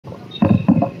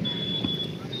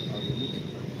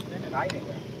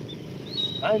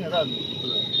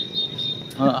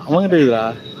அவங்ககிட்ட இருக்குதா?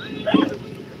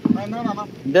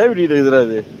 டேவிட் கிட்ட இருக்குதுடா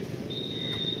அது.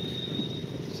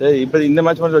 சரி இப்போ இந்த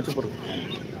மேட்ச் மட்டும் வச்சு போடுறோம்.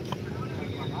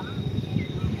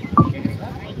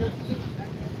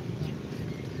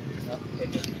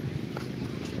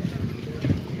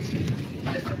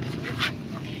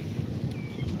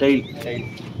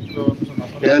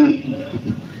 Then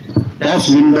toss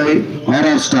win by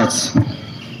RR Stars.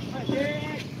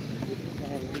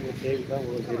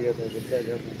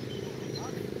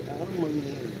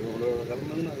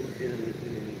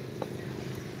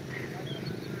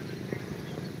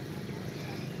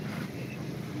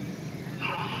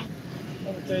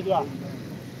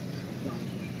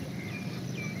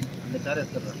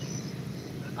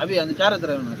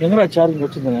 எங்கடா சார்ஜ்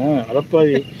வச்சிருந்தேன்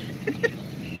அடப்பாவி.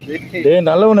 டேய்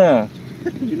நல்லவனே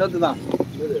இன்னொருதான்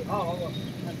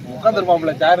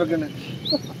உட்காந்துருப்பான்ல சேர் இருக்குன்னு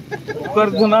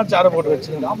உட்காருதுன்னா சேரை போட்டு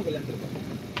வச்சு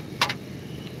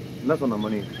என்ன சொன்ன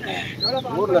மணி?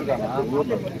 ஊர்ல இருக்காங்க.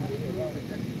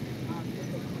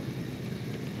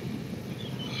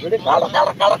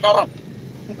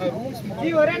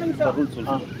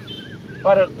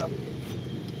 பாரு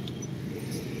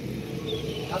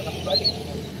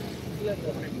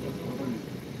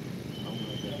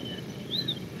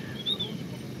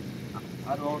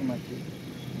ஓவர் மேட்ச்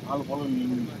 4 பால்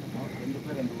 2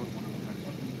 பேர் 2 ஓவர் போட்டாங்க.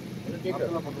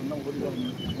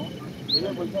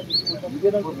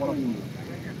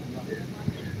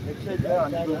 நெக்ஸ்ட் சைட்ல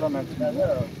 5 ஓவர் தான் மேட்ச்.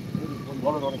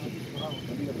 பாலரோட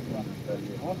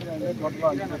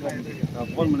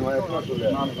ஃபோன் பண்ணி சொல்லு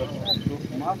 4 பேர்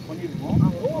மார்க் பண்ணியிருக்கோம்.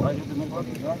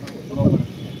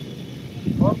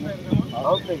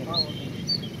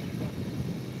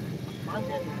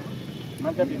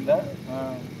 மேட்ச் இல்லை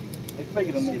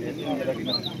எக்ஸ்பைக் வந்து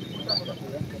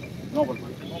நோ பால்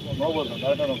தான்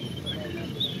கரெக்டாக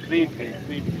ஃப்ரீ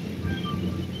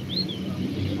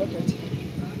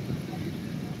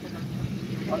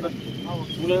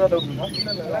உங்களுக்கு தான் டவுட் இருக்கா?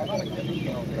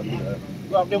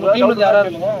 அவங்க டீம்ல யாராவது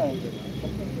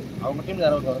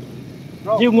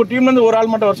ஜி உங்க டீம்ல இருந்து ஒரு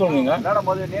ஆள் மட்டும் வர சொல்லுங்க.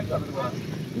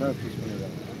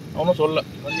 அவனும் சொல்ல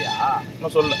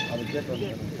இன்னும் சொல்ல அது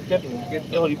கேட்டு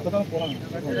இப்போதான் போனாங்க.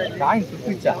 காயின்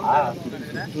சுட்டுச்சா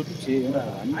சுட்டுச்சு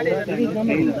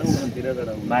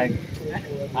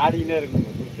ஆடினே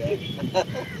இருக்கணும்.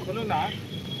 சொல்லுண்ணா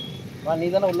நீ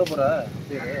தானே உள்ள போற?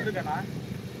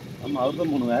 ஆமா அவர்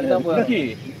தான் 3 வேலை விக்கி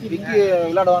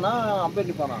விளையாடுவானா அம்பேர்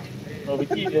நிப்பானா?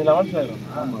 விக்கி 11th ஆகும்.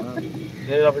 ஆமா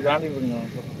சரி அப்படி தாண்டி போடுங்க.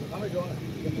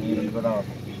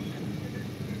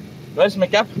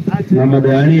 நமது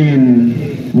அணியின்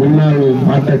முன்னாள்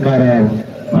ஆட்டக்காரர்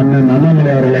அண்ணன்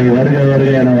அண்ணாமலை அவர்களை வருக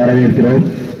வருக என வரவேற்கிறோம்.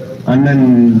 அண்ணன்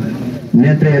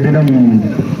நேற்றைய தினம்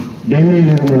டெல்லியில்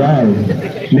இருந்ததால்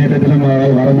நேற்றைய தினம்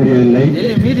அவரால் வர முடியவில்லை.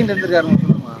 மீட்டிங் இருந்திருக்காரு.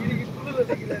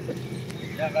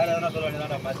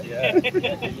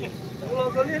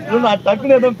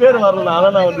 டக்குனு எதுவும் பேர் வரல.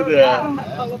 அதான் நான் வந்தது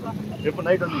எப்ப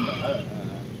நைட் வந்தீங்களா?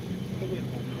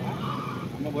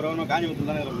 காஞ்சிபுரத்துல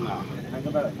தானே இருக்குண்ணா.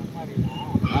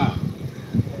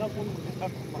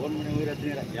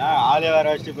 ஆளே வேற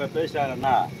வச்சு இப்ப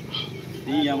பேசுறாங்கண்ணா.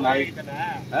 நீங்க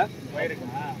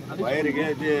வயருக்கு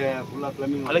இது ஃபுல்லா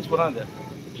பிளம்பிங் அலெக்ஸ் போறாங்க.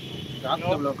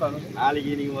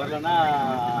 நாளைக்கு நீங்க வரலன்னா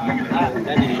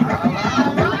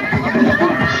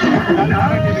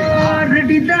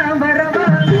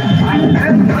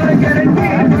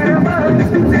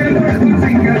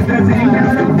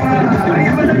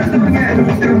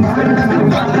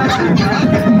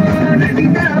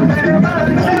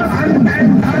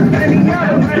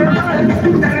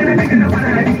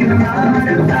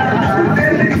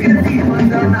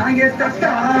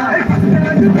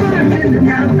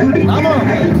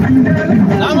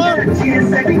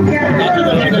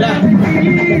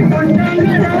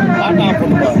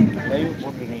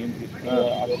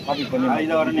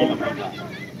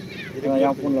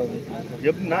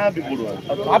நான் அப்படி போடுவேன்.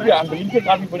 காப்பி அந்த லிங்கை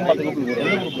காப்பி பண்ணி மற்ற குரூப்ல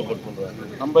எந்த குரூப்ல போட்டு சொல்றேன்.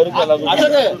 நம்ம இருக்க எல்லாரும்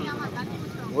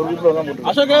ஒரு குரூப்ல தான் போட்டு.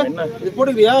 அசோக் என்ன இது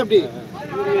போடுவியா? அப்படி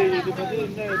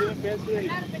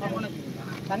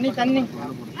தண்ணி தண்ணி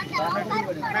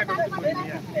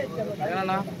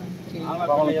என்னன்னா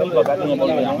அவங்க சொல்லுவா பேட்டிங்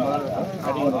போடுவாங்க.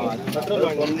 பெட்ரோல்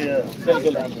வாங்கி சரி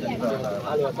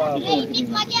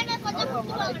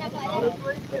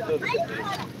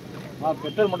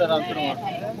பெட்ரோல் மட்டும் அனுப்பிடுவோம்.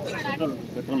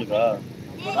 பெட்ரோலுக்கா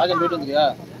ராஜன் போயிட்டு வந்துறியா?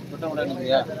 பெட்ரோல் மட்டும்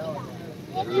வந்துறியா?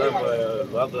 எல்லாம்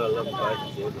வாக்குல எல்லாம்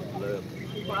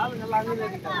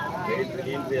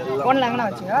போன்ல எங்கனா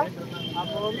வச்சுங்க.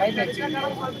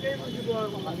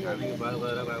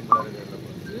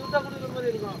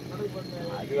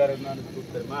 அது வேற என்ன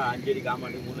தெரியுமா? 5 அடி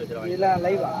காமாண்டி 3 லட்சம் ரூபாய். இல்ல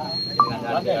லைவா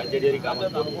 5 அடி வரைக்கும்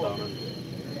காமாண்டி போடுவாங்க.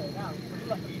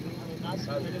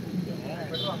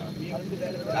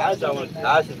 காசு அவன்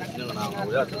காசு நான்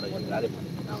உதாரணம் வேலை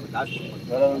பண்ணேன். நான் காசு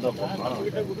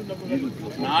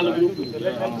நாலு குரூப் இருக்குல்ல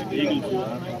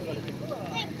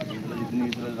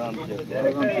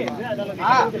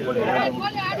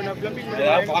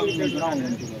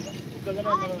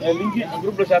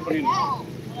குரூப்ல ஷேர் பண்ணிருக்கோம்.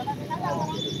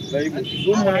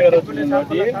 ஜூம் பண்ணி வர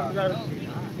முன்னாடி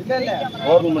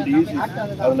கவர்மெண்ட் யூசி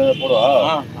அதுல போடுவா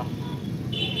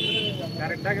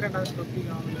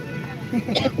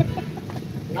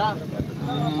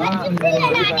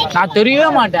நான் தெரியவே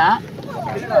மாட்டேன்.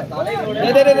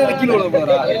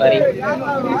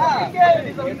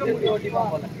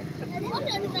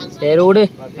 சரி விடு,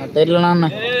 நான் தெரியலண்ணா.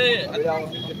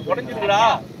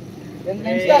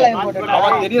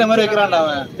 தெரியற மாதிரி வைக்கிறான்டா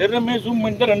அவன். தெரியுமே ஜூம்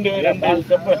பண்ணி தான் ரெண்டு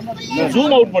ஸ்டெப்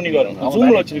ஜூம் அவுட் பண்ணி வரணும்.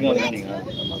 ஜூம்ல வச்சிருக்காங்க நீங்க.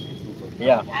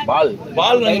 ஐயா பால்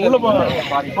நீங்க உள்ள போங்க.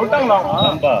 சொல்லிட்டாங்களா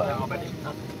நம்பா?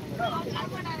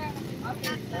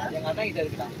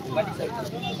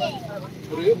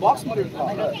 ஒரு பாக்ஸ் மாதிரி எடுக்கலாம்.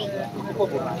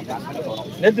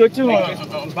 நேத்து வச்சு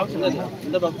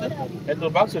இந்த பாக்ஸ் நேத்து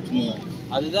ஒரு பாக்ஸ் வச்சிருந்தீங்க.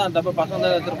 அதுதான் அந்த பசங்க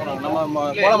தான் எடுத்துட்டு போனாங்க. நம்ம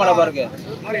கோல மாட்டா பாருங்க.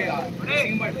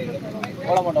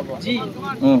 கோல மாட்டா போ. ஜி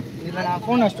இதுல நான்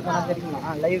ஃபோன் வச்சிட்டு போனா தெரியுமா?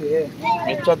 லைவ்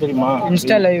எச்சா தெரியுமா?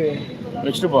 இன்ஸ்டா லைவ்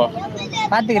நெக்ஸ்ட் போ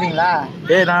பாத்துக்கிறீங்களா?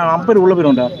 ஏய் நான் அம்பர் உள்ள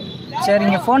போறேன்டா. சரி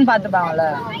நீங்க ஃபோன் பாத்துப்பாங்கல.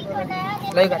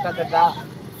 லைவ் கரெக்டா தெரியுதா?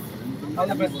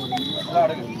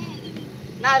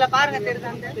 நான் அத பாருங்க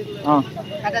தெரியுதாங்க.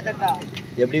 கரெக்டா தெரியுதா?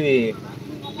 எப்படி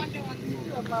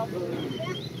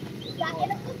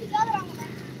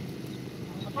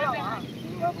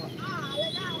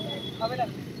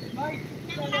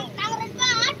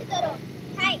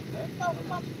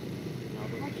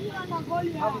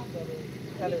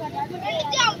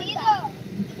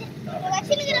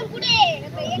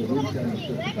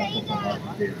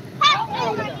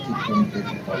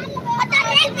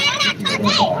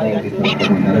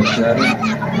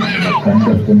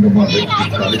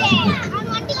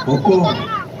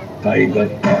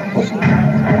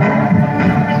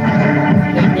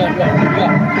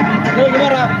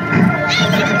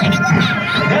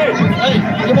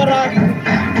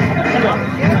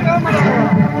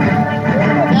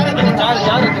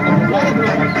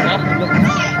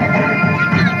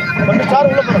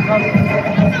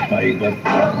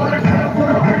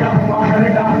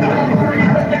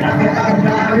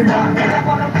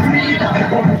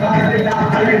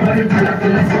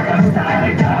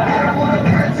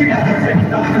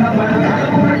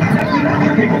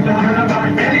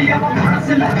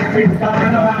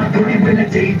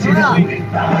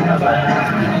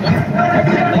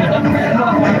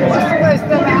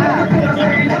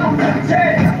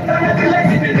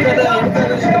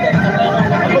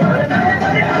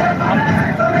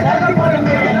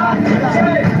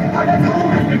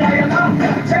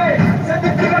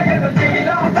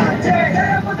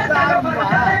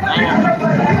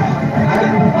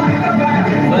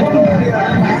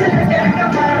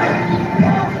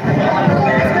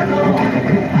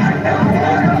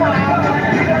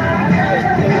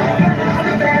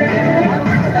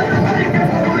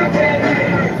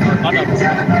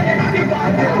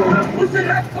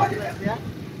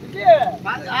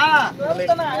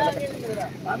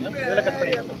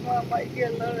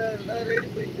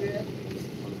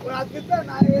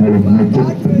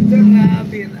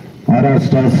ஆர்ஆர்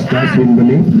ஸ்டார்ஸ் வின்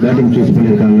பண்ணி பேட்டிங் சூஸ்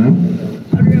பண்ணியிருக்காங்க.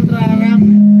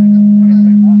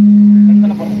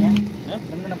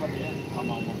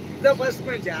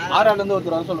 ஆறால இருந்து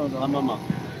ஒருத்தர் வர சொல்லுவாங்க. ஆமா ஆமா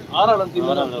ஆறால இருந்து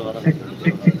வர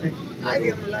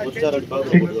உச்சார அடி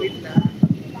பாக்குறது.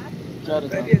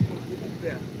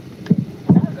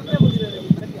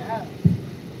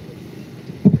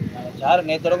 யார்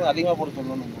நேத்தோட அதிகமா போட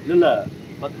சொல்லணும். இல்ல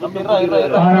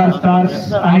ஆர்ஆர் ஸ்டார்ஸ்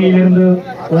அணியிலிருந்து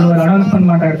ஒரு அனௌன்ஸ்மெண்ட்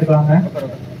மட்டும் எடுத்துக்கலாங்க.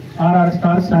 ஆர்ஆர்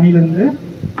ஸ்டார்ஸ் அணியிலிருந்து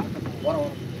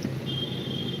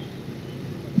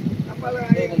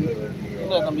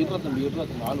தம்பி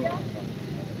 24 ஆளு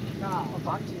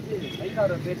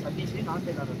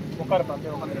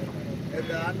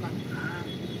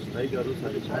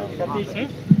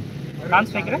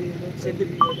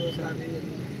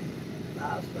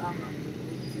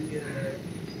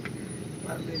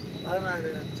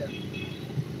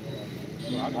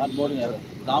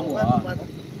தாமுவா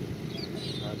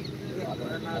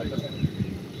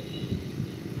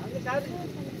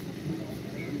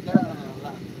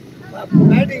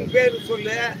பேட்டிங் பேர்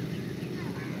சொல்லு.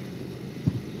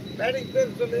 பேட்டிங்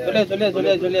பேர் சொல்லு.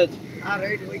 சொல்லியாச்சு.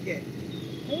 Right okay.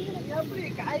 எப்படி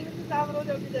காய்கறி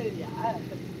சாப்பிடுறது எப்படி தெரியா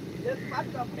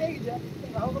அப்படியே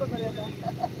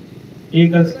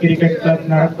ஈகிள்ஸ் கிரிக்கெட் கிளப்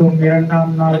நடத்தும்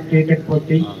 2ஆம் நாள் கிரிக்கெட்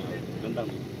போட்டி.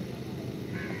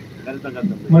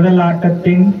 முதல்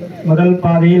ஆட்டத்தின் முதல்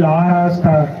பாதியில் ஆர்ஆர்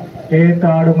ஸ்டார் எதிர்த்து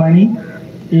ஆடும் அணி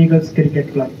ஈகிள்ஸ்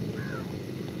கிரிக்கெட் கிளப்.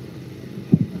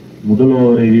 முதல்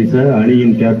ஓவரை வீச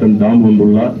அணியின் கேப்டன் தாம்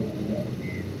வந்துள்ளார்.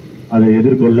 அதை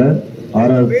எதிர்கொள்ள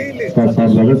ஆர்ஆர் ஸ்டார்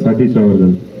சார்பாக சதீஷ்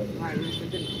அவர்கள்,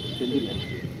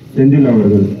 செந்தில்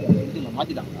அவர்கள்.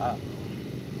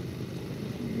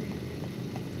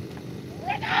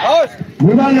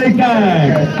 முதல்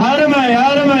விக்கெட், அருமை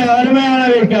அருமை அருமையான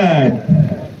விக்கெட்.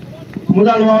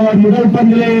 முதல் ஓவர் முதல்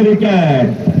பந்திலேயே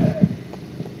விக்கெட்.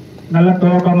 நல்ல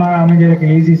துவக்கமாக அமைஞ்சிருக்கு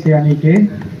ஏசிசி அணிக்கு.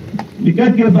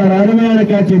 விக்கெட் கீப்பர் அருமையான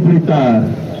கேட்சை பிடித்தார்.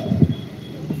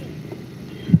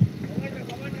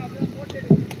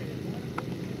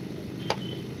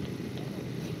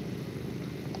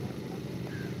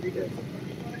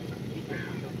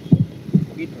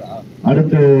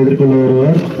 அடுத்து எதிர்கொள்ள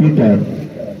ஒருவர் பீட்டர்.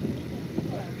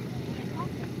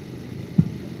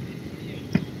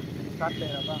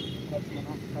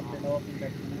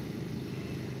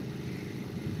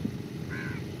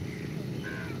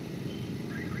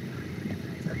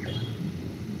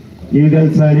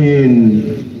 ஈகிள்ஸ் அணியின்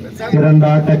சிறந்த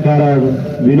ஆட்டக்காரர்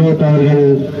வினோத் அவர்கள்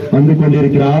வந்து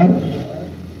கொண்டிருக்கிறார்.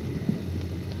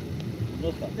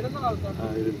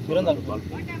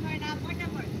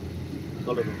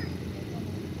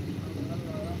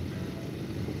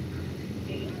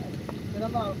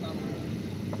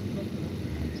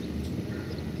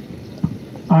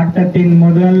 ஆட்டத்தின்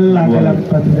முதல்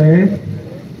அகலப்பந்து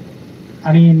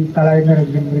அணியின் தலைவர்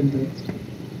வென்றது.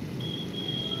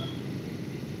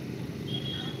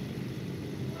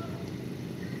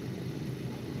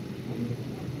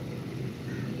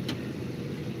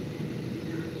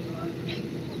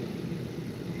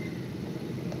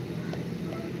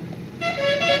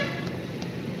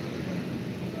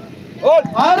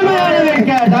 அருமையான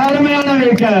விக்கெட், அருமையான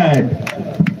விக்கெட்.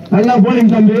 நல்லா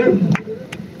போலிங் தம்பி.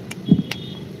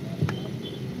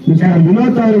 மிஸ்டர்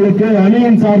வினோத் அவர்களுக்கு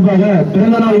அணியின் சார்பாக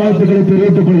பிறந்தநாள் வாழ்த்துக்களை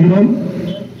தெரிவித்துக் கொள்கிறோம்.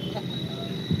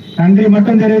 நன்றி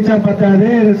மட்டும் தெரிவிச்சா பத்தாது,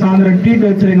 சாயந்தரம் ட்ரீட்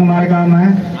வச்சிருங்க மறக்காம.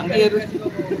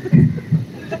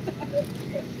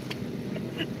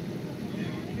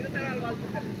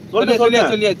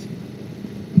 சொல்லியாச்சு.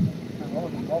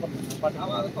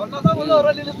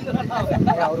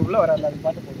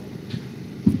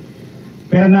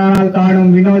 பிறந்தநாள்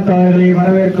காணும் வினோத் அவர்களை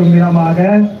வரவேற்கும் விதமாக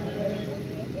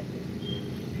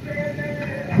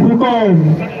ஹுகோம்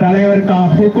தலைவர் கா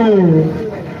ஹுகோம்.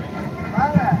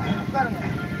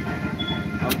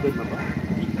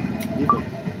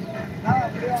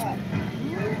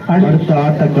 அடுத்த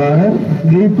ஆட்டக்காரர்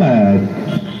தீபக்.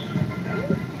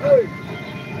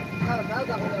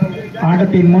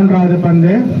 ஆட்டத்தின் 3வது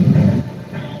பந்து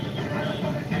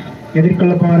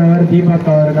எதிர்கொள்ள போறவர்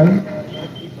தீபக் அவர்கள்.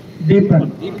 Deepan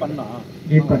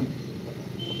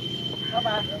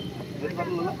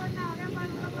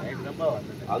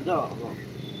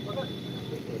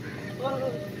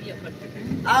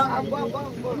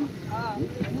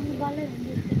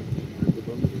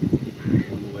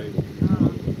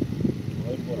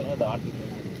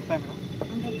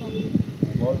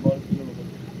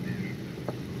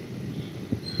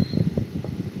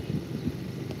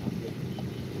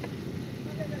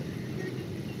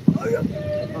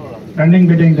running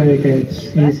between the wickets.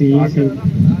 Easy.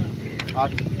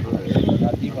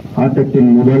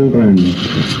 ஆட்டத்தின் முதல் ரன்.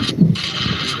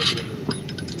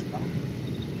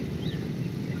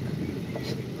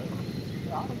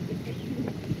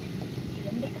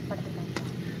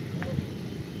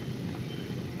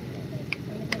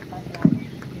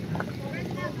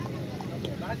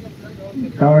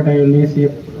 கவட்டை வீசி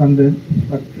வந்து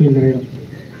ஃபீல்டரையும்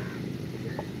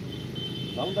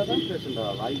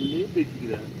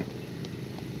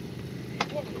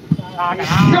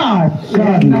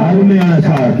அருமையான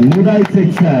ஷாட், முதல்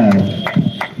சிக்ஸர்.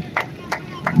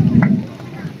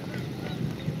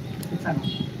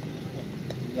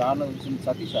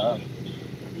 சதீஷா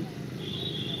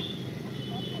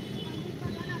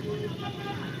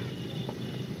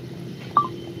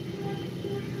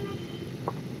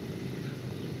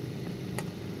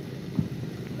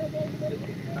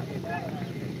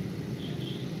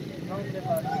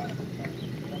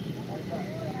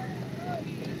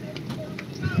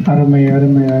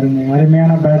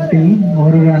அருமையான பேட்டிங்,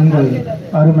 1 ரன்கள்.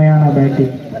 அருமையான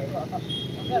பேட்டிங்.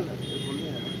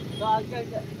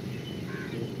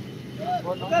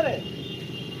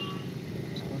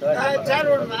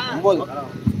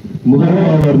 முதல்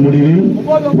ஓவர் முடிவில்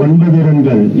 9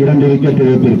 ரன்கள், 2 விக்கெட்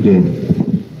இழப்பிற்கு.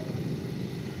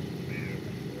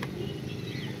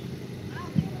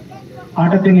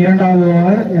 ஆட்டத்தின்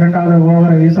இரண்டாவது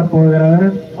ஓவரை வீச போகிறவர்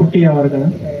குட்டி அவர்கள்.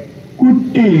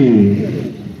 குட்டி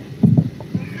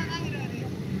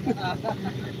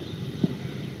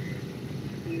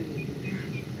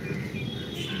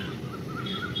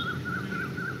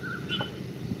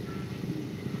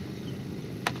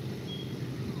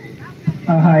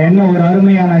என்ன ஒரு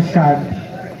அருமையான ஷாட்.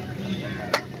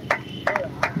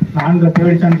 4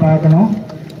 போயிடுச்சான்னு பார்க்கணும்.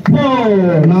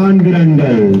 4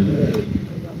 ரன்கள்.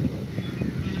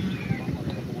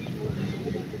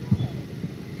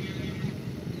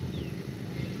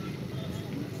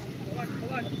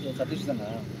 சதீஷ் தானே?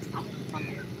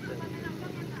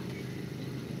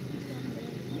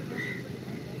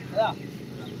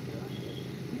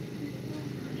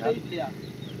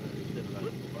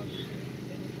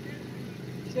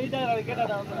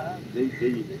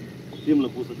 டீம்ல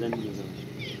புதுசா ஜாயின் பண்ணிருக்காங்க.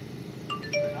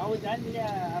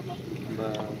 நம்ம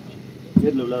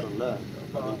நேர்ல விளையாடுறோம்ல,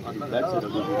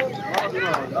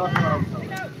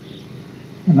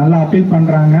 நல்லா அப்பீல்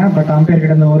பண்றாங்க. பட் அம்பையர்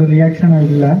கிட்ட ஒரு ரியாக்ஷனும்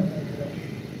இல்ல.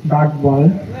 Dot ball.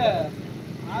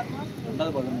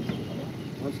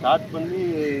 ஸ்டார்ட் பண்ணி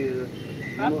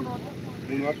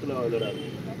 3 வாரத்துல விளையாடாது.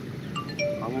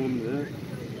 அவன் வந்து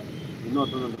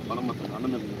இன்னொருத்தர் பணமரத்தில்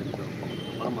அண்ணன்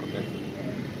பணமரம் பேச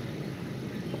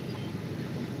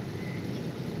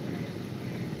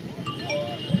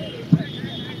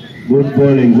குட்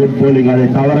போலிங் அதை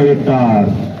தவறவிட்டார்.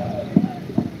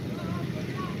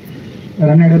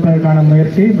 ரன் எடுப்பதற்கான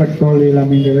முயற்சி, பட் தோல்வியில்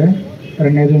அமைந்தது.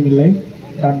 ரன் எதுவும் இல்லை.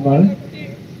 Dot ball.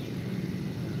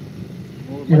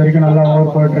 இது வரைக்கும் நல்லா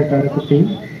ஓவர் போட்டிருக்காரு குட்டி.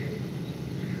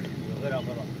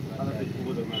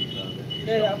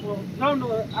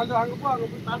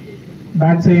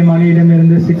 பேட் செய்யும்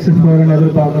அணியிடமிருந்து 6-4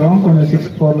 எதிர்பார்க்கிறோம். கொஞ்சம்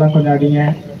 6-4 கொஞ்சம் அடிங்க.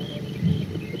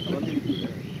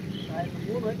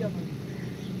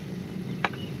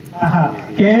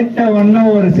 கேட்ட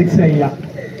ஒன்னும் ஒரு 6 ஐயா.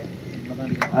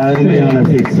 அருமையான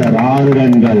 6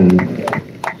 ரன்கள்.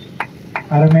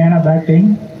 அருமையான பேட்டிங்.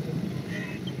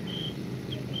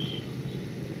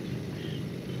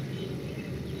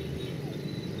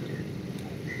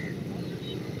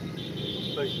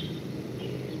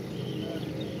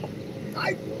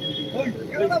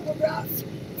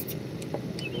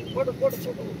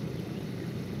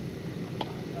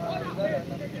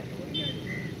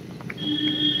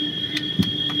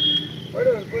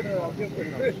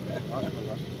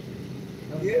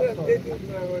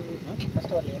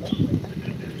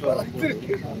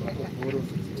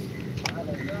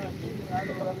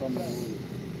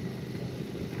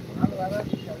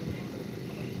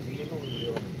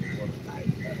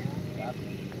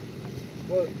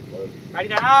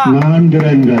 நான்கு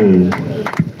ரன்கள்.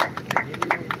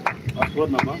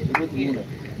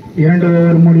 2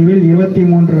 ஓவர் முடிவில்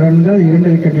 23 ரன்கள், 2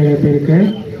 விக்கெட் இழப்பிற்கு.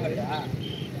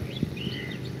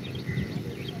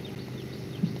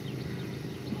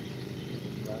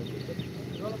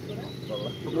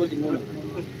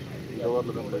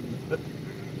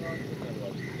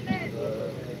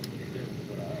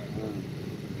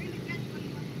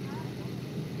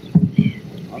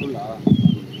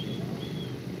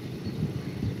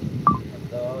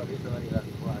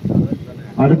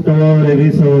 அடுத்த ஓவரை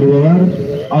வீச வருபவர்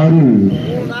அருள்.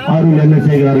 அருள் என்ன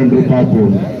செய்கிறார் என்று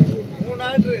பார்ப்போம்.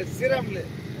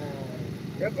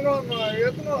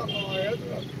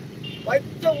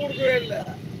 கொடுக்கவே இல்லை.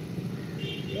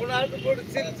 3 ஆட்டு போட்டு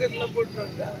சில்ல போட்டு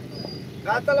வந்தேன்.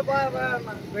 காத்தால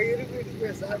இருப்பீட்டு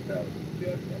போய் சாப்பிட்டேன்.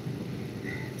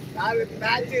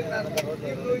 மேட்ச் அப்படியே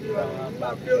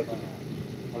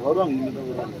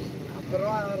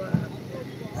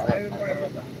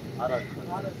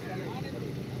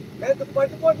நேற்று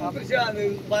பட்டு போட்டு அது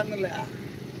பண்ணல.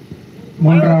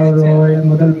 3வது ஓவரில்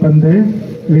முதல் பந்து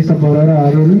வீச போறார்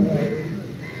அருள்.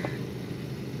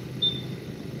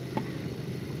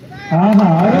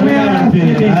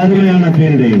 அருமையான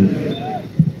ஃபீல்டிங்.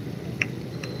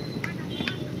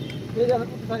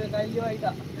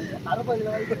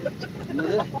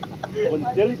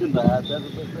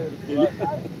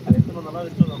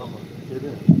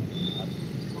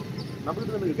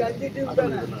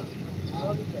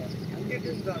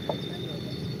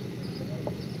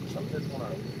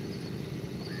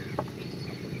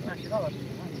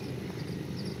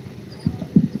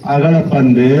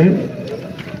 அகலப்பந்து.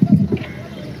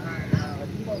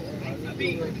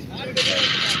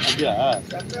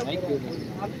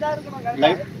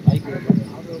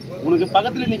 உனக்கு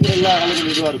பக்கத்துல நிக்கிறீங்க,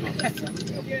 அவங்களுக்கு இதுவா இருக்கும்.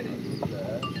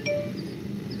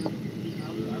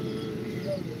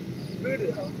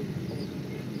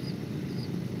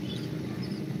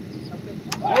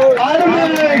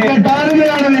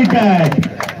 அருமையான விக்கெட்.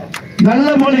 நல்ல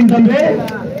போலிங் தம்பி.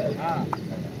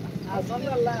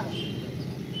 சொன்னல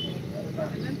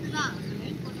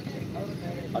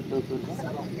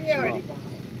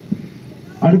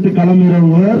அடுத்து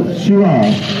களமிறங்குவர் சிவா.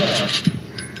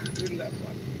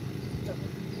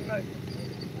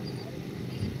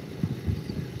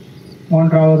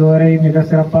 மூன்றாவது வரை மிக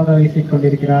சிறப்பாக வீசிக்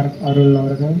கொண்டிருக்கிறார் அருள்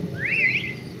அவர்கள்.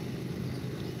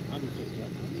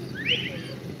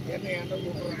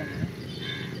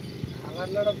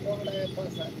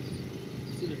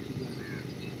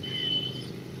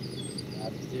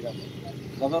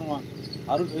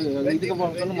 இதுக்கு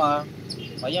சொல்லுமா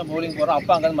பையன் பவுலிங் போறான்,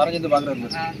 அப்பா அங்க மறைஞ்சிருந்து பாக்குறாரு.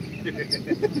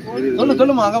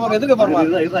 சொல்லுமா அங்க எதுக்கு போறமா?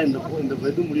 இந்த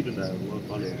இது முடிக்கட்டா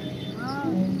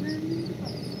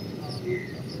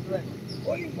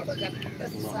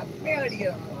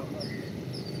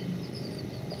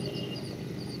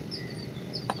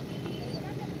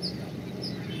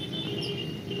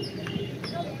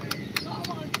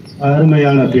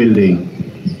அருமையான ஃபீல்டிங்.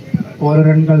 1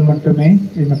 ரன்கள் மட்டுமே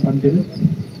இந்த பந்தில்.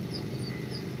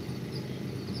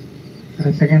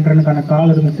 செகண்ட் ரனுக்கான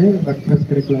கால் இருந்துச்சு, பட் ப்ளஸ்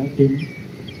கிடைக்கல டீம்.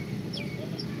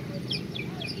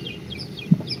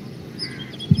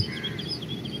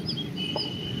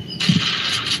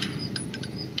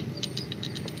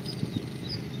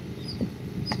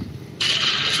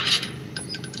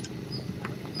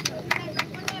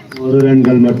 ஒரு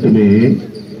ரன்கள் மட்டுமே.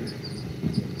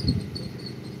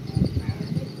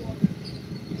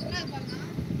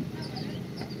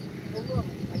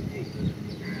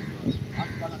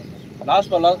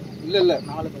 லாஸ்ட் பால் இல்ல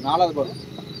நாலாவது பால்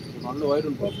நல்ல வைட்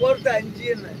போறது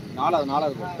 5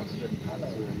 நாலாவது பால்.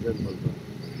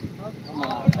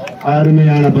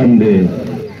 அருமையான பந்து.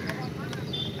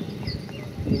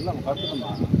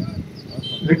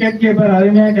 விக்கெட் கீப்பர்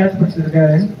அருமையா கேட்ச்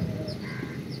பிடிச்சிருக்காரு.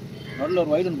 நல்ல ஒரு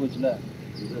வைட் போச்சுல.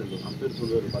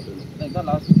 இதான்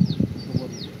லாஸ்ட்.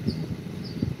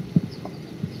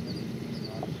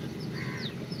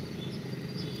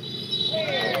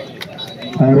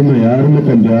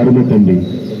 அருமை தம்பி.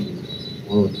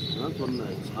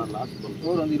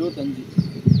 ஸ்கோர் வந்து 25.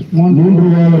 3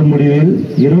 ஓவர் முடிவில்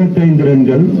 25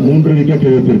 ரன்கள், 3 விக்கெட்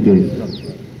இழப்பிற்கு.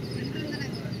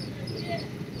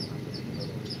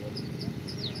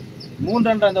 3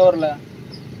 ரன் அந்த ஓவர்ல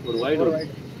ஒரு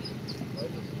வைட்.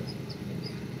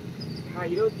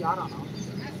 26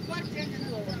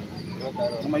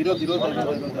 நம்ம 26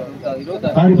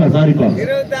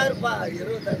 சாரிப்பா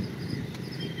 26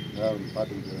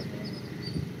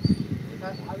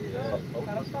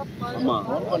 ஆமா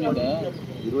நோட் பண்ணிட்டேன்.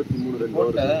 23 ரன்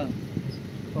போட்டேன்.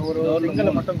 ஒரு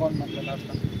சிங்கிள் மட்டும் கவுண்ட் பண்ணல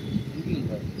லாஸ்டா.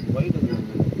 சிங்கிள் வைட்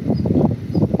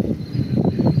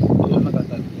என்ன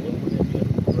கரெக்ட்டா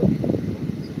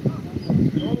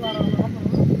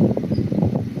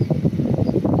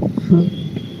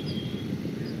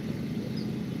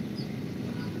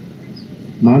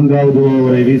நான்காவது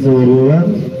ஓவரை வீச வருபவர்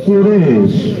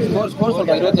சுரேஷ். ஸ்கோர்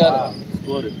சொல்றேன் 26.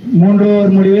 3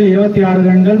 ஓவர் முடிவில் 26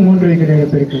 ரன்கள், 3 விக்கெட்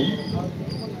இழப்பிற்கு.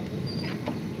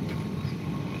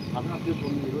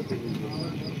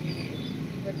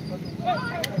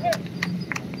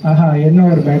 ஆஹா, என்ன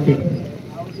ஒரு பேட்டிங்.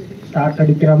 ஸ்டார்ட்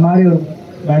அடிக்கிற மாதிரி ஒரு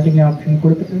பேட்டிங் ஆப்ஷன்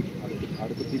கொடுத்துட்டு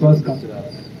க்ளோஸ் கால்.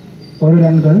 1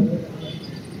 ரன்கள்.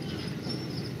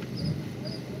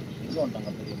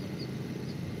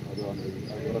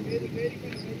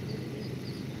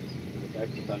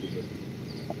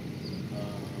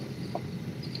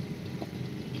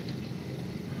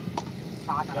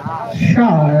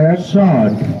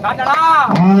 ஷாட்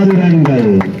 6 ரன்கள்.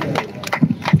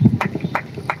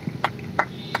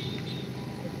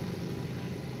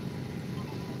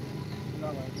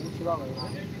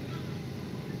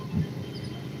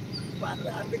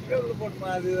 அதுக்கு போட்டுமா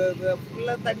அது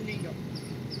ஃபுல்லா தண்ணிக்கும்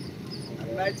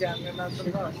மேட்ச் அங்க நான்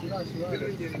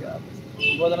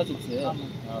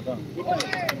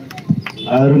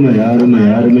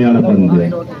அருமையான பந்து.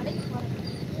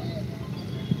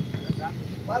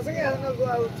 பசங்க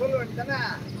சொல்ல வேண்டியதானே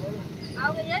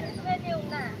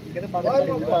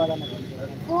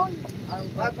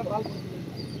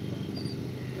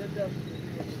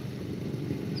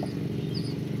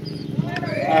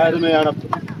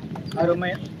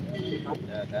அருமை.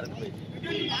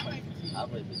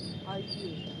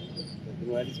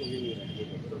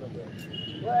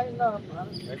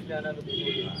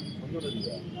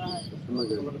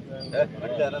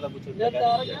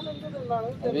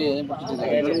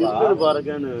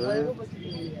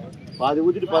 பாதி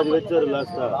ஊத்திட்டு பாதி வச்சாரு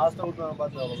லாஸ்டா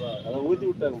அதான் ஊத்தி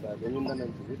விட்டாங்க கொஞ்சம் தானே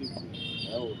ஊத்தி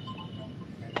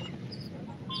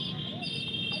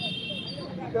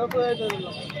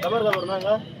நாங்க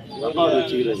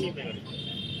வச்சுக்கிறேன்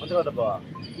வந்துடாதப்பா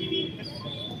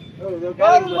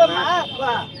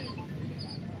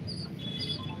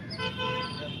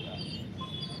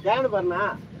கேனு பாருண்ணா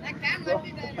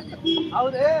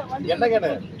அவரு என்ன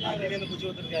கேனு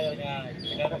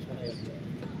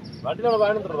வண்டியில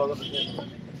வாங்கிட்டு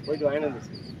போயிட்டு வாங்கிட்டு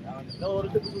வந்துச்சு ஒரு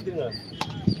டிப்பு சுத்திங்க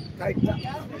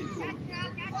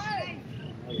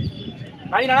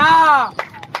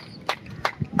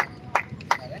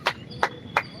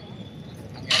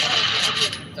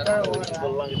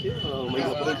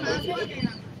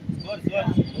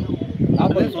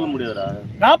சொல்ல முடியாதா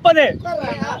 40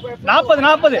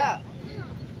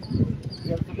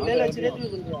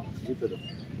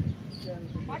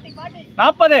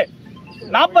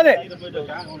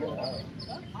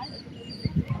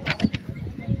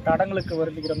 தடங்களுக்கு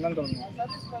வருகிறோம் தான் தோணும்.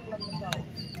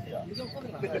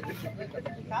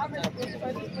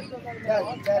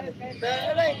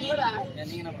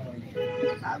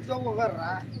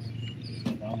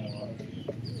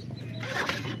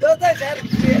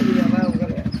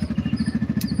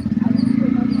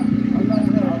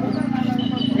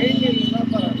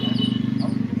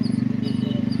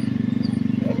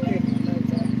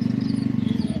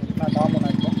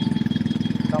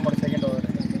 செகண்ட் ஓவர்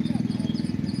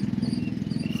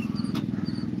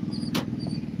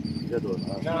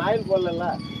நான் ஆயில் போடல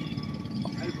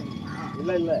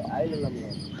இல்ல ஆயில் இல்லாம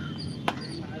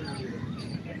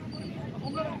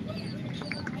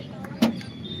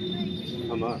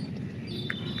ஆமா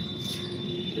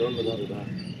கிரவுண்ட்ல தான் இருக்கா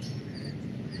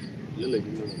இல்ல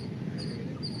இங்கதான்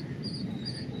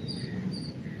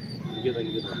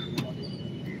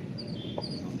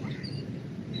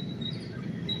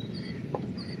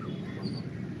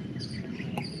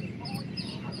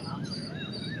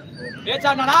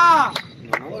ஏச்சாடா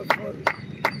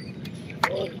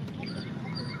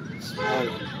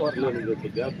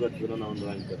கேப் கட்டுறா நான் வந்து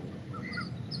வாங்கி தரேன்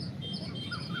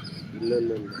இல்ல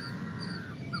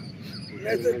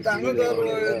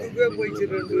போயிடுச்சு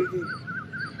 2 இது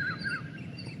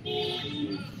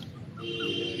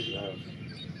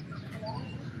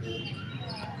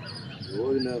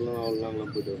ஓடி நேரம்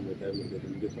அவ்வளோலாம் போயிட்டு வந்த டைம்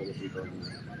இருக்குது இங்கே சாப்பிட போயிட்டு வாங்க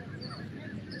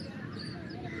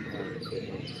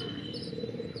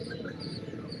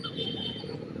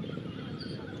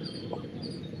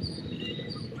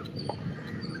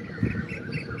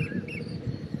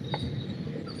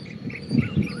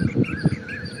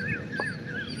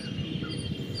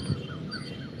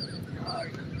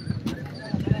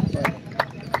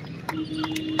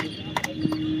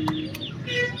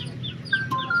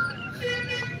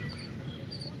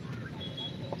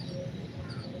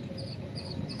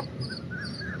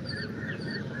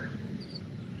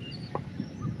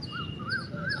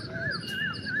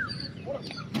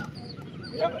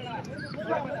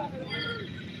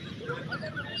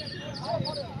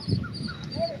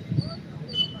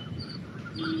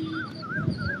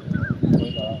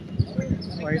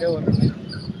வைடே வரும்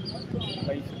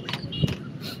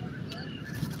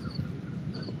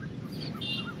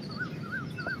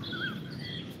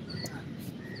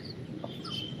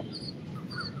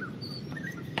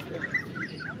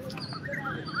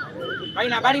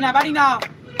பேட்டிங்னா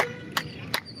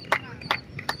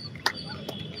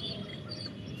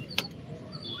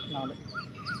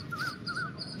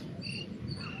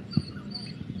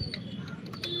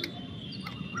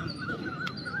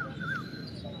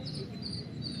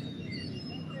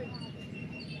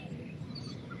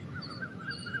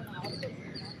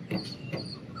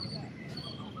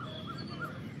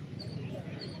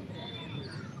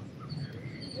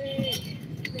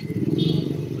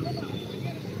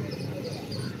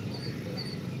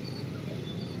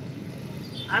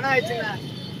ஆனா ஆயிடுச்சுண்ணா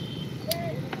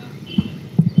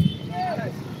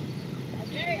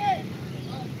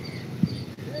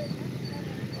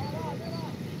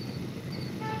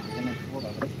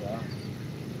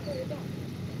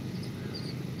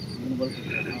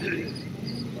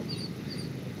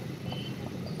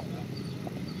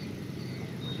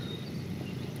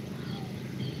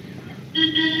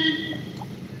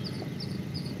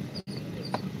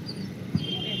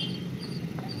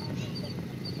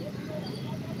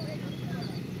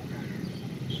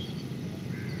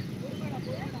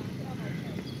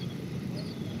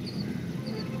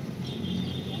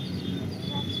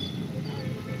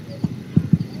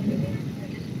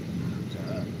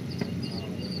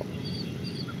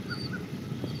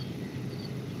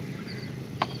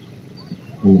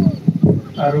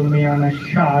அருமையான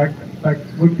shot, but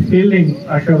good fielding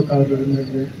Ashok அவர்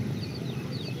இருந்தது.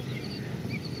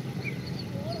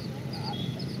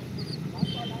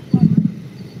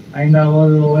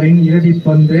 ஐந்தாவது ஓவரின் இறுதி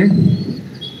பந்து.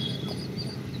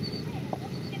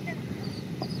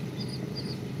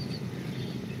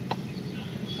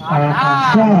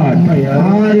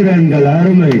 ரன்கள்,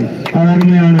 அருமை,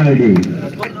 அருமையான அடி.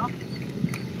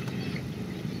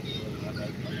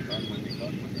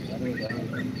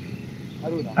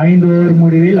 5 ஓவர்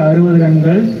முடிவில் 60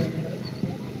 ரன்கள்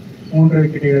 3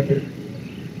 விக்கெட் இழப்பிற்கு.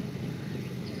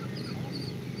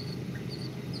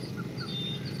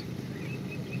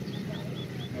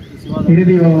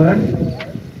 இறுதி ஓவர்,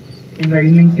 இந்த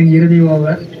இன்னிங்ஸின் இறுதி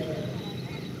ஓவர்.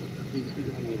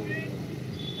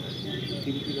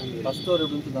 ஃபர்ஸ்ட் ஓவர்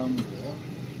எப்படி தான்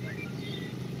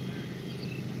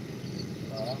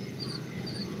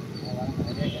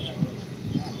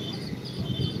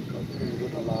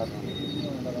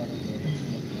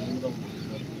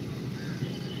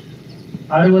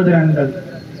 60 ரன்கள்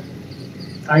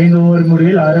 5 ஓவர்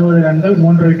முடிவில் 60 ரன்கள்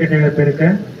 3 விக்கெட் இழப்பிற்கு.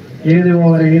 இறுதி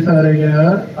ஓவரை வீச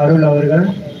வருகிறார் அருள் அவர்கள்.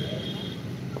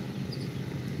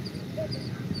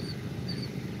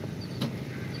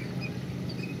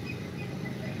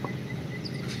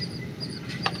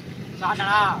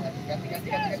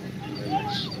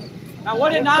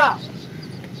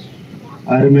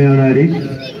 அருமையான அடி.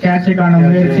 கேட்சுக்கான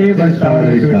முயற்சி, பட்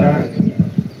தவறிவிட்டார்.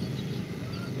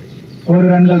 1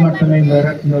 ரன்கள் மட்டுமே இந்த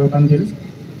பந்தில்.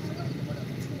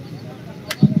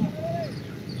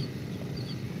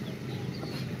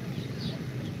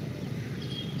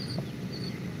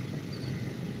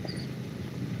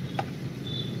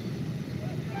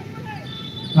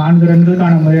 நான்கு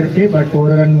ரன்களுக்கான முயற்சி, பட்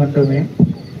 1 ரன் மட்டுமே.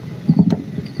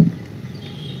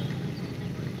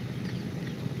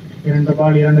 2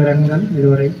 பால் 2 ரன்கள்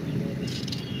இதுவரை.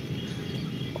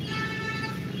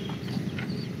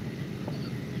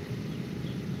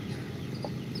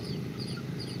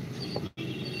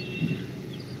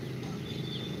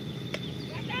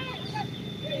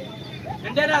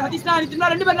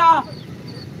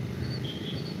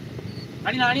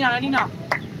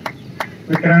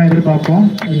 விக்கெட் எதிர்பார்ப்போம்.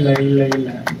 இல்ல இல்ல இல்ல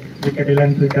விக்கெட்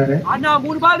இல்லைன்னு இருக்காரு.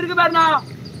 3 பால் இருக்கு பாருண்ணா.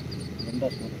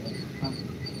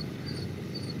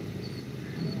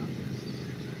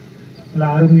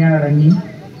 அருமையான ரன்னிங்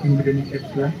இந்த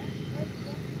விக்கெட்ஸ்ல.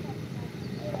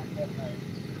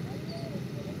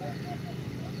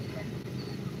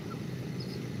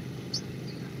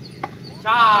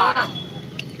 ஷாட்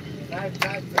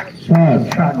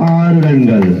 6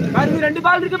 ரன்கள். 2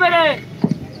 பால் இருக்கு பாரு.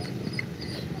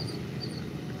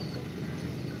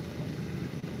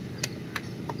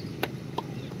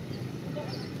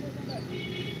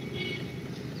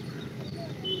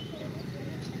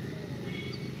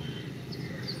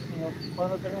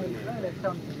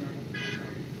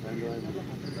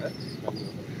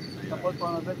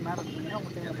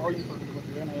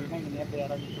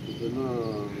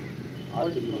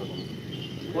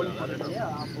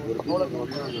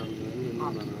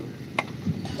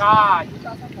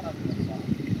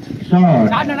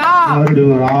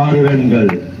 மறுபடியும் 6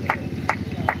 ரன்கள்.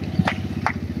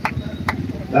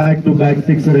 பேக் டு பேக்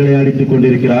சிக்ஸர்களை அடித்துக்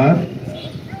கொண்டிருக்கிறார்.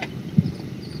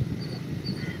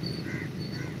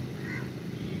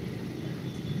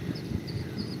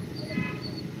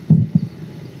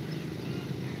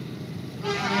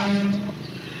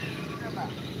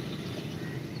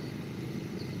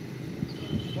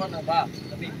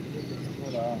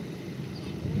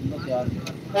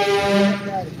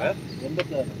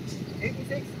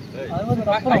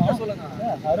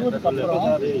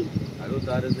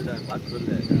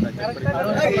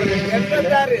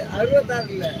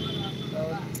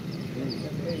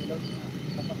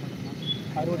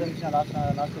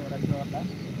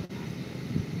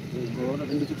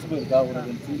 ரெண்டு சிக்ஸ் போயிருக்கா, ஒரு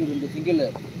ரெண்டு சிங்கிள்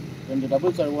 2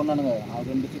 டபுள்ஸ் ஒன்னானுங்க,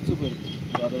 2 சிக்ஸ் போயிருக்கு.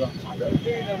 அதுதான்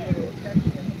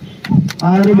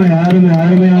அருமை அருமை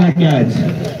அருமையான கேட்ச்.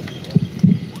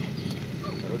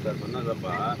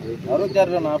 66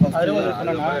 ரன். நான்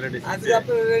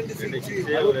 66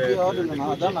 76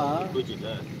 அதானா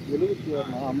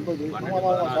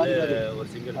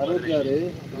 76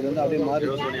 இது வந்து அப்படியே மாறி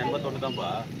 81 தான்ப்பா.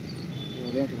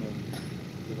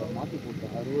 மாற்றி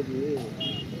போட்டேன். 60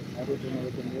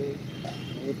 61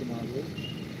 64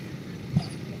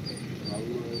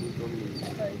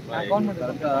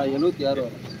 கரெக்டா 76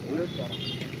 வரும்.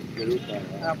 76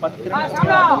 10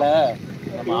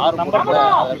 நம்ம 6 நம்பர்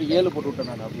அப்படி 7 போட்டு விட்டேன்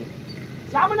நான். அப்படியே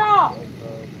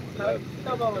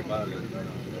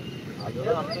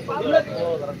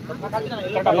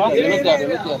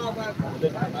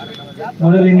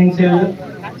முதல் இன்னிங்ஸில்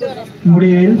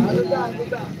முடிவில்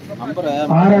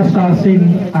மகாராஷ்டிராவின்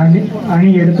அணி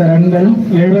எடுத்த ரன்கள்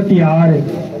 76.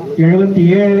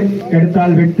 77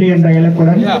 எடுத்தால் வெற்றி என்ற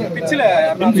இலக்குடன்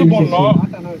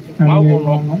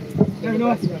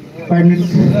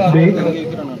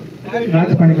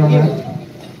பண்ணிக்கோங்க.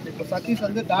 சதீஷ்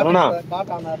வந்து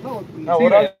டாட் ஆனார்னா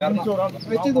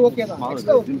வெச்சது ஓகே தான்.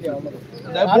 எக்ஸ்ட்ரா ஓகே அவ்வளவுதான்.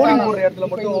 இந்த போலிங் போடுற இடத்துல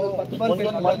மட்டும் 10 பால்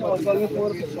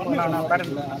பேட்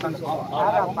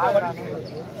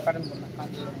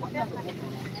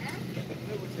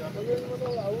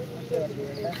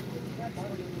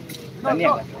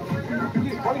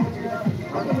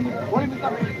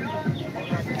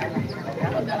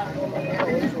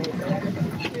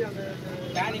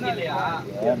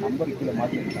நம்பர் கீழே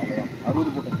மாற்றிருக்காங்க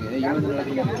 60 போட்டுருக்கு 70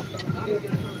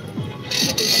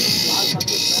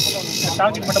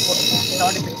 டார்கெட் மட்டும் போட்டுருக்கோம்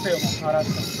 76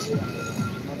 மகாராஷ்டிரா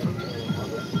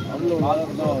அவ்வளோ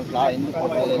எந்த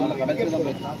போட்டது எல்லாம் கடைசியில் தான்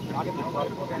போயிடுச்சு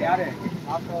யாரு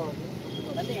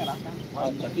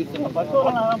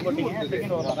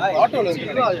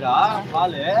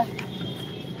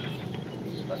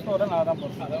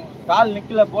கால்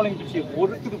நிக்கல போலிங் பிடிச்சி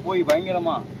பொறுக்குது போய்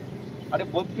பயங்கரமா அப்படியே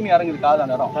பொத்துன்னு இறங்குது கால்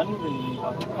அந்த இடம்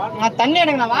தண்ணி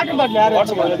எனக்கு நான் வாட்டர் பாட்டில் யாரும்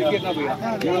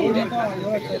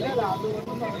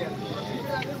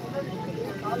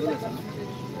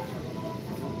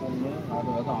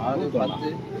ஆறு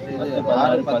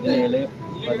 10 6 17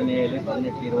 17 18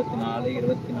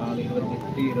 24 24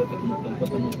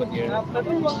 28 37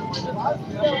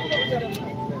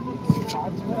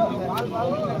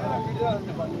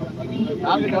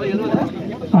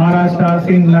 மகாராஷ்டிரா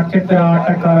அரசின் நட்சத்திர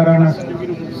ஆட்டக்காரரான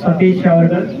சதீஷ்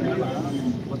அவர்கள்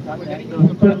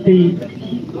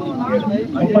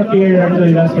 37 ரன்கள்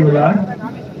விளாசியுள்ளார்.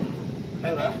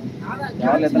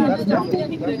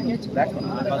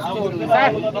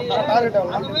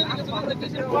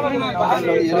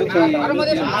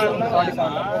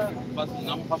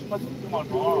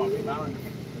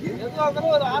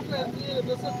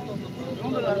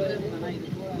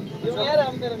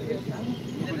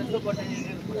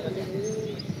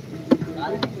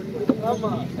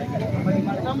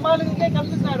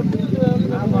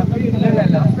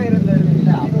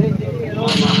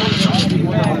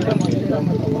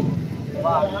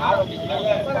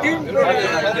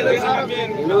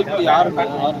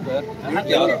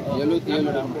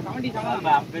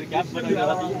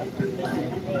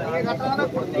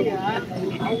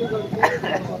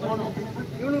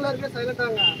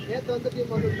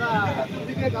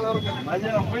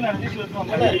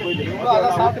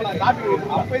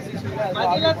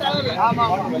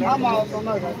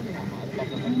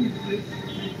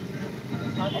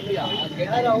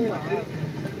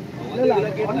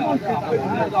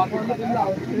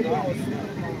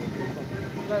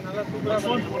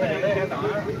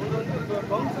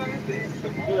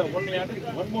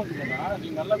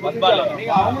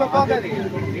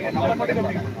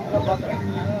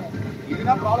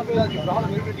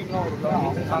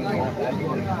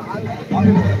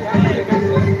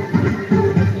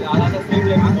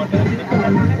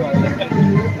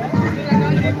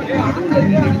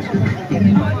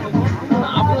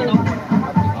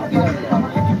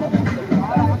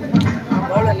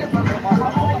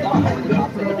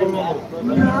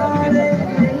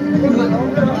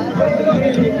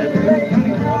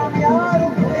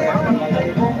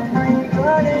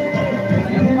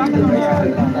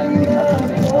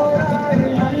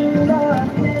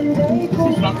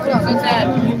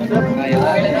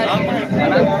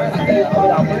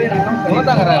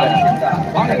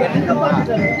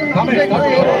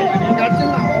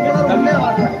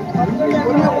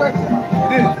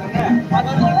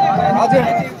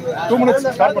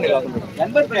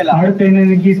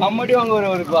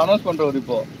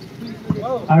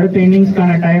 அடுத்த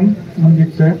இன்னிங்ஸ்க்கான டைம்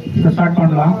முடிஞ்சிச்சு. ஸ்டார்ட்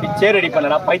பண்ணலாம். பிச்சே ரெடி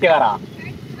பண்ணடா பைத்தியக்காரா.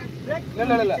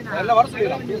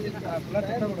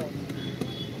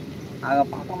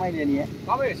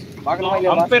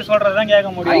 அம்பேர் சொல்றதுதான் கேட்க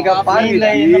முடியும்.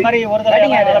 இந்த மாதிரி ஒரு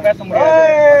தடவை பேச முடியாது.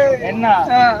 என்ன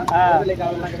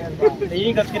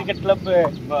ஈகல்ஸ் கிரிக்கெட் கிளப்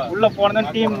உள்ள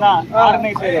போனது டீம் தான்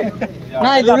ஆர்கனைசர்.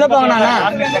 நான் இது உள்ள போங்கண்ணா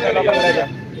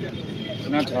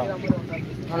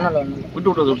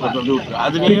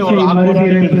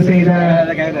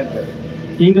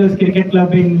ஈகிள்ஸ் கிரிக்கெட்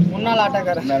கிளப்பின்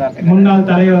முன்னாள்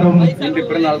தலைவரும்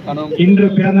இன்று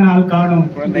பிறந்த நாள் காணும்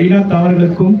வினோத்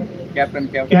அவர்களுக்கும்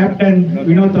கேப்டன்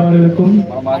வினோத் அவர்களுக்கும்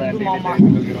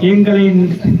எங்களின்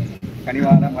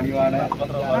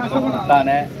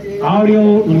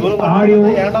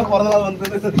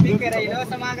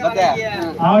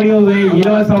ஆடியோவை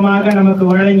இலவசமாக நமக்கு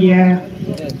வழங்கிய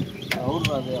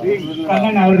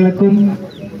கண்ணன் அவர்களுக்கும்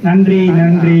நன்றி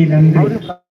நன்றி நன்றி.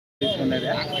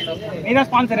 நீதான்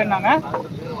ஸ்பான்சர் என்னங்க?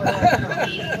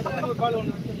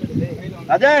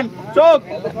 அஜன் சோக்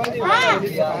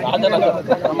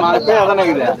நம்ம அதுக்கு அதானே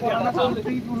இருக்குது.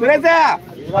 சுரேஷா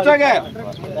சோக்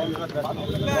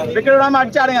விக்கெட் விடாம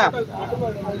அடிச்சாடுங்க.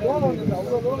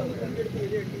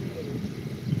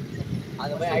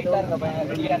 அது போய் ஹைட்டா இருக்க பையன்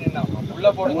ரெடியா நின்னா உள்ள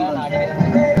போடுங்க.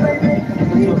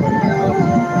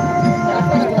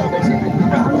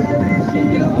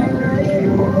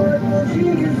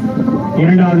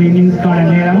 இரண்டாவது இரண்டாவது இன்னிங்ஸ்க்கான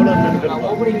நேரம்.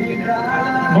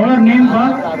 பவுலர் நேம்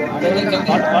பால்.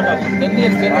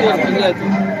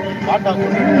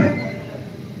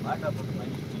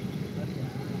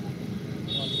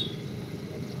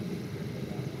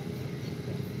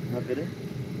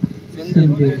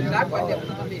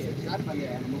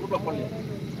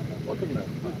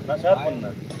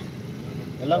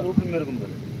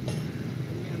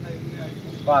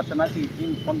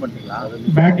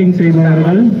 பேட்டிங்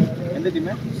செய்பவர்கள்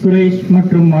சுரேஷ்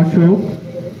மற்றும் அசோக்.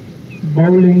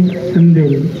 பவுலிங்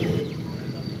செந்தில்.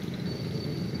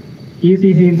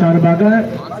 ECCயின் சார்பாக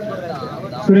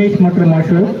சுரேஷ் மற்றும்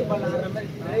Ashok.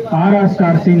 RR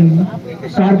ஸ்டார்ஸின்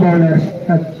star bowler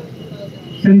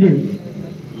Senthil.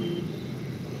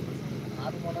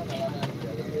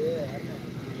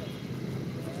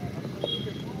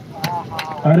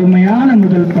 அருமையான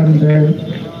முதல் பந்து.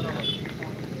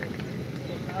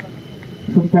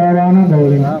 சூப்பரான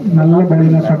பவுலிங். நல்ல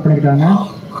பவுலிங் ஸ்டார்ட் பண்ணிருக்காங்க.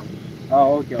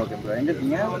 Okay okay bro. எங்க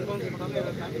இருக்கீங்க?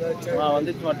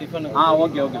 வந்துச்சு tiffin.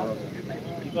 Okay okay bro.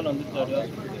 Tiffin வந்துச்சு.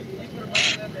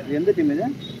 இது எந்த டீம் இது?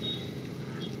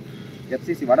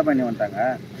 FCC வடபழனி வந்துட்டாங்க.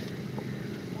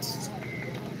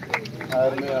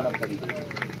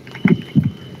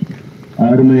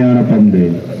 அருமையான பந்து.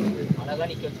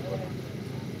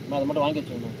 அதை மட்டும் வாங்கி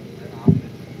வச்சுக்கணும்.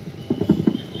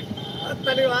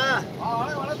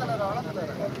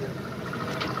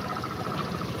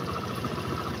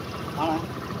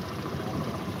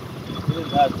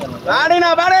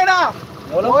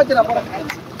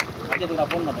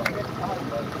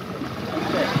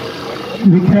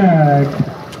 விக்கெட்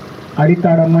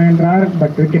அடித்தாட முயன்றார்.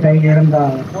 பட் விக்கெட்டை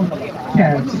இழந்தார்.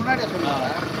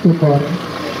 சூப்பர்.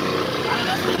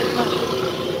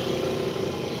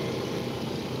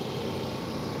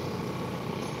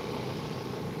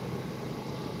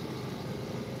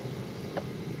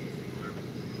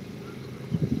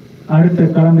 அடுத்து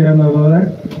களமிறங்குபவர்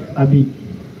அபி.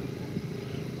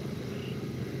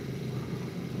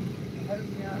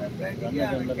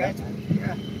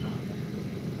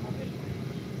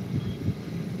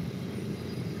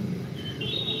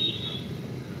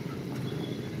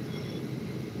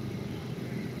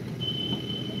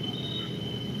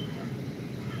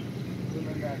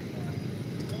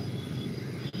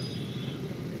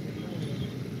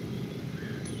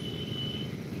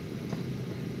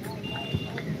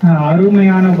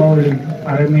 அருமையான பவுலிங்.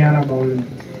 அருமையான பவுலிங்.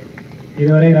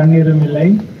 இதுவரை ரன் எதுவும் இல்லை.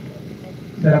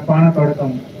 சிறப்பான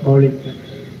தொடக்கம் பவுலிங்க்கு.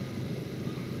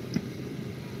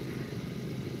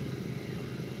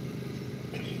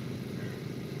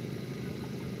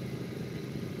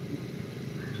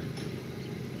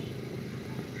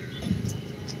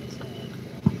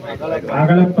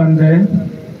 அகலப்பந்து.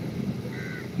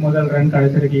 முதல் ரன்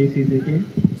கிடைச்சிருக்கு ECCக்கு.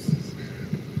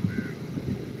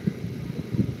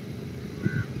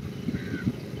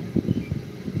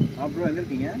 ப்ரோ எங்க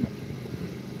இருக்கீங்க?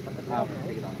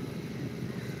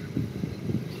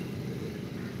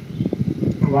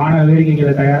 வான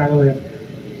வேடிக்கைகளை தயாராக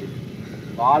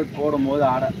பால் போடும் போது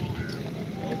ஆட.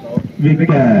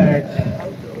 விக்கெட்.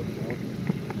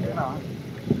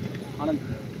 ஆனந்த்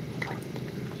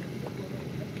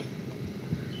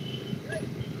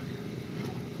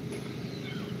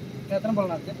எத்தனை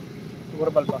பால் இருக்கு?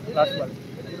 ஒரு பால் பா. Last ball.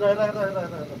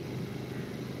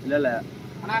 இல்ல இல்ல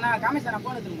அண்ணா காமேஷ் நான்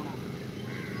போன் எடுத்துறேன்.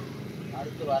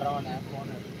 அடுத்து வரவனே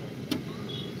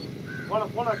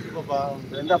போன் அடிச்சுப்பா.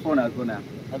 எந்த போன் அது? போன்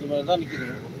அது மாதிரி தான் நிற்கிது.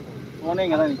 போனே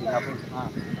இங்கே தான் நிற்கிது. அப்போ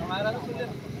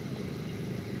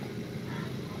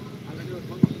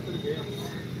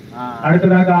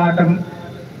அடுத்ததாக ஆட்டம்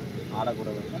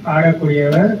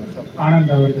ஆடக்கூடியவர்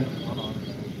ஆனந்த் அவர்கள்.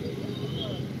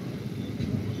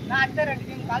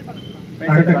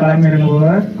 அடுத்த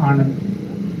களமிறங்குபவர் ஆனந்த்.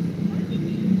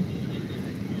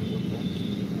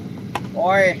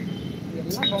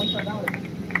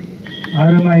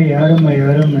 அருமை அருமை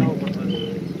அருமை.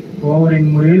 ஓவரின்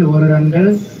முடிவில் 1 ரன்கள்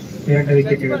 2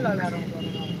 விக்கெட்டுகள்.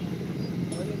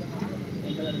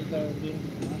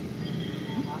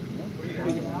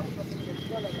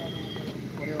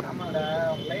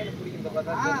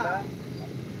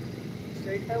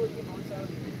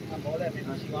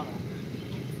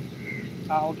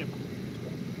 ஓகே.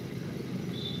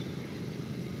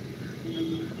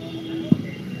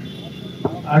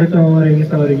 அடுத்த ஓவரை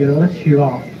வீச வருகிறவர்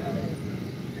சிவா.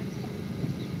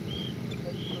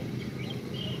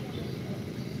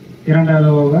 இரண்டாவது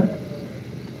ஓவர்.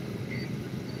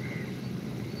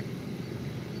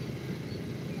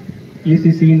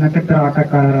 ECC நட்சத்திர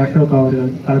ஆட்டக்காரர் அசோக்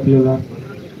அவர்கள் களத்தில் உள்ளார்.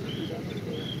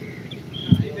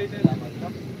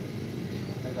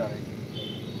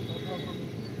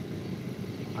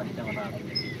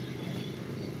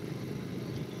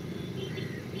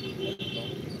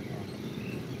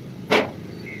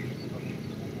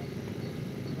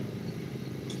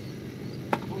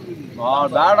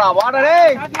 டாடா வாடா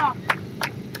டேய்.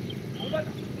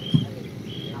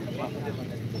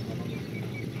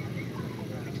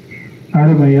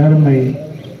 அருமை அருமை,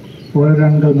 ஒரு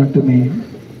ரன்கள் மட்டுமே.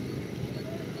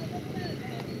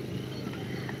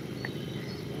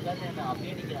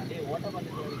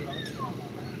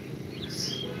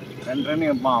 ரெண்டு ரன்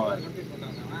எப்பா அவன்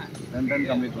 2 ரன்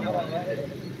கம்ப்ளீட் பண்ணுவான்.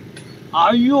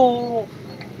 ஐயோ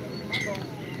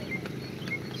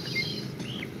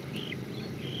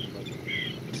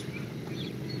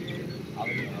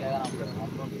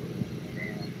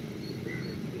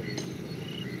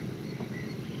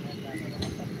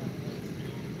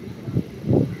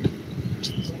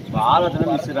பாலத்துல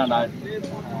மிஸ்டாண்டா.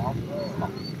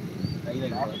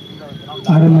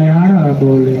 அருமையான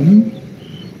bowling.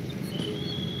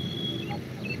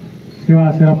 சிவா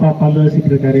சிறப்பா பந்து வீசிட்டு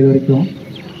இருக்காரு இது வரைக்கும்.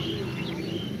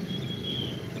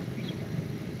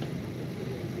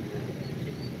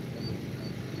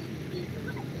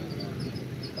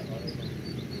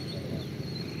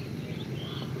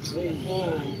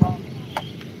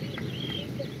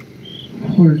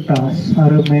 ஃபுல் டாஸ்,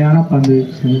 அருமையான பந்து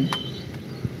வீச்சு.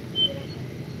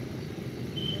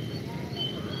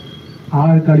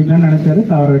 6 கடிதான் நினைச்சாரு,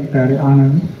 தவற விட்டாரு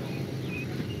ஆனந்த்.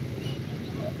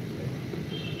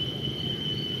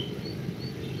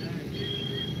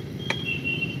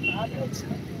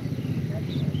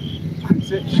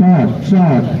 ஷாட்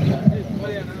ஷாட்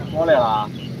போலையா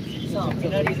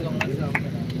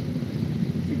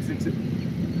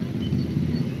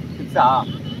 6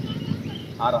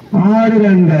 6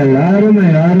 ரன்கள். அருமை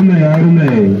அருமை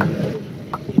அருமை.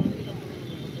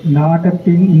 இந்த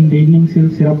ஆட்டத்தின் இந்த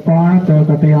இன்னிங்ஸில் சிறப்பான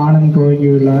துவக்கத்தை ஆனந்த்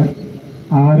துவங்கியுள்ளார்.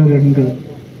 6 ரன்கள்.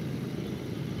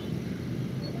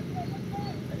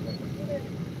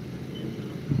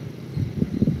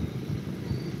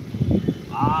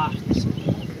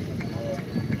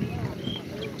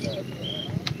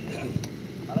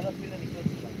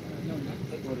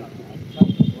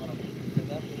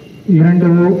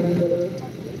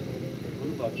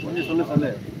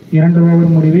 இரண்டு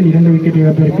ஓவர் முடிவில் 2 விக்கெட்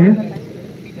இழப்பிற்கு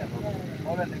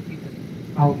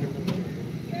அவுட்.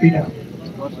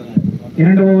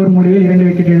 2 ஓவர் முடிவில் 2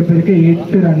 விக்கெட் இழப்பிற்கு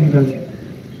 8 ரன்கள்.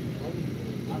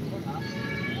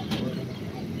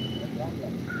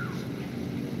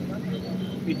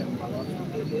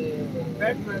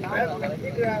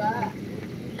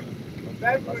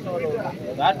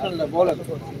 பேட்ஸ்மேன் பவுலர்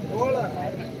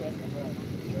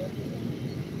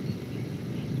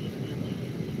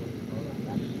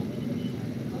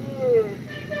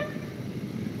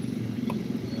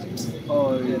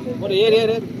ஒரு ஏறு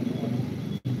ஏறு.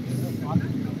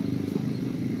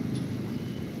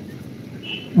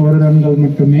 ஒரு ரன்கள்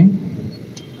மட்டுமே.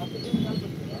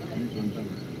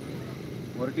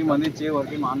 ஒரு டீம் வந்துச்சு, ஒரு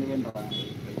டீம் ஆன்லைன்றாங்க.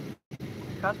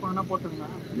 காசு பண்ணா போட்டுருங்க.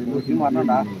 ஒரு டீம்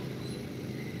வரணும்டா.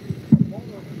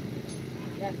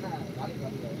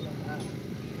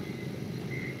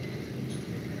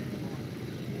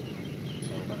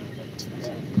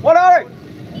 போடா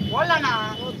போடலண்ணா.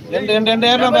 ரெண்டு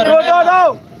ஏறணும் பாரு.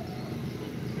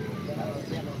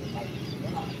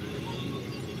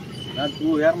 நான் 2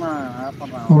 ஏறனா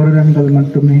பண்றான். ஒரு ரன்கள்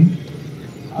மட்டுமே.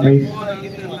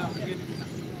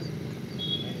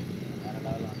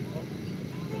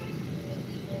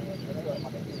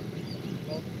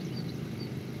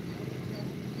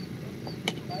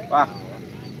 வா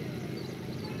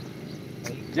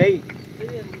ஜெய்.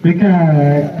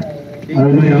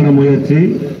 அருமையான முயற்சி.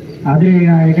 அதிரி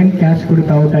நாயகன் கேட்ச்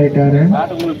கொடுத்து அவுட் ஆயிட்டாரு.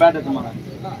 பேட் உங்களுக்கு பேட் எடுத்துமாங்க.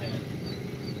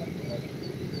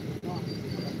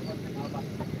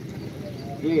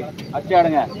 ஏய் அச்சி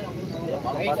ஆடுங்க.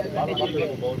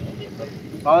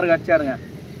 பவருக்கு அச்சி ஆடுங்க.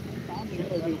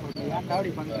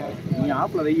 நீ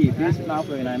ஆப்ல வை, பேசிட்டு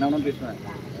ஆப்ல வை, நான் என்ன வேணும் பேசுவேன்.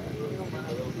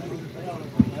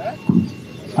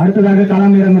 அடுத்ததாக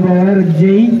களம் இறங்குபவர்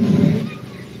ஜெய்.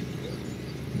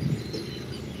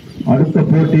 அடுத்த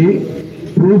போட்டி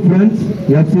true friends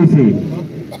FCC.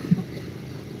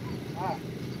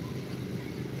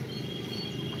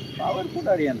 Power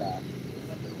கூட்டாடியாண்டா.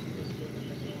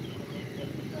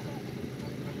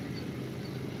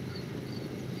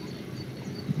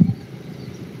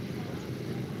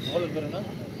 Bowler பேர் என்ன?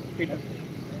 பீட்டர்.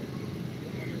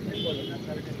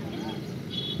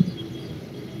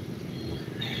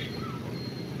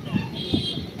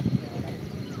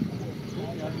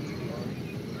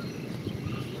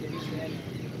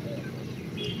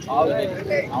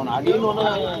 அவன் அடின்னு ஒண்ணு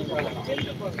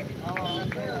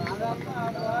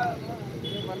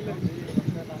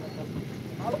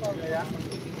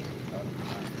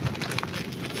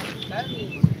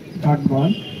டாட்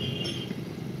பால்.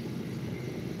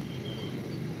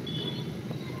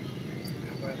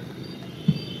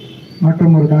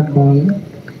 மற்றும் ஒரு டாட் பால்.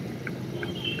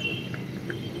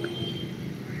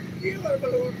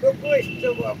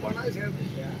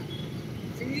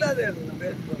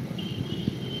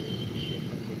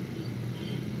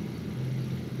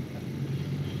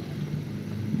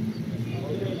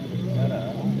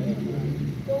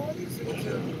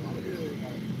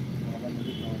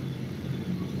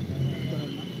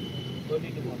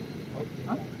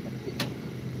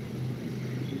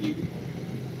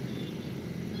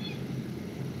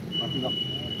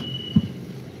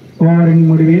 ஓவரின்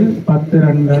முடிவில் 10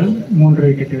 ரன்கள் 3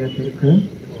 விக்கெட் இழப்பிற்கு.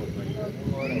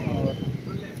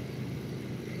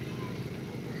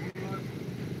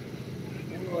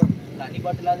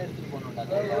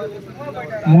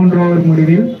 மூன்று ஓவர்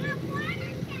முடிவில்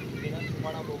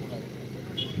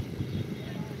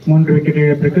 3 விக்கெட்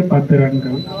இழப்பிற்கு 10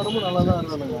 ரன்கள்.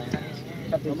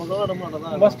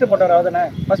 ஃபர்ஸ்ட் போட்டவர் அவர்தானே?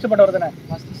 ஃபர்ஸ்ட் போட்டவர் தானே?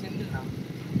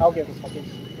 ஓகே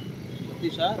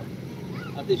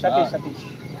சதீஷ். சதீஷ்.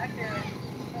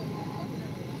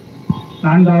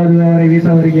 நான்காவது ஓவரை வீச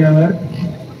வருகிறவர்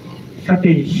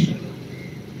சதீஷ்.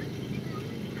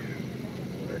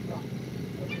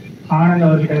 ஆனந்த்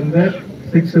அவர்கிட்ட இருந்து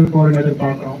 6 4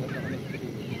 எதிர்பார்க்கிறோம்.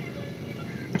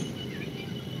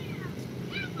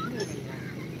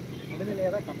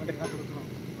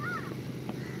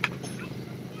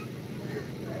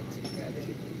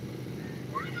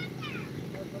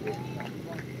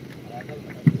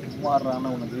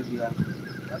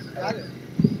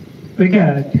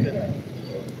 விக்கெட்.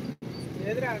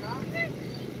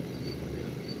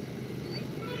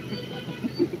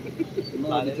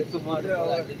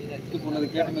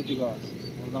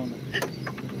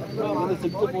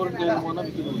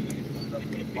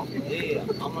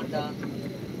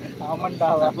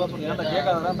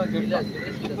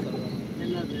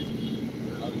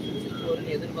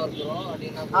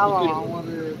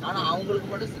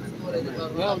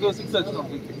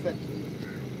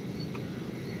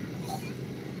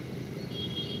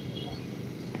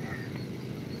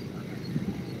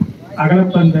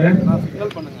 அகலப்பந்து.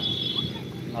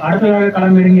 அடுத்ததாக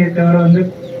களமிறங்கி இருக்கவர் வந்து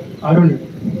அருள்.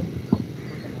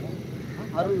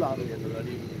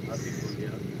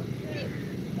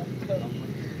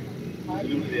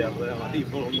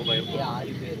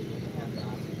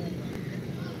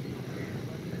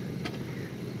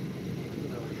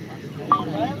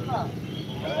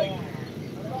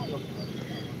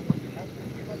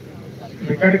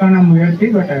 விக்கெட்டுக்கான முயற்சி,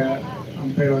 பட்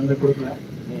அம்பையர் வந்து கொடுக்கல.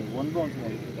 1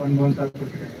 பவுன்ஸா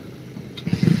கொடுத்துருக்காங்க.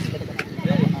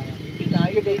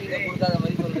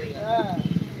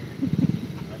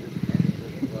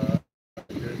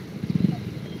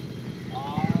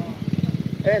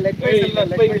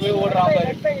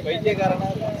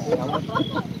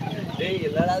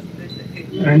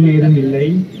 ரன் ஏதும் இல்லை.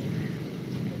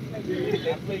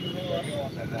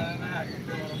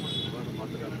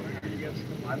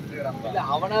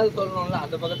 அவனாவது சொல்லணும்ல,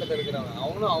 அந்த பக்கத்துல இருக்கிறவன்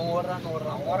அவனும் அவன் ஓடுறான்னு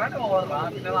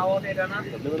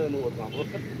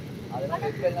அதெல்லாம்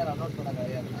வெப்சைட்ல ரன் பண்ண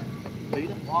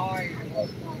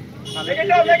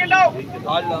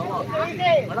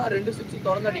ஆனா 2 6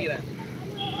 தொடர்ந்து அடிக்கிறேன்.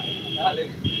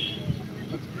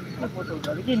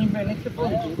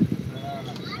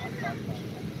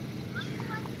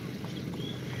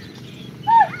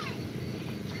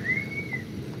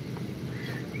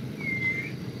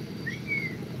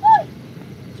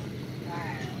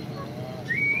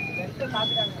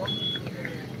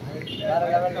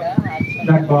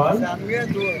 That ball.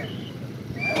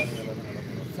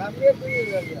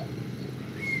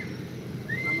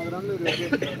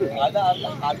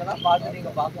 அதெல்லாம் பார்த்து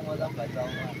நீங்க பார்க்கும் போதுதான்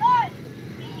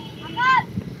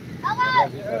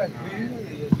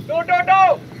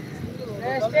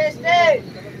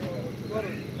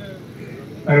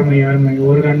அருமை அருமை.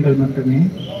 1 ரன்கள் மட்டுமே.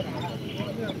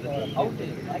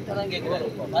 கரெக்டா தான் கேட்கிறாரு.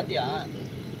 பாத்தியா,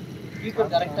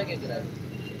 கீப்பர் கரெக்டா கேட்கிறாரு.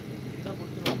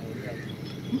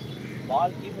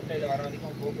 பால் கீப்பர் கையில வர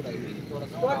வரைக்கும் போக கூடாது.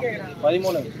 13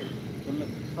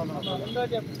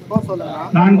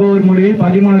 4 ஓவர் முடிவில்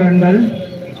 13 ரன்கள்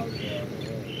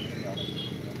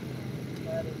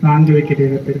 4 விக்கெட்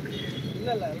இழப்பிற்கு.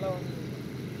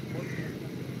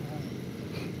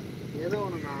 ஏதோ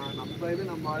ஒண்ணு நம்ம இது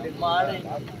நம்ம ஆடி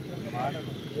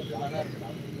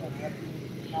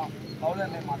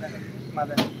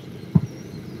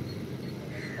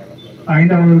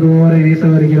ஐந்தாவது ஓவரை வீச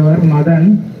வருகிறவர் மதன்.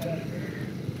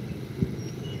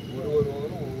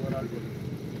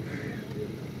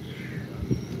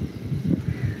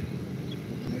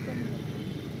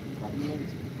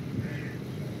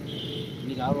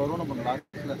 இன்னைக்கு 6 ஓவர் நம்ம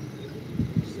லாஸ்ட்ல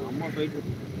செம்ம ஃபைட்.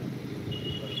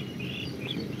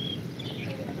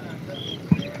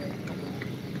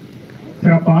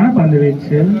 சிறப்பான பந்து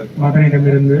வீச்சு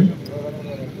மதனிடமிருந்து.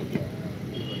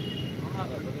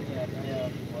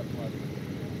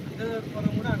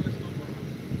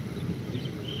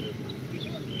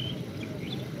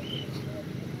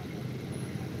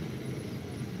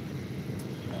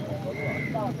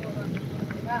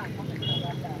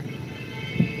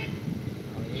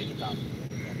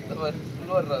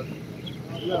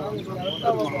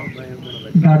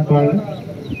 டாட் பால்,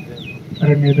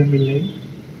 ரன் எதுவும் இல்லை.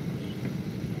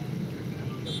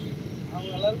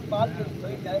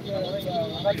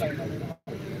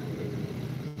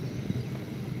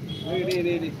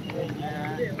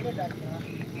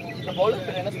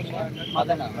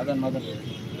 மதன்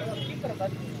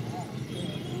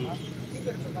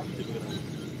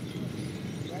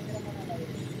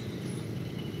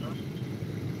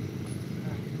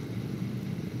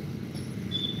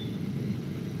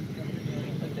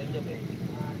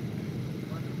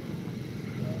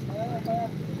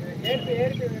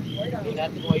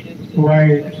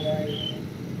Wide.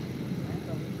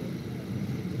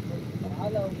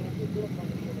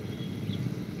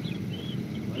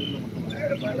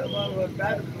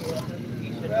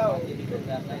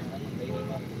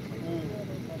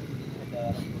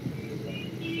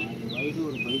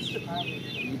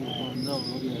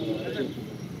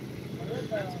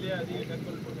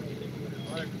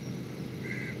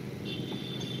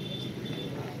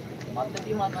 மற்ற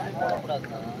டீம் ஆனாலே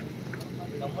போடக்கூடாதுண்ணா.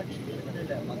 நம்ம டீம்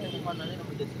இல்லை, மற்ற டீம் ஆனாலே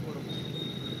நம்ம ஜெஸ்ட் போடணும்.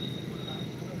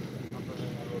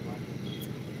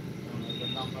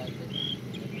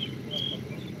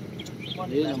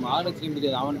 நம்ம ஆர்டர் டீம்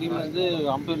தெரியாது, அவன் டீம்ல இருந்து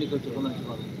அம்பையர் நிக்க வச்சிருக்கோம்னு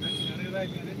நினைச்சுப்பாரு.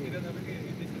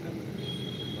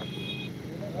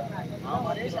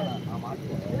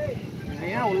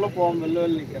 ஏன் உள்ள போவோம், வெளில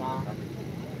நிக்கிறான்.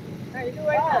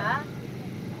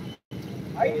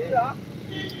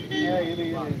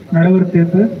 நடுவர்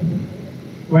தீர்ப்பு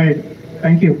வைட்.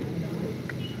 தேங்க்யூ.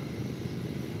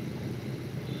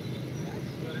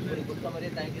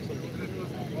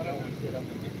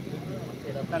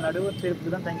 நான் நடுவர்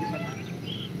தீர்ப்புக்கு தான் தேங்க்யூ சொன்னேன்.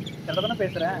 கரெக்டாக தானே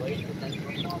பேசுகிறேன்.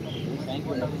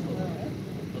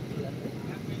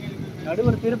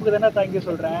 நடுவர் தீர்ப்புக்கு தானே தேங்க்யூ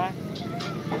சொல்கிறேன்.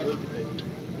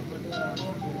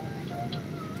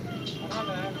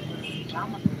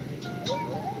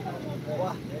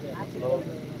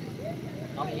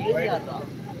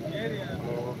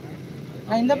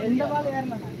 இந்த பால்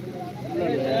ஏறினா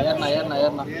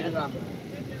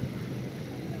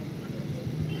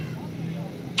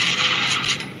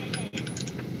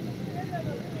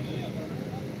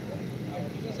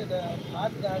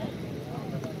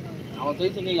அவன்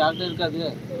பேசி நீ யார்கிட்ட இருக்காது,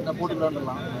 இந்த போட்டு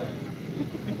விளாண்டுலாம்.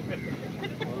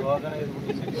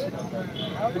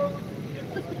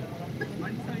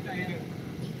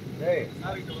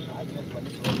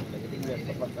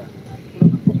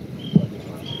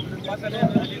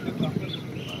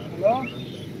 ஹலோ,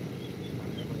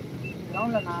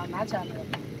 கிரவுண்டில் நான் மேட்ச் ஆடுறேன்.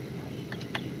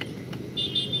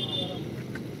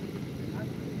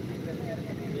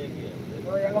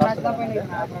 எங்கள் மேட்ச் தான் போய்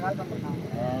அப்புறம் மேட்ச் பண்ணுறேன்.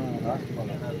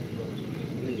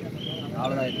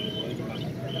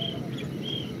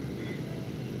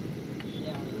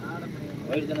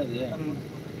 வயிறு தானே இது.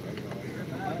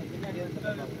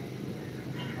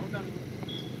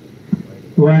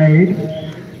 வைட்.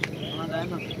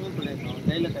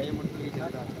 கையில் கையை மட்டும்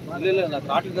இல்லை நான்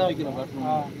காட்டுக்கு தான் வைக்கிறேன்.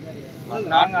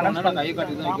 காட்டணும் கையை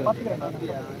காட்டி தான் வைக்கிறேன்.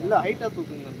 இல்லை ஹைட்டாக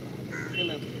தூக்குங்க.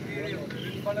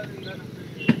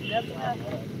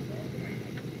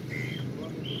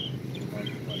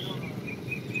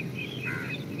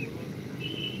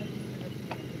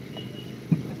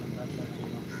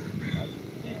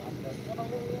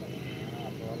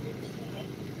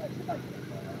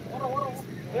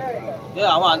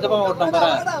 அவன் அந்த பக்கம் ஓட்டான் பாரு,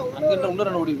 அங்கிட்ட உள்ள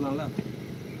ரன் ஓடிக்கலாம்ல.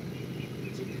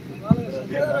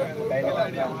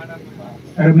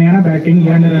 அருமையான பேட்டிங்,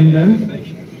 2 ரன்கள்.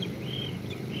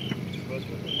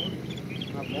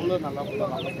 நல்லா போட்டா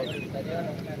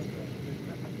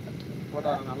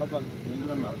நல்ல பால்.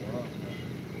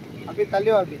 அப்படியே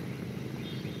தள்ளி வா. அப்படி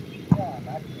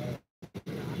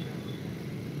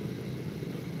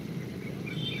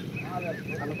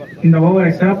இந்த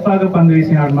ஓவரை சிறப்பாக பந்து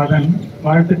வீசினார் மதன்.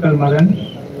 வாழ்த்துக்கள் மதன்.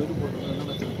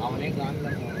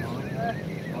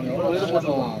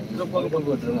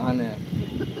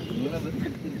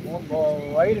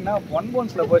 வைடுனா 1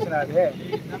 பவுன்ஸ்ல போச்சுனா அது.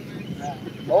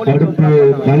 அடுத்து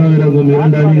களமிறங்கும்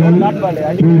 2 அணிகள்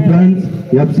True Friends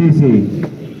FCC.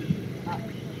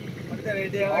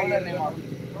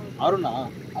 அருணா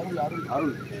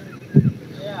அருள்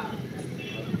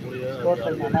ஸ்கோர்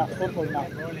சொல்லுங்க. ஸ்கோர் சொல்லுங்க.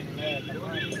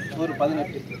 ஒரு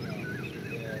 18.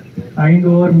 5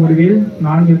 ஓவர் முடிவில்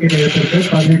 4 விக்கெட் இழப்பிற்கு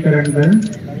 18 ரன்கள்.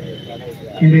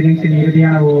 இந்த இன்னிங்ஸின்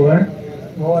இறுதியான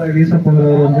ஓவரை வீச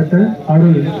போகிறவர் வந்துட்டு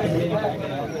அருள்.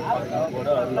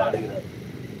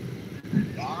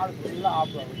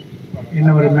 என்ன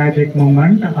ஒரு மேஜிக்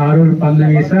மூமெண்ட். அருள் பந்து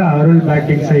வீச அருள்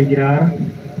பேட்டிங் செய்கிறார்.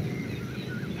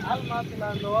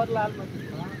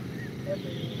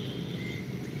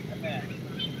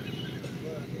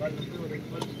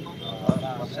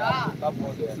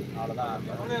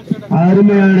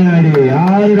 அருமையான அடி,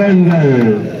 6 ரன்கள்.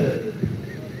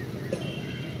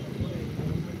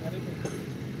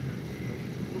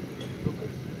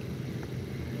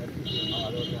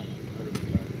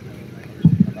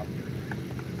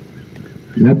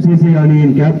 எஃப்சிசி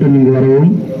அணியின் கேப்டன் இங்கு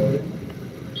வரவும்.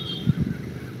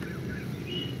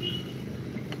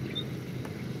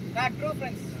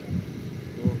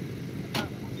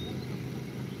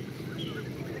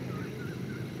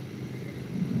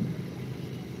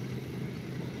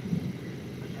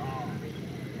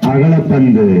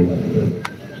 அகலப்பந்து.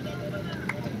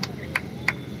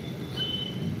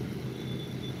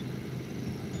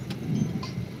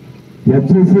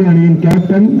 எஃப்சிசி அணியின்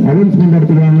கேப்டன் அனௌன்ஸ்மெண்ட்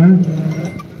எடுத்துருவாங்க.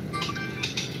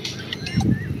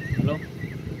 ஹலோ,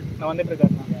 நான் வந்துட்டு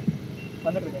இருக்கேன்.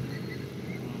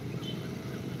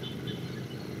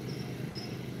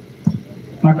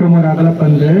 மற்றும் ஒரு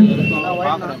அகலப்பந்து.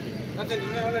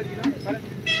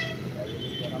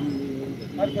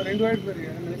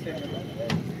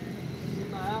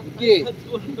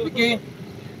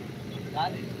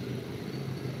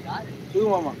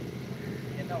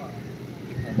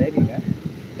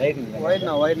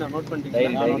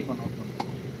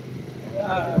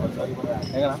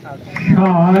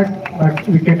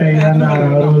 விக்கெட்டை இழந்தார்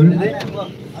அருள்.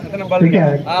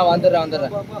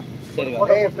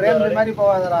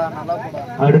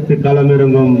 அடுத்து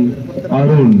களமிறங்கும்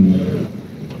அருண்.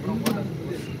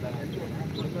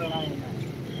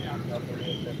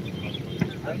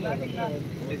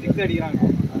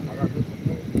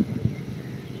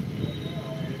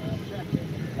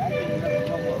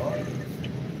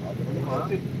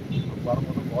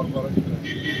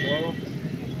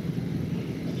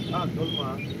 சொல்லுமா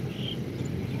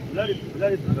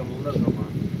விளையாடிட்டு இருக்கோம். உள்ள இருக்கோமா?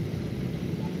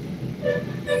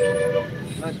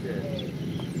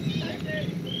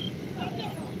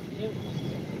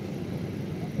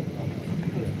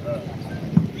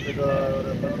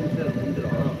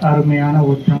 அருமையான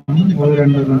ஓட்டம். 1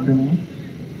 ரன் மட்டுமே.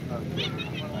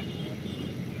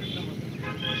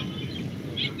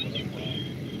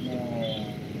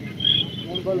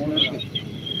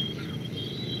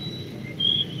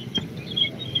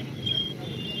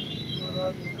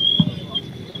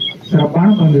 சிறப்பான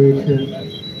பந்து வீச்சு.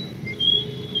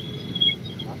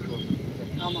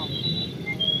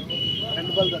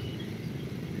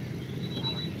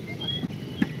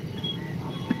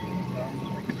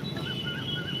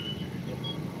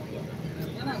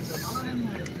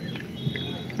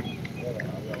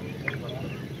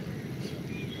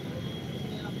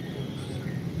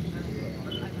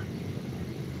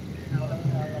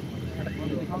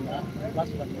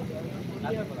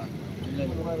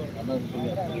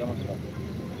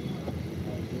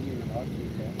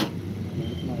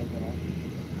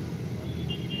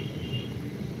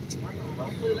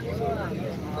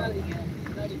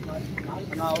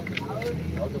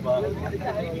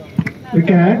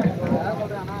 விக்கெட்.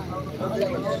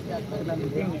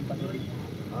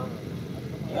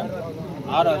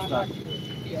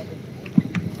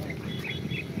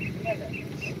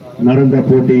 நடந்த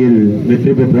போட்டியில்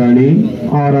வெற்றி பெற்ற அணி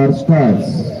ஆர்ஆர்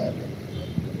ஸ்டார்ஸ்.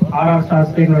 ஆர்ஆர்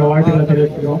ஸ்டார்ஸ்க்கு எங்களோட வாழ்த்துக்களை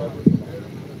தெரிவிக்கிறோம்.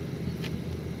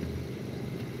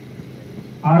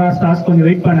 ஆர்ஆர் ஸ்டார்ஸ் கொஞ்சம்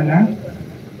வெயிட் பண்ணுங்க.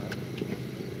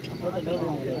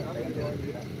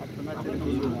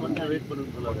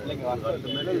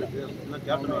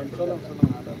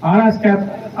 ஆர்ஆர்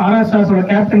ஸ்டார்ஸோட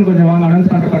கேப்டன் கொஞ்சம் வாங்க,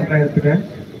 அனௌன்ஸ்மெண்ட் பண்ற இடத்துக்கு.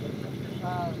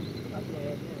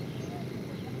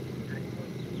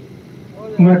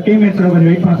 உங்க டீம்மேட்ஸோட கொஞ்சம்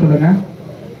வெயிட் பண்ண சொல்லுங்க.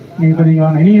 நீங்க கொஞ்சம்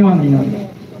வாங்க, நீங்க வாங்க, நீங்க வாங்க.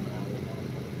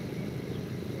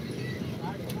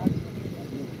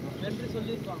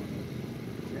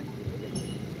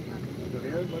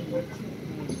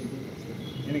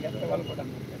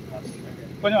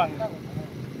 கொஞ்சம் வாங்க.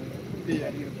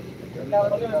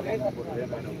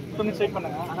 கொஞ்சம் செக்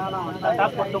பண்ணுங்க. நான்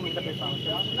டாப் போட்டு உங்ககிட்ட பேசுறேன்.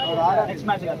 நெக்ஸ்ட்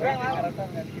மேட்ச்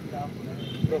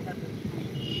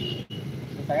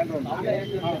செகண்ட் ரவுண்ட்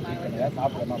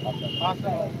சாப்பிடுமா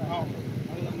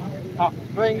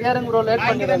ப்ரோ. இங்க யாருங்க ப்ரோ லேட்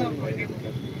பண்ணிடுறாங்க.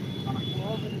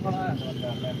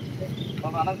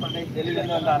 அனௌன்ஸ் பண்ணி டெல்லில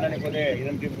இருந்து வந்த அண்ணனை போதே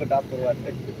இதன் டீமுக்கு டாப் போடுவார்.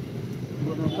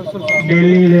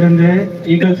 டெல்லியிலிருந்து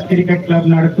ஈகிள்ஸ் கிரிக்கெட் கிளப்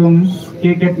நடத்தும்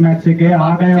கிரிக்கெட் மேட்சுக்கு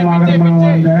ஆகாயமாக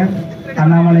வந்த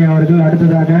அண்ணாமலை அவர்கள்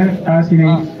அடுத்ததாக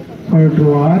டாஸினை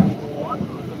சுழற்றுவார்.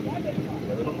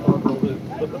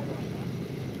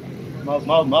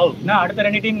 நான் அடுத்த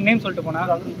 2 டீம் நேம் சொல்லிட்டு போனா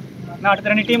நான் அடுத்த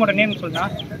 2 டீமோட நேம் சொல்லிட்டா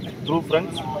ட்ரூ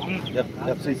ஃப்ரெண்ட்ஸ்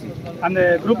FCC அந்த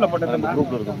குரூப்ல போட்டது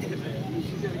குரூப்ல இருக்கும்.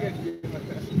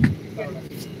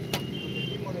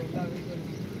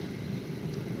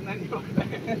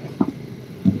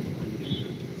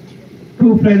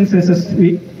 True Friends vs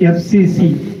FCC.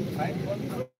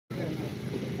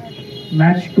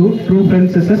 Match 2, True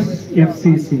Friends vs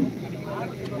FCC.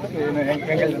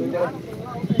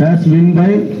 That's win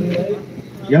by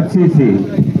FCC.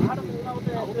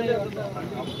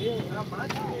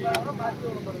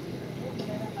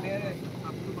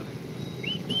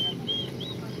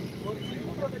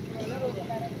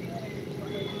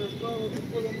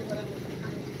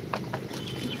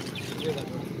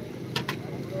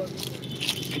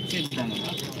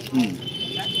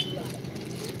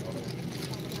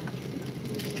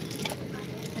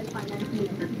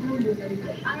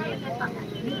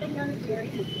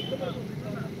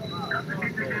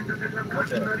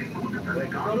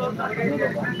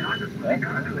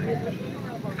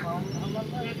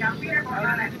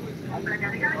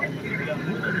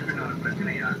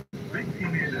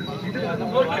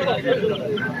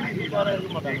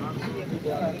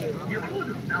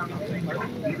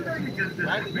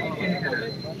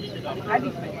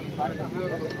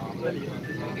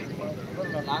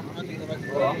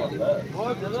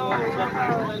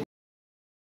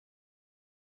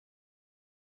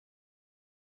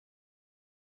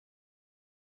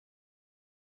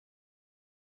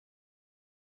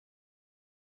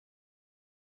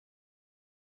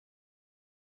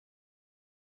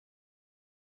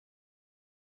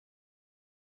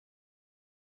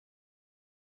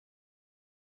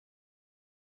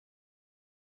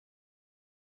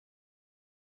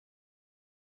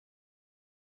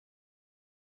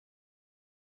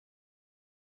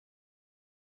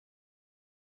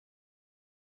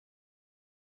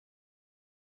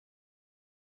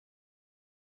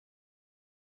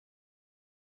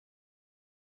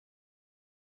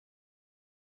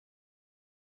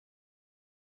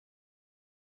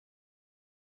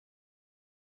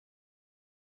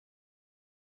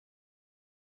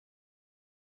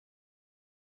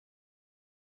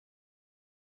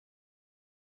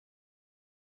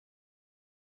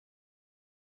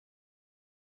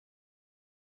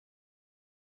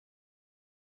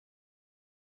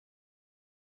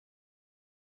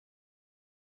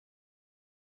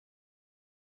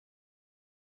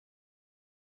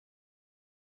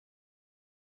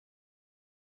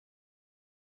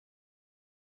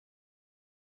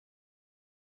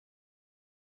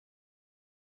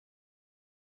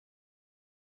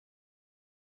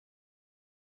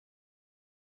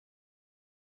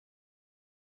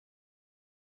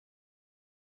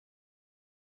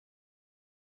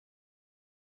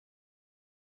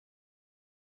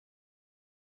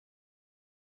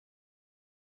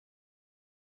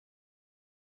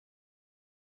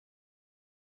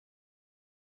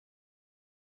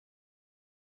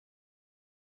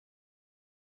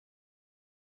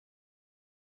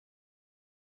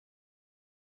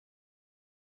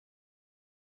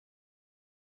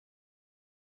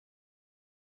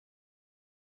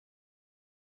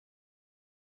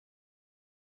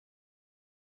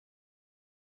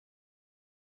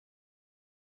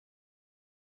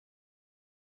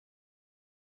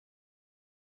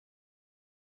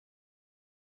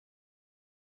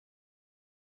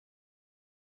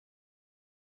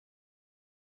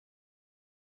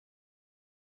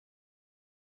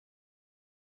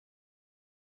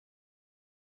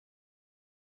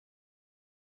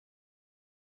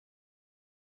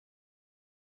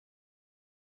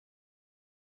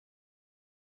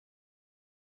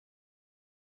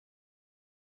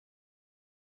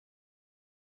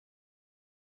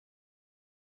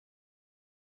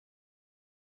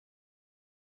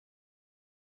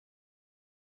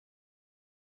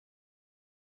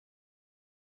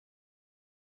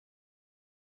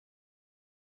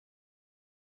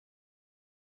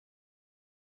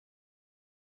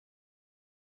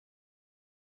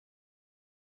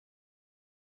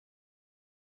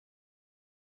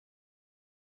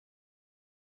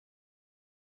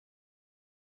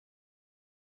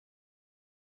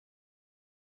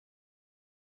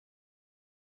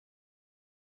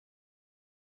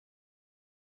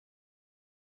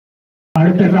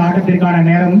 அடுத்த ஆட்டத்திற்கான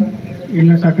நேரம்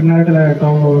இன்னும் சற்று நேரத்தில்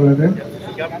துவங்க வருவது.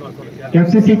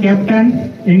 FCC கேப்டன்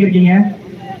எங்க இருக்கீங்க?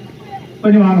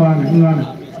 கொஞ்சம் வாங்க வாங்க இங்க வாங்க.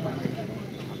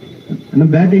 என்ன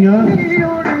பேட்டிங்கா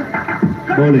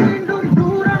bowling?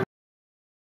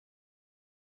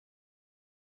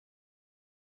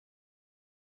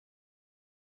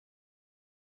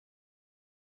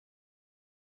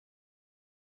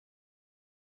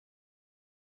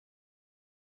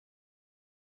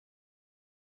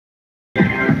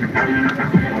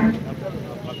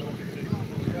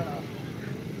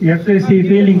 எஃப்எஸ்சி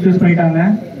ஃபீல்டிங் சூஸ் பண்ணிட்டாங்க.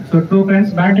 ஸோ 2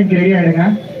 ஃப்ரெண்ட்ஸ் பேட்டிங் ரெடி ஆகிடுங்க.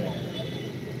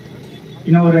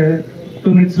 இன்னும் ஒரு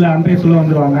 2 மினிட்ஸில் அம்பையர் சொல்ல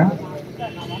வந்துடுவாங்க.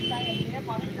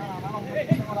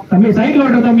 தம்பி சைக்கிள்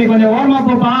ஓட்டுற தம்பி கொஞ்சம் ஓரமா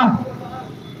போப்பா.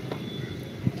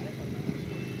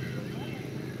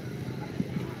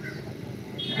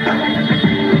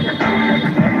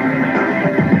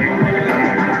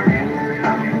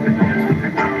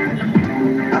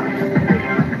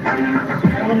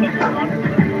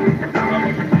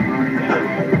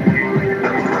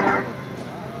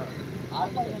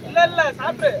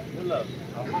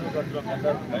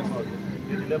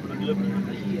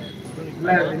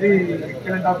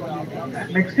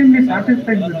 Next time we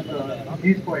satisfied with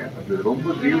these poems.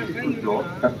 ரொம்ப beautiful joke.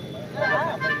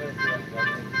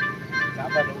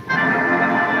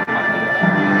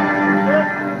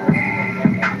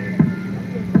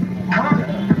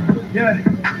 Yeah,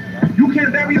 you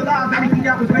can't bury alive anything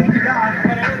that was ready to die.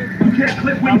 You can't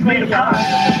clip wings made of fire.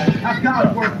 That's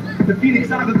God's work. The Phoenix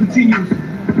saga continues.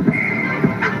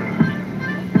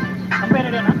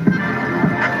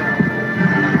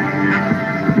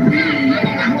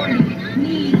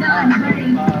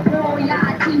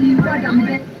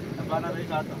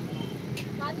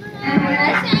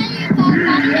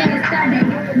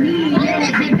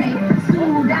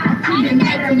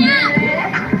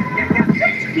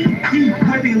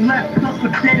 Heavy left us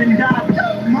for dead and died.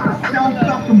 Myself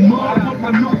out the mud, but my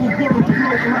knuckle water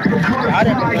flow like the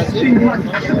butterfly. Sting like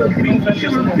a killer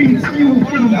bees, fuel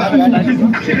for the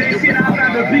fools. Shit, I'd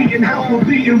rather be in hell for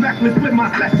being reckless with my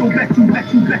flesh. So bet you,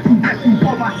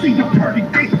 all I see your pretty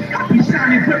face. I be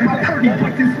shining with my pretty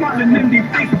face and smiling in their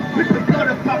face. With the blood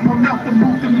about my mouth and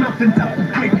move the mountains out the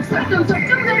way.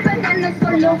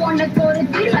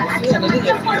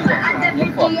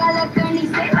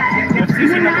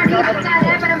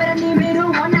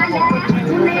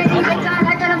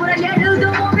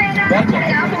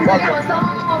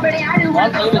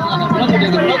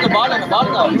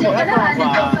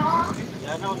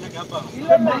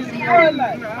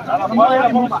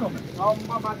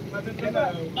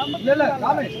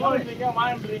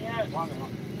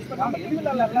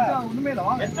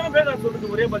 எத்தனை பேர் சொல்றது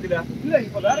ஒரே பதில இல்ல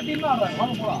இப்ப வேற டீம்ல ஆடுறாங்க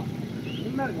வாங்க போலாம்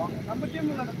என்ன இருக்கு நம்ம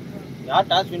டீம்ல யார்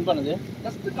டாஸ் வின் பண்ணுது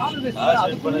ஜஸ்ட் கான்வர்சேஷன்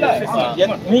அதுக்குள்ள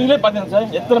நீங்களே பாத்தீங்க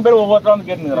சார் எத்தனை பேர் ஒவ்வொருத்தர வந்து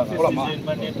கேட்டுங்கறாங்க போலாமா வின்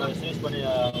பண்ணி சூஸ் பண்ணி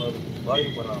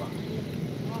பாலிங் பண்றாங்க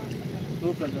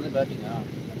 2 ஃப்ரெண்ட்ஸ் வந்து பேட்டிங்கா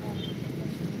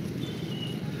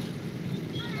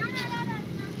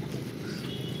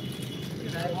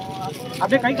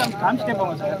அப்படியே கை காமிச்சிட்டே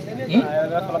போங்க சார்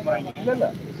ஏதாவது சொல்ல போறாங்க இல்ல இல்ல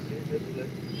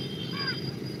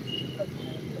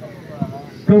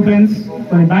 2 ஃப்ரெண்ட்ஸ்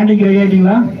ஒரு பேட்டிங் ரெடி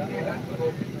ஆயிட்டீங்களா?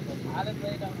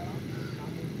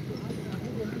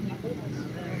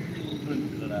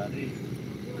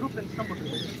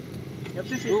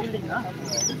 எஃப்சிசி ஃபீல்டிங்கா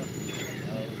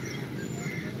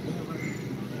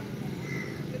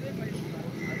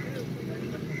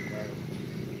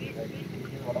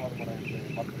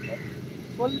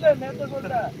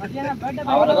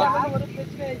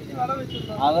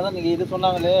அதான் நீங்க இது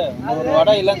சொன்னாங்களே ஒரு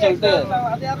வடை இல்லைன்னு சொல்லிட்டு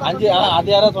 5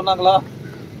 அது யாராவது சொன்னாங்களா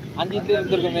 5 இட்லி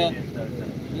இருந்திருக்குமே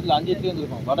இல்ல 5 இட்லி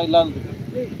இருந்திருக்கும் வடை இல்லாத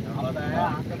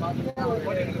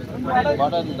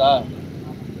வடை இருந்தா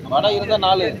வடை இருந்தா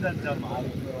 4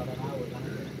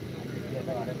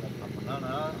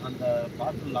 அந்த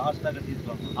பாத்து லாஸ்டா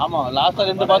கட்டிருக்காங்க. ஆமா லாஸ்டா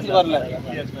 2 பாத்து வரல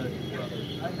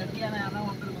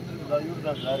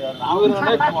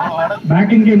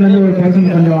பேட்டிங் டீம்ல இருந்து ஒரு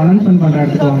பர்சன் கொஞ்சம் அனௌன்ஸ்மென்ட் பண்ற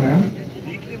இடத்துக்கு வாங்க.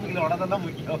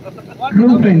 ட்ரூ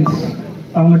ஃப்ரெண்ட்ஸ்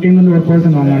அவங்க டீம்ல இருந்து ஒரு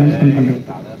பர்சன் வாங்க அனௌன்ஸ்மென்ட்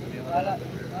பண்றதுக்கு.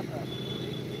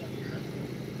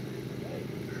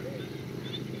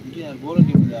 இங்க போலர்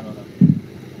டீம் யாரோட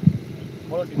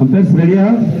அம்பேர்ஸ் ரெடியா?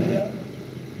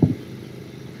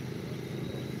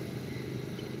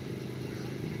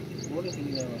 போலர்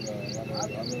டீம் யாரோட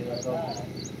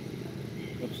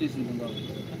எஃப்சிசி இருந்தாங்க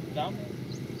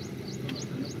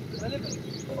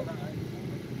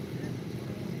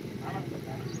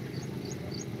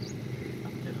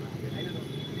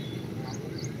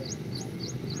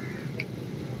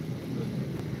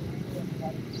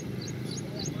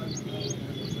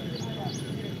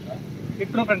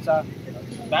கிட்ரோ ஃப்ரெண்ட்ஸா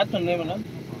பேட்ஸ்மேன் நேம் என்ன?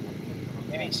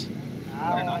 தினேஷ்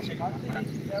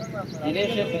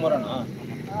தினேஷ் குமாரனா?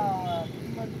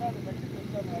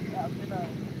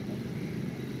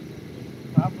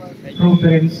 ட்ரூ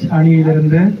ஃப்ரெண்ட்ஸ்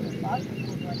அணியிலிருந்து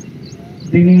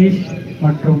தினேஷ்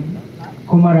மற்றும்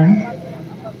குமரன்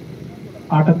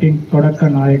ஆட்டத்தின் தொடக்க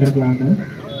நாயகர்களாக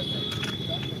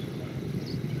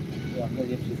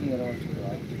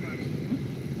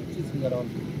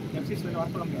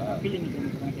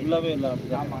ஃபுல்லாகவே இல்லை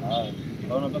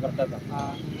கவனமாக கரெக்டாக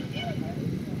தான்.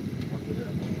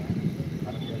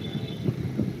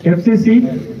 எஃப்சிசி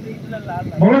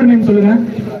பவுலர் நேம் சொல்லுங்க.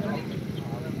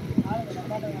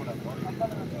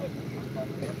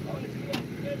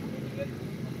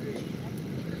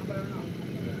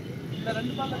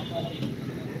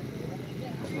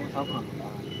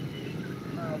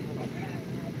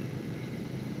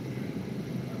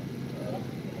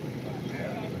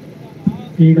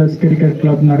 ஈகல்ஸ் கிரிக்கெட்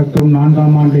கிளப் நடத்தும்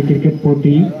 4ஆம் ஆண்டு கிரிக்கெட்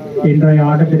போட்டி. இன்றைய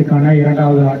ஆட்டத்திற்கான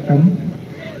 2வது ஆட்டம்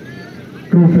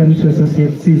true friends versus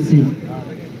FCC.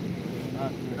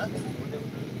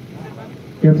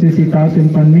 FCC toss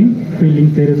win பண்ணி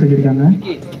ஃபீல்டிங் தேர்வு செஞ்சிருக்காங்க.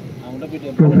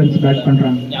 ட்ரூ ஃப்ரெண்ட்ஸ் பேட்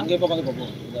பண்றாங்க.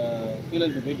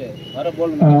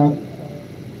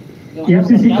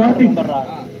 எஃப்சிசி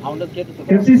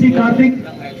கார்த்திக்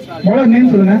பவுலர்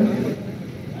நேம் சொல்லுங்க.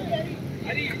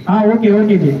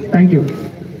 Okay G, thank you.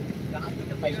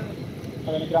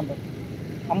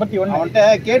 51 அவன்கிட்ட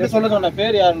கேட்டு சொல்ல சொன்ன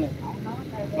பேர் யாருன்னு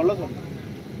சொல்ல சொன்ன.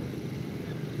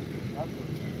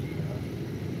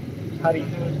 ஹரி.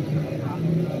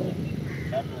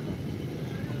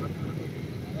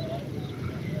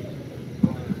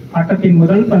 ஆட்டத்தின்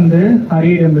முதல் பந்து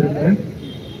ஹரியிடமிருந்து.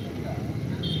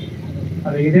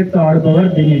 அதை எதிர்த்து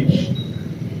ஆடுபவர் தினேஷ்.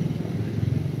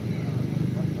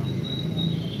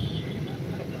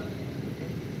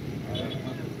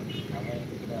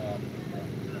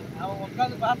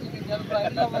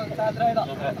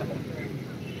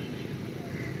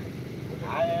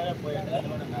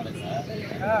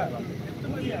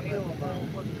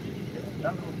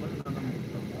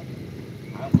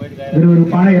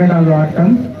 விறுவிறுப்பான 2வது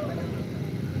ஆட்டம்.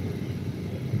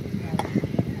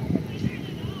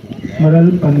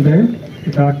 முதல் பந்து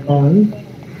டாட் பால்.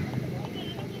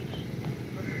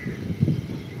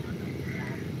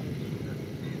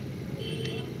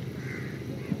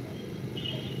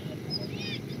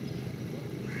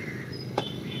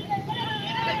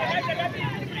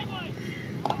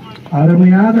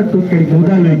 அருமையாக தூக்கி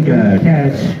முதல் விக்கெட்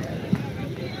கேட்ச்.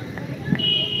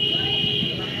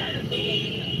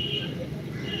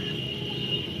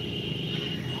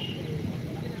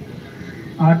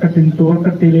 ஆட்டத்தின்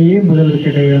துவக்கத்திலேயே முதல்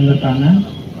விக்கெட்டை இழந்துட்டாங்க.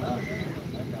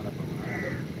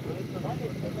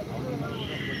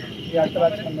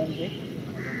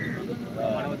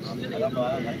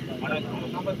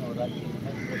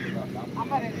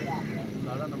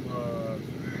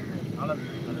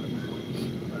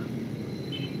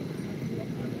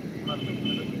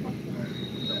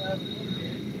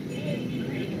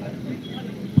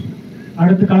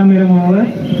 அடுத்து களமிறங்குபவர்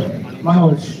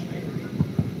மனோஜ்.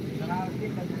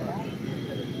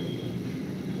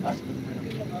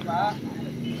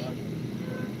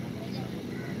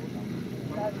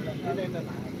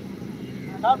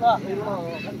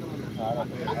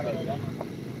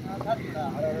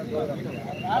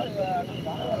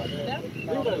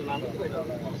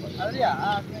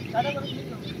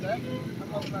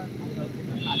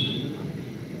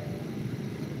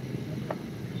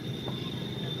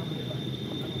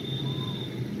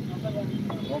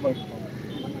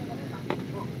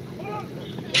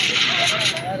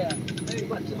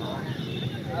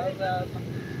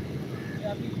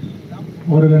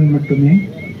 ஒரு ரன் மட்டுமே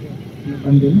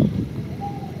பந்தில்.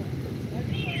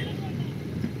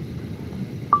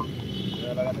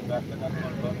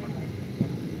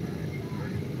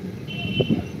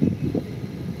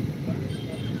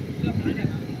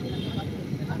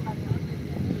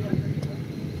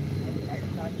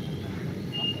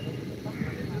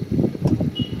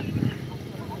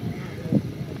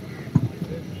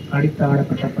 அடித்து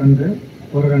ஆடப்பட்ட பந்து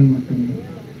ஒரு ரன் மட்டுமே.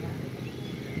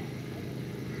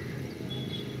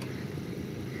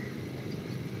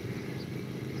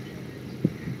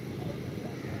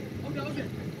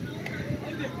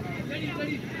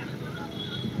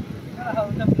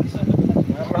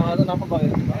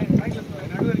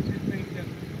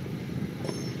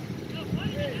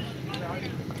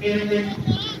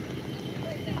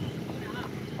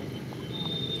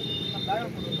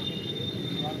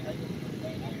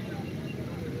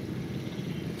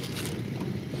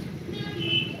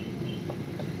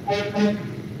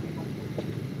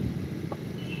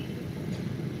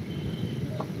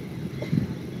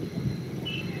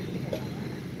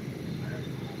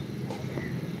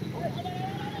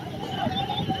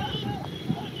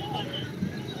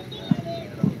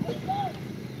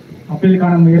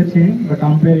 அப்பீலுக்கான முயற்சி, பட்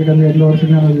அம்பையர் கிட்ட எந்த ஒரு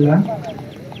சிக்னலும் இல்லை.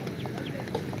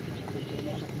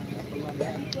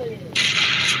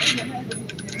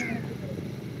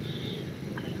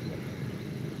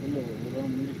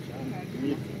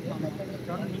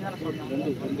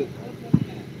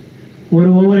 ஒரு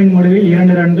ஓவரின் முடிவில்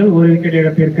 2 ரன்கள், 1 விக்கெட்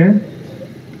இழப்பிற்கு.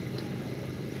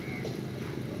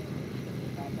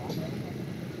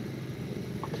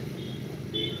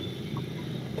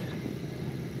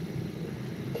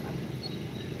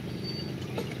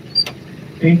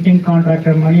 பெயிண்டிங்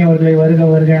கான்ட்ராக்டர் மணி அவர்களை வருக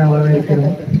வருக என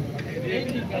வரவேற்கிறோம்.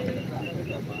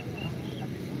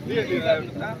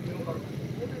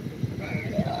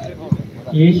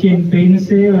 ஏசியன்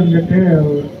பெயிண்ட்ஸே வந்துட்டு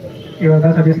இவர்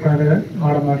தான் சஜஸ்ட் பண்ணாரு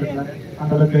ஆட மாட்டேன்.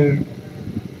 அந்த அளவுக்கு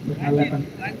நல்ல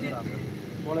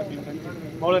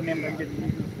பவுலர் நேம் ரஞ்சித்.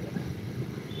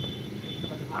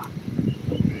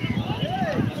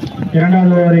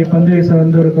 இரண்டாவது ஓவரை பந்து வீச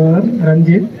வந்திருப்பவர்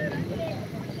ரஞ்சித்.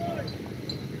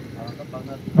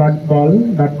 டாட்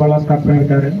பாலா ஸ்டார்ட்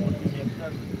பண்ணிட்டாரு.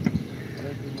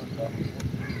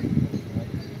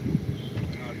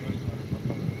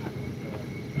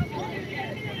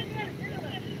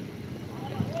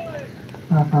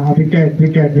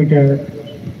 விக்கெட்.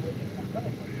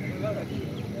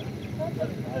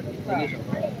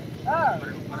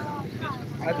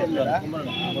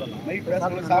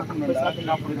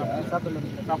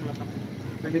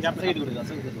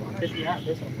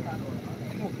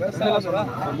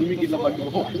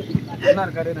 என்ன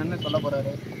இருக்காரு என்ன சொல்ல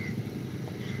போறாரு?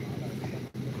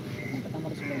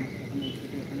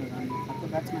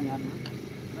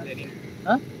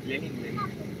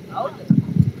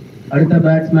 அடுத்த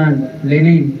பேட்ஸ்மேன்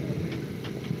லெனின்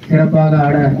சிறப்பாக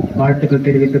ஆட வாழ்த்துக்கள்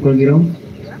தெரிவித்துக் கொள்கிறோம்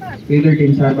ஈகிள்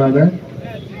டீம் சார்பாக.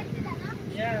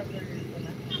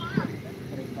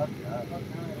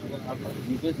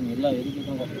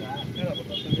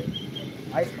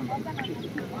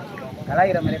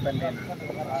 கலாயிர மாதிரி பண்றேன்.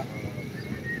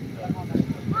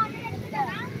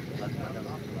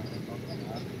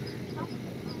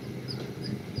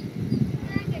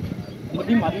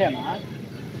 வரலையாண்ணா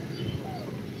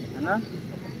அண்ணா?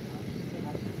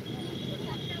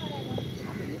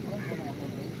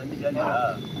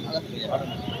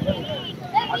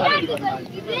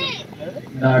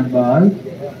 Dot ball.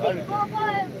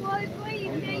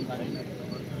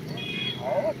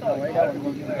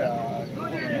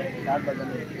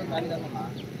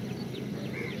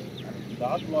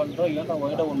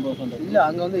 இல்ல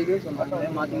அங்க வந்து இதே சொல்றாங்க,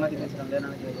 மாத்தி மாத்தி பேசுறாங்க.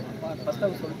 நான் கேட்கிறேன் ஃபர்ஸ்ட்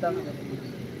அவங்க சொல்லிட்டாங்க.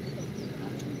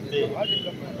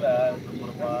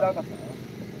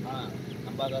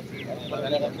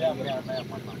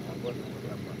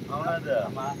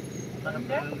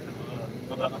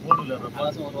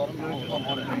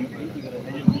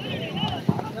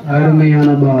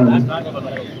 அருமையான பால்.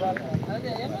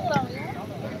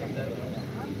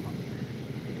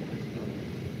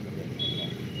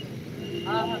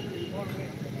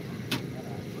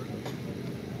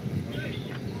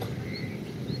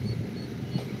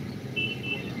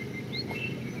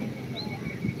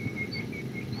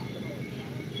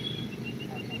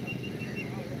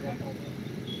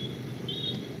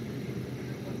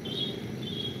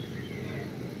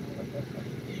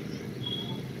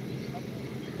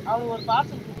 அவனுக்கு ஒரு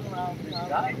பார்சல்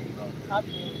கொடுத்துருவேன்.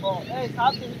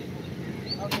 சாப்பிட்டு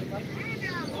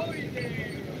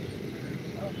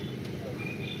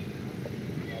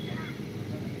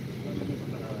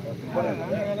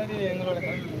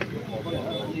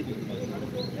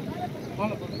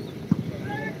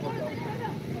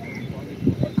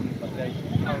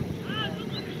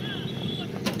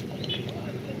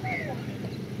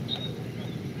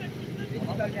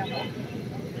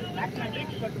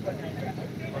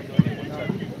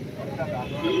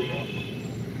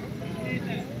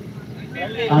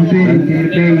அம்பையரின்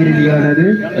தீர்ப்பே இறுதியானது.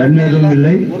 ரன் எதுவும்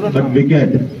இல்லை, பட்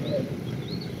விக்கெட்.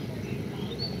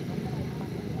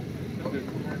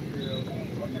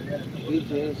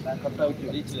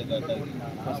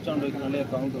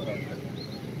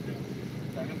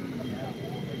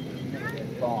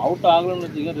 அவுட் ஆகலன்னு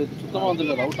வச்சுக்க, சுத்தமா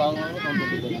வந்துருக்காரு. அவுட் ஆகணும் கவுண்ட்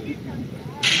வந்துருக்காரு.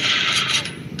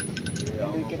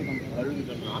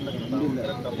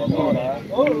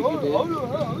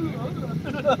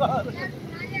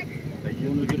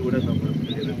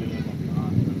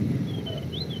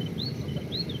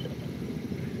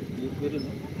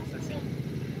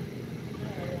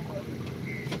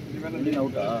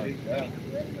 அவுட்டா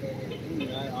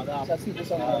அதான் சசி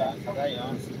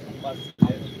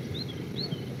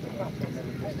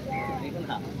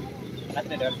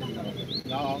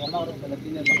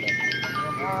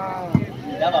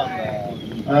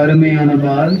அருமையான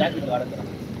பால்.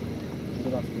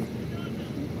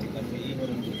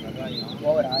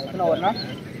 ஓவரா எத்தனை ஓவர்னா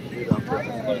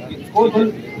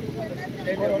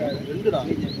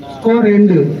ஸ்கோர்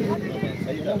 2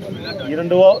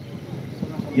 2 ஓவர்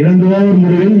 2 ஓவர்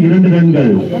முடிவில் 2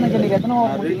 ரன்கள். எனக்கு இன்னைக்கு எத்தனை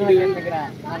ஓவர் போட்டுருக்கீங்கன்னு கேட்கிறேன்.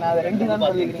 நான் அதை 2 தான்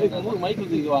சொல்லிக்கிறேன். மைக்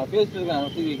வச்சுக்குவா பேசிட்டு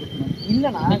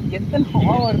இல்லைண்ணா எத்தனை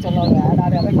ஓவர் சொல்லுவாங்க நான்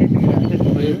அதை கேட்டுக்கிறேன்.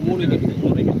 3 விக்கெட்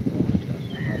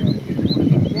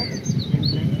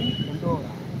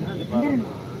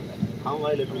அவன்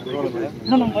வாயில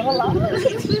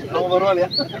அவன் வருவாளையா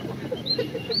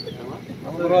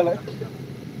அவன் வருவாள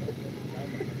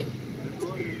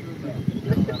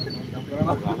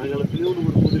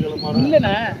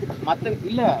இல்லண்ணா மத்த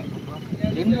இல்ல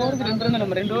 2 ஓவருக்கு 2 ரன்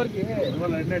நம்ம 2 ஓவருக்கு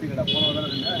ரன் அடிக்கடா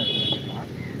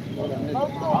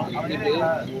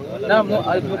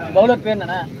பவுலர் பேர்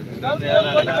என்ன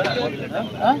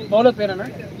பவுலர் பேர் என்ன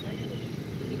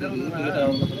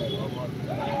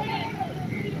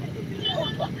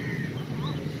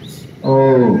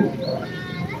Oh,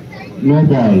 no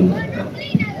ball.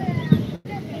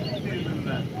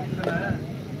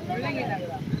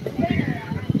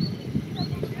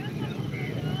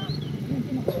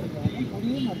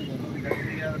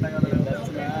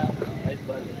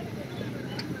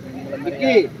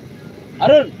 Vicky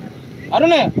Arun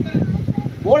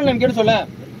போல் நேம் கேட்டு சொல்ல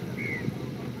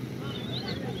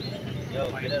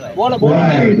போல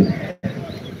Wide.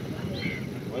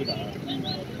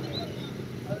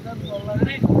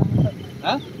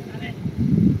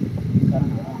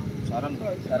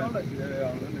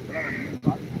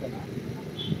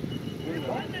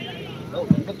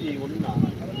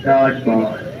 Dot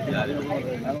ball.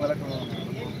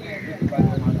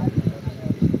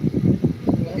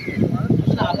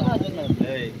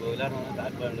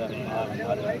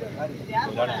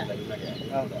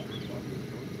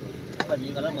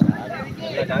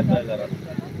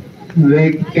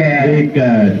 Wicket.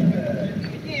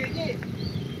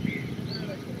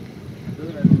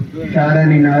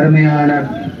 ஷாரனின் அருமையான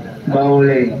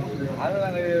பவுலிங்.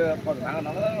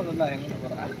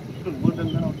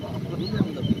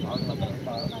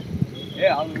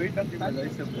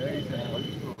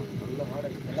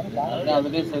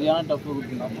 அதுவே சரியான டஃப்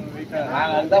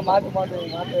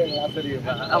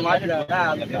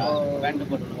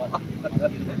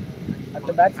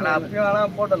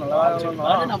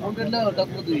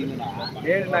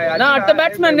அடுத்த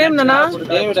பேட்ஸ்மேன் நேம் தானா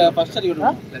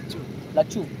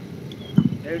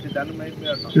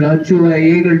லட்சுவை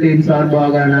ஈகிள் டீம்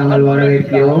சார்பாக நாங்கள்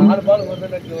வரவேற்கிறோம்.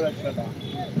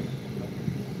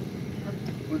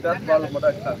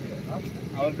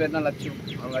 அவர் பேர் தான் லட்சு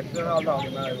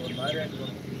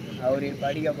அவரு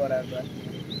படிக்க போறாரு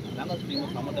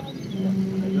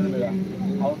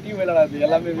அவர் டீம் விளையாடாது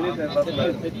எல்லாமே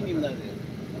வெளியே டீம் தான்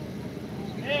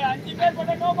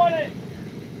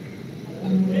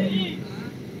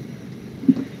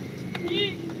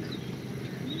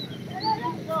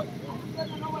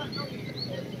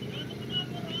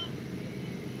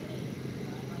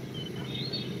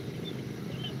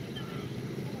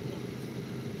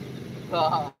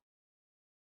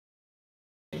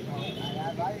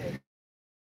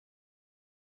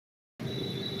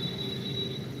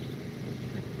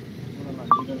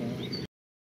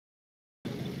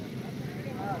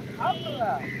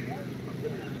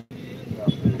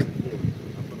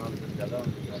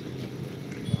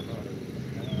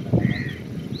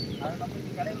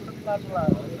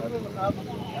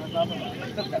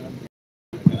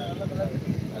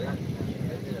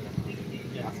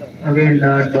Again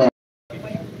dot ball.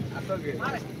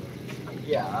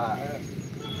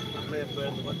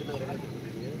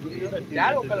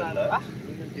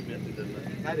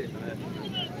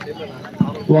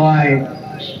 Wide.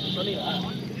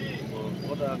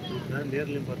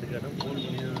 நேர்லயும் பார்த்துக்கிறேன் ஃபோன்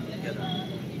பண்ணி கேட்டேன்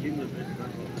டீம்ல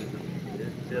பேசுகிறேன்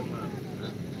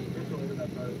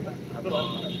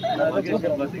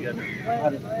பார்த்து கேட்டேன்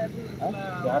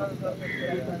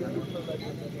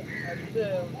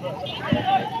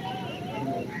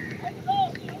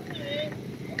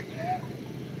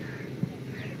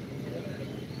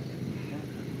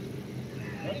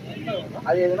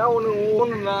அது எதுனா ஒண்ணு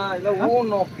ஊனும்னா இல்ல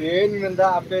ஊனும் பேன் இருந்தா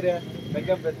பேரு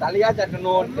தலையா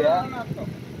சட்டணும்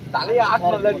தலையா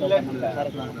ஆட்டல இல்ல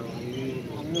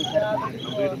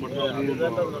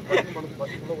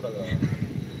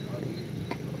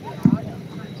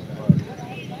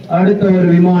அடுத்த ஒரு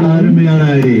விமானம் அருமையான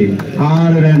அடி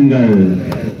 6 ரன்கள்.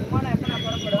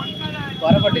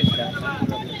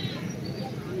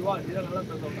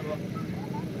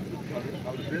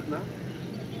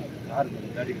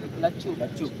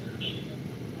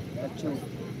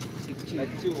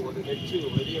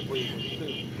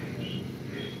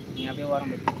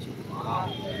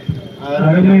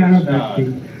 அருமையான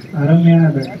பேட்டிங். அருமையான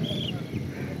பேட்.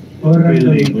 ஒரு ரன்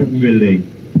Fielding, good fielding.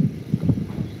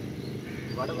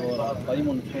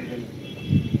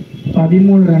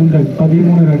 13 ரன்கள்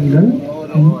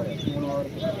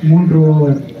 3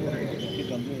 ஓவர்.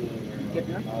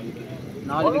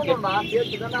 4 விக்கெட்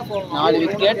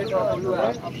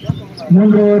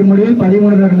 3 ஓவர் முடிவில்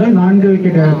 13 ரன்கள் 4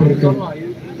 விக்கெட் இழப்பிற்கு.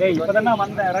 ஏய் இப்பதானே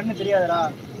வந்த ரன் தெரியாதடா.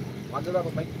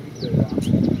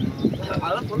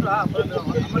 அதெல்லாம் சொல்றா அப்புறம்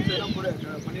கூட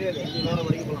பண்ணிடே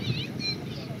போலாம்.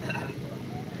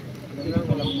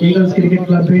 ஈகிள்ஸ் கிரிக்கெட்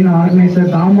கிளப்பின்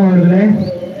ஆர்கனைசர் தாமு அவர்களே,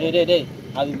 டேய்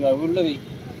அது உள்ள வை.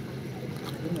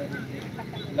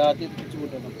 எல்லாத்தையும் பிடிச்சி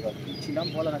போட்டு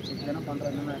பிடிச்சிலாம் போல நான் செக் தானே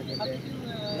பண்ணுறேன். என்ன இருக்கு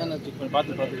என்ன செக் பண்ணி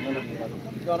பார்த்து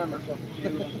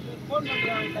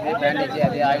பேண்டேஜ்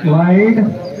அதே ஆயிடும். வைட்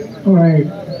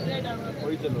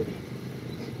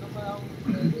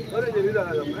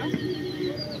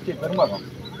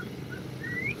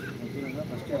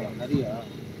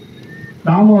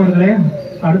தாமு அவர்களே,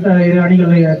 அடுத்த 2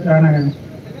 அணிகளுக்கான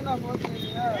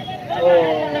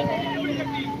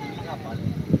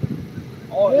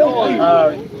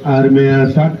அருமையான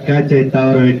ஷாட், கேட்சை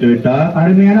தவற விட்டு விட்டார்.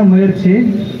 அருமையான முயற்சி,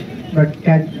 பட்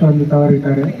கேட்ச் வந்து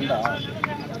தவறிட்டாரு.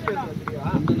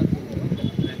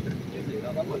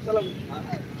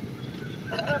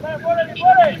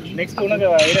 நெக்ஸ்ட் உனக்கு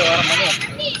ஐடியா வர மாதிரி.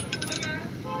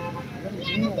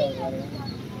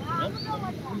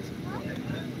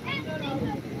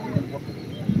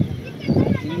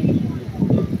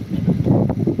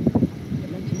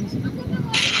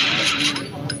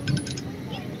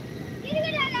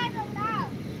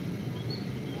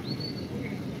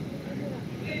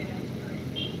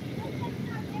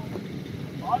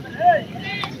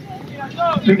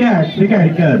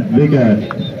 Wicket.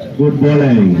 Good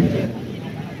bowling.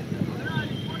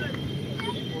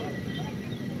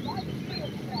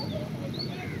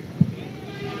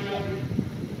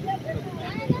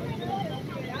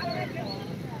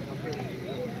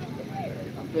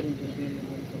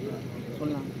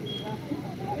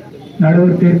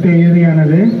 நடுவர் தீர்ப்பு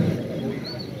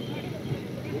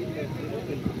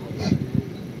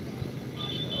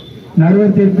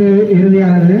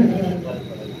இறுதியானது.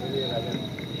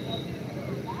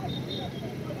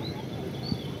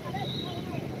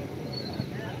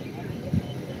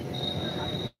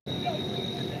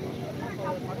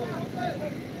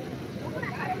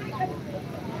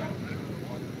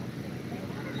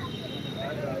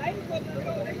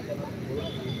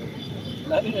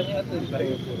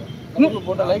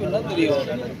 போட்ட லைவ் என்ன தெரியும்.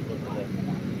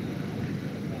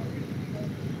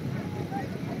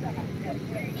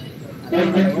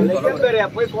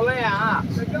 போய் சொல்லையா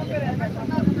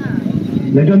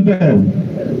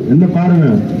என்ன பாருங்க.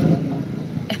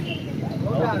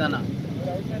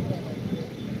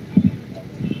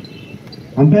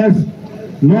 Umpires,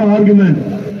 no argument.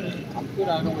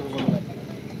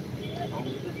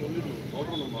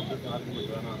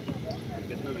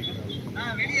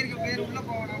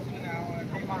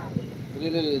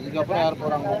 இதுக்கப்புறம் யார்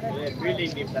போறாங்க?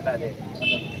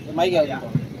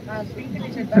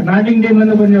 பேட்டிங் டீம்ல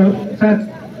இருந்து கொஞ்சம் சார்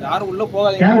யாரும் உள்ள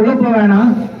போகாதீங்க. யாரும் உள்ள போக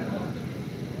வேணாம்.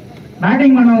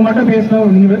 பேட்டிங் பண்ணவங்க மட்டும்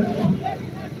பேசணும். நீங்க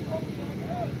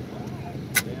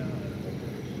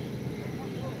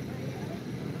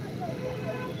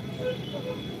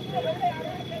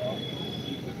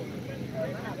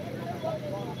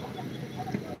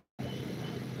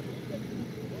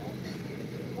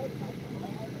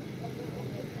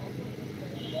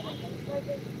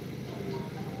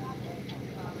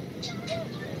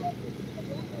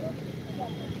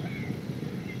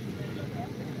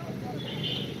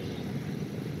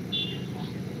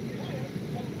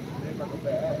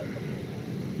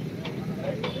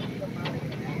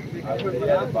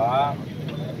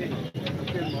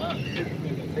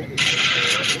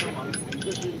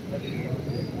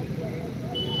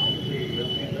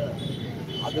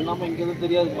அது இல்லாமல் இங்கே எதுவும்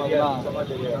தெரியாது.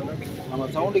 நம்ம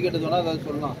சவுண்டு கேட்டதுனா அதை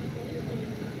சொல்லலாம்.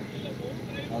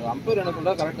 அது அம்பையர் என்ன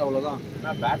சொல்றா கரெக்ட், அவ்வளோதான்.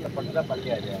 பேட்டில் பண்ணி தான்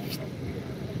பழிக்காது.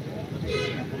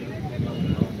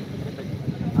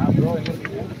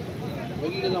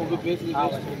 வெளியில அவங்க பேசி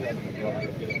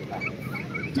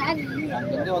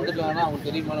அங்கேருந்து வந்துட்டாங்கன்னா அவங்க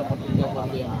தெரியுமா பண்ணி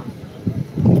முடியும்.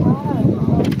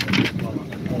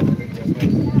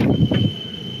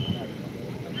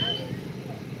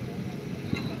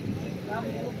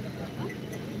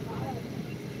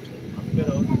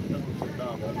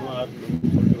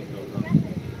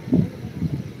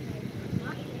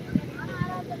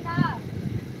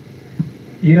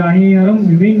 இரு அணியினரும்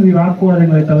வீண்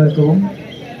வாக்குவாதங்களை தவிர்க்கவும்.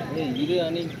 இரு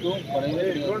அணிக்கும்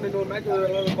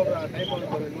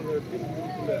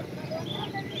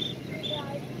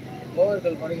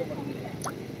ஓவர்கள் குறைக்கப்படும்.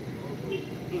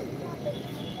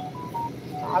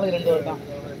 ஆளுக்கு 2 ஓவர் தான்.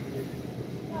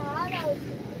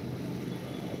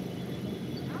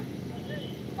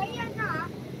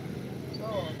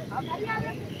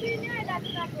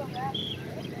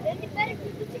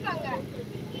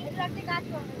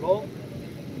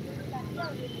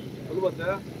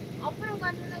 அப்புறம்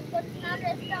கொஞ்ச நாள்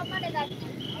ரெஸ்ட் ஆமா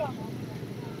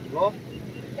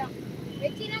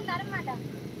வச்சுனா தர மாட்டாங்க.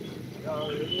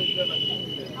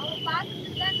 அவங்க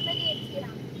பார்த்துட்டு தான் இந்த மாதிரி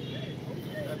வச்சுக்கிறாங்க.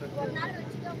 ஒரு நாள்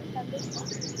வச்சுதான்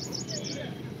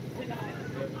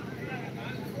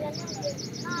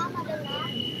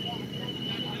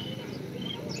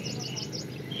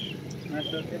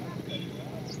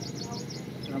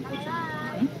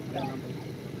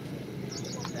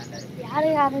யாரு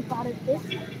யாரு பாடுறது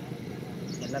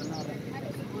எல்லாரும்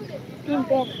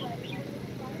பேர்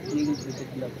eagles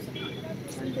cricket club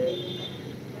and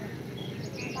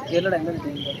Kerala எங்க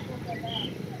team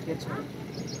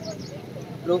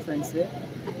blue friends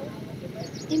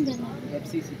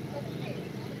FCC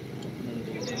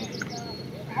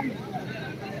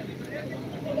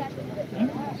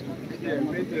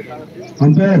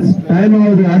அம்பேர்ஸ் time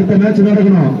ஆகுது, அடுத்த மேட்ச்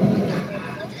நடக்கணும்.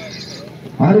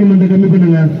 ஆர்குமெண்ட் கம்மி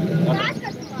பண்ணுங்க.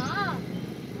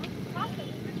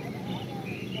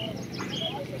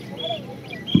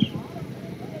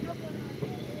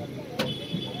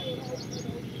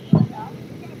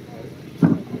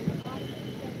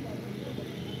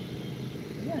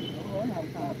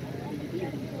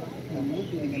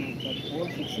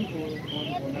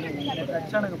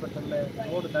 டச்சானுக்கு பத்தல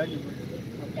ரோடு தாண்டி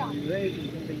இதுவே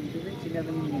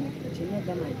சின்னதானே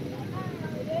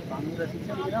அந்த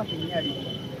சிக்ஸ் அடிக்கிறா பின்னே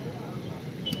அடிக்கும்.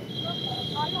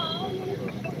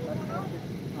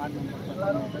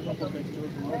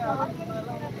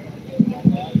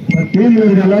 டீம்ல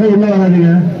இருக்க எல்லாரும் உள்ள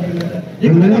வராதீங்க.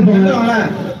 வெளில போங்க.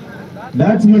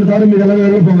 பேட்ஸ்மேன் தவிர மீது எல்லாரும்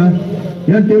வெளில போங்க.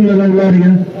 ஏன் டீம்ல எல்லாம் உள்ள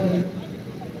வரீங்க?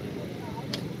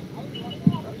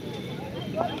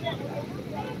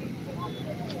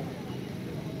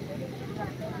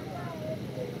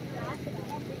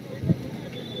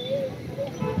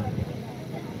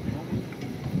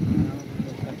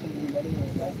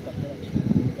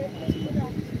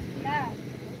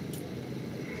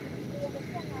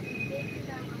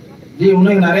 ஜி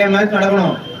இன்னும் நிறைய மேட்ச்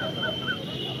நடக்கணும்.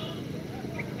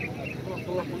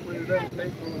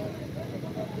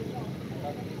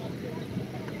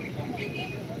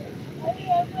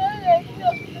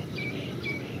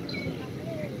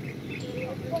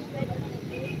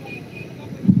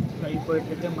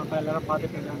 போயிட்டு இருக்கு, மக்கள் எல்லாரும்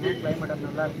பார்த்துட்டு இருக்காங்க. கிளைமேட்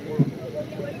நல்லா இருக்கு.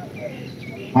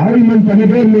 ஆர்குமெண்ட்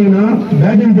பண்ணிட்டே இருந்தீங்கன்னா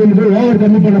பேட்டிங் டீமுக்கு ஓவர்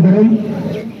கம்மி பண்ணப்படும்.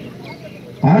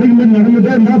 ஆர்குமெண்ட்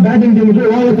நடந்துட்டே இருந்தா பேட்டிங் டீமுக்கு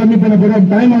ஓவர் கம்மி பண்ணப்படும்.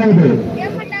 டைம் ஆகுது,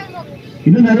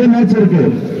 இன்னும் நிறைய மேட்ச் இருக்கு.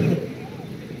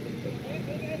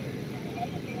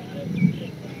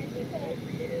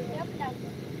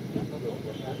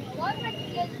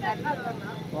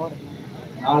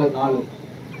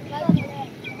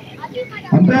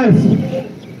 அம்பேஸ்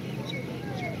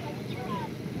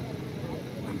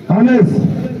தாமஸ்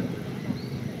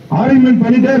ஆர்குமெண்ட்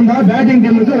பண்ணிட்டே இருந்தா பேட்டிங்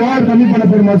டீமுக்கு ஓவர் கம்மி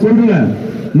பண்ணப்படுமா சொல்றீங்க?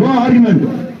 No argument.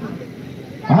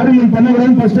 ஆர்குமெண்ட்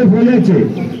பண்ணக்கூடாதுன்னு ஃபர்ஸ்டே சொல்லியாச்சு.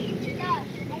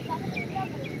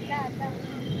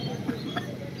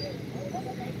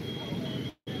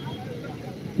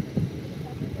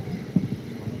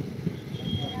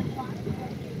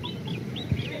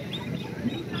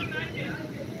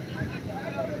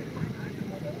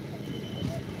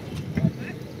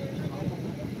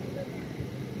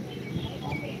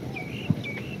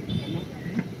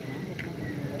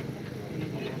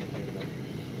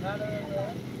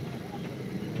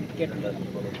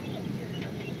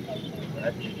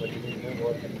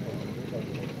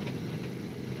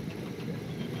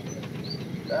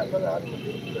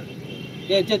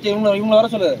 இவங்களை வர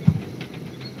சொல்லு.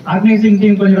 ஆர்கனைசிங்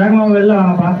டீம் கொஞ்சம் வேகமா வெளில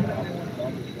வாங்கப்பா.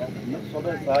 என்ன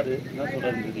சொல்றது சாரு, என்ன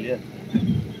சொல்றது இல்லையா?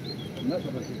 என்ன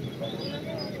சொல்றது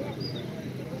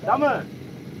சாம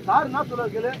சார் என்ன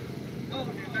சொல்றது கேளு.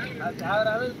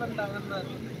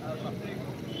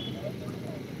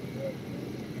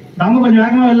 ராமு கொஞ்சம்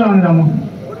வேகமா வெளில வாங்க ராமு.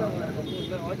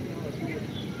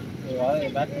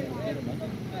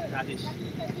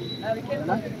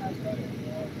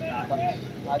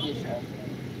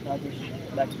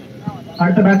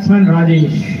 அடுத்த பேட்ஸ்மேன்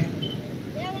ராஜேஷ்.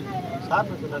 சார்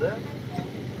என்ன சொன்னாரு?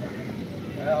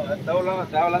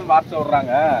 தேவையில்லாம வாட்ஸ்அப்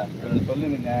விடுறாங்க,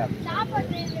 சொல்லுங்க.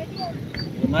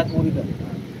 மேட்ச் முடியுது.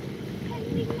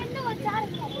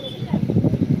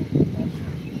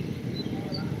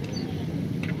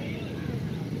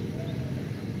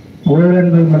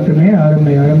 ஓவர்கள் மட்டுமே.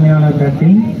 அருமையான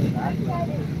பேட்டிங்.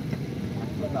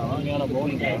 அருமையான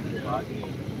பவுலிங்.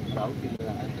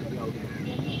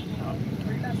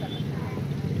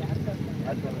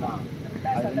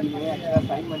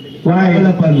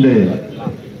 பந்து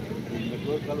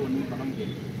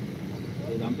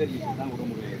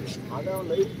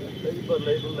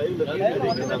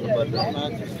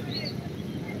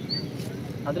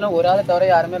அதெல்லாம் ஒரு ஆளை தவிர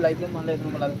யாருமே லைஃப்லயும் பண்ணல,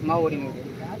 எதுவும் பண்ணல. சும்மா ஓடிங்க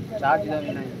சார்ஜ் தான்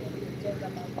வேணும்.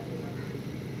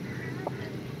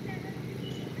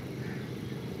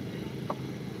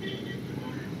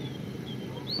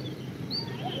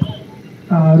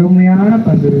 அருமையான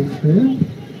பந்து வீச்சு.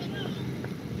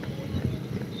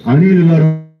 அணியில்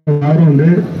யாரும் வந்து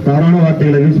தவறான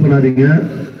வார்த்தைகளை யூஸ் பண்ணாதீங்க,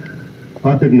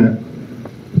 பாத்துக்குங்க.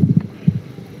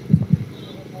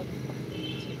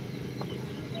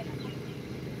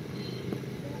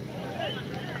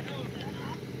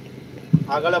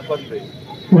 அகலப்பந்து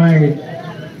வைட்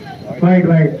வைட்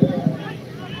வைட்.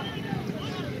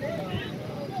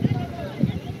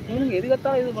 இவனுங்க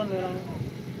எதுக்கத்தான் இது பண்ணுறாங்க,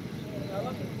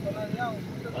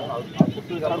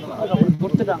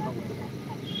 கொடுத்துட்டாங்க.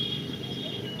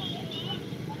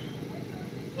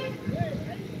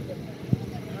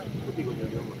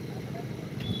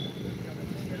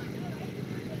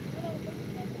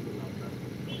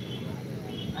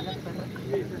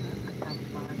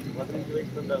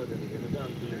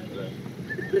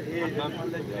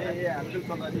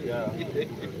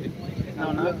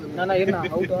 நான் இருந்தா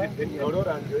அவுட்டா ஒரு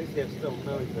 5 வயசு எக்ஸ்ட்ரா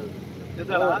முன்னா வயசு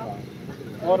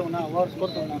ஓவர்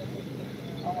ஸ்கோர் பண்ணா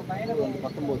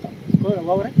 19 ஸ்கோர்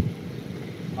ஓவர்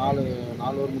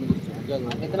 4 ஓவர் முடிஞ்சிருச்சு.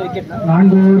 எத்தனை விக்கெட்?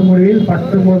 4 ஓவர் முடிவில்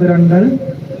 19 ரன்கள்,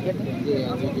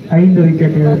 5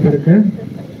 விக்கெட் இழப்பிற்கு.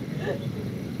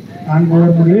 4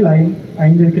 ஓவர் முடிவில்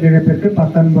 5 விக்கெட் இழப்பிற்கு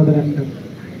 19 ரன்கள்.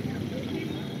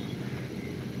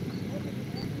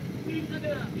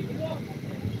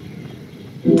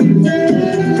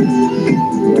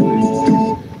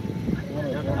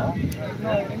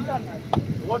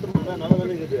 ஓட்டு போட்டா நல்லா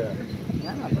தானே இருக்குது.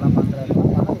 ஏன் அப்பெல்லாம் பண்றாரு?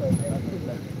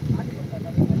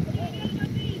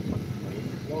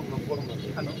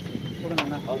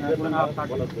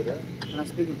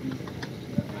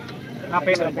 நான்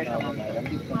பேசுறேன்.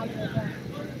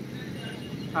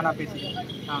 நான் பேசிக்கிறேன்.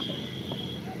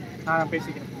 நான்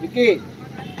பேசிக்கிறேன். விக்கி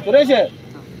சுரேஷ்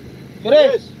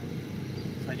சுரேஷ்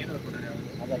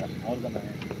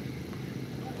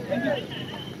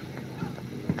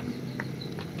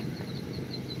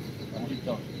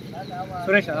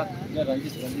சுரேஷா?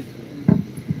 ரஞ்சித்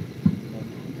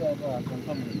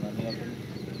கன்ஃபார்ம் பண்ணிக்கலாம்.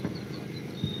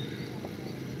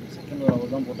 செகண்ட்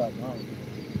ஓவர் தான் போட்டாருன்னா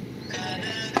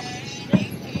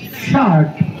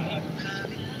ஷாட்.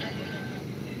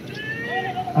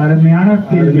 அருமையான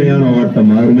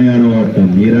ஓட்டம், அருமையான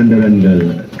ஓட்டம், 2 ரன்கள்.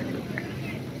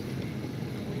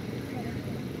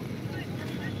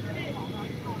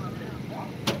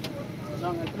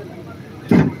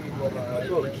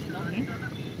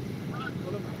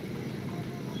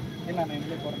 என்ன நான்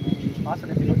எங்கே போகிறேன்?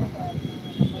 பாசனத்தில்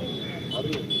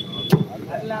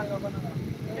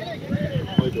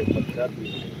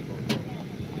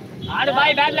ஆடு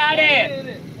பாய், பேட்ல ஆடு.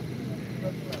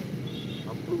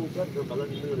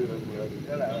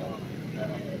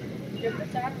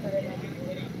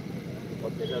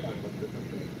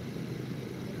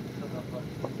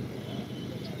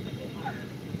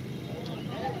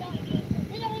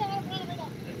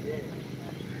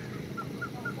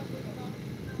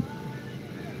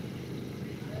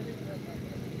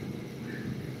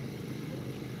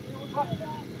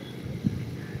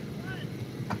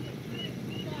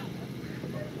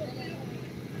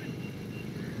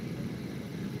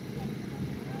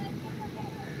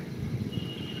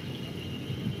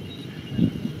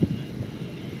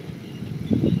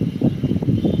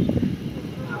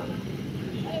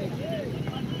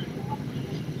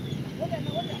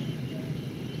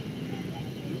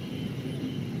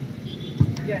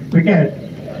 விக்கெட்.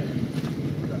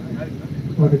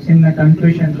 ஒரு சின்ன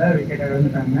கன்ஃபியூஷன்ல விக்கெட்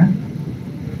இழந்துட்டாங்க.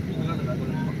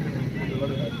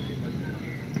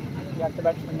 அடுத்த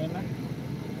பேட்ஸ்மேன் என்ன?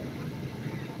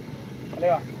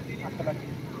 தலைவா, அடுத்த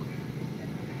பேட்ஸ்மேன்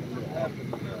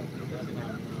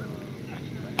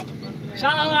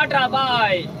ஷாட்ரா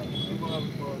பாய்.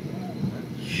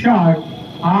 ஷாட்.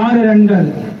 6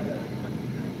 ரன்கள்.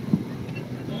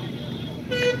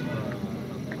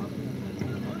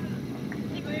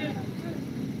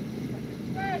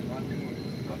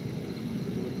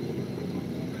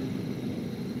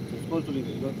 ஸ்கோர்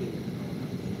சொல்லிங்க.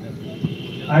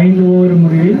 5 ஓவர்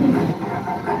முடிவில்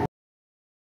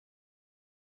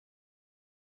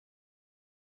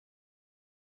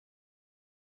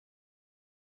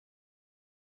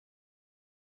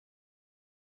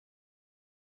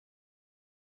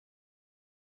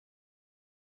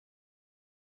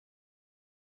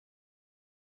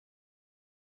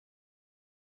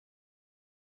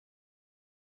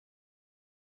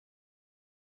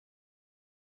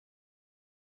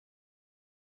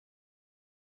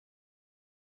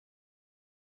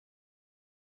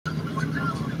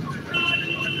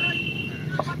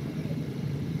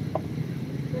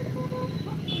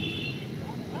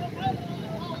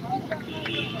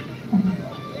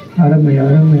அருமை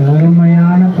அருமை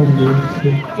அருமையான பந்து.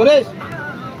 சுரேஷ்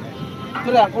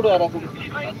கூடு வர கூடு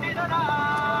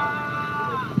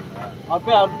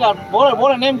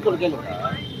போல நேம் கொடு கேளு.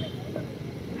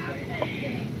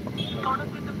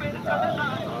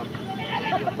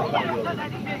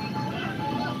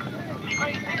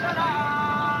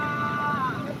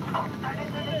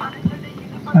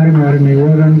 அருமை அருமை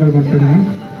 1 ரன்கள் மட்டுமே.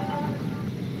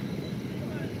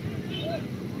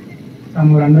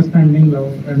 நம்ம ஒரு அண்டர்ஸ்டாண்டிங்ல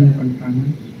ரன் பண்ணிட்டாங்க.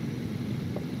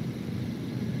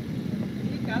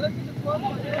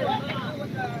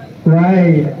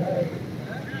 Right.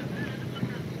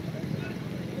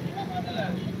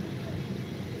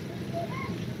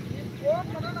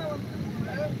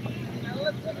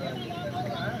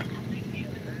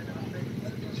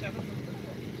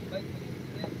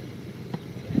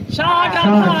 ஷாட்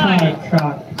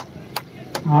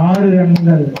 6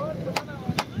 ரன்கள்.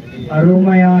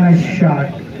 அருமையான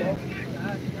ஷாட்.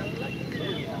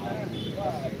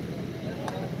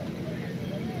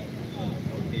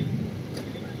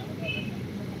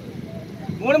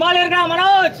 மூணு பால் இருக்கா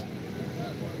மனோஜ்?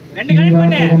 2 கனெக்ட்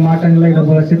பண்ணு. மாட்டங்களை இத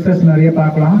போல சிக்ஸஸ் நிறைய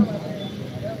பார்க்கலாம்.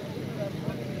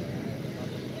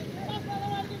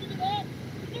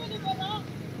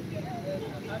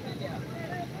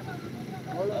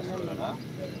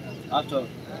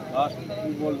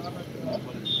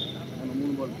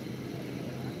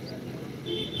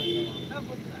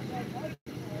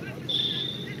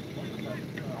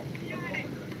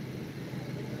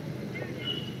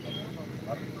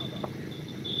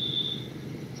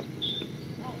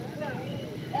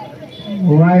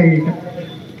 Wide.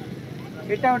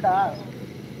 ஹிட் அவுட்டா?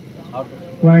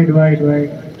 Wide.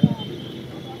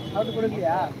 அவுட்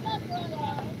கொடுக்கலையா?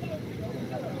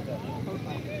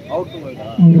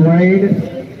 Wide.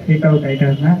 Hit out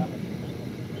ஆயிட்டாங்க.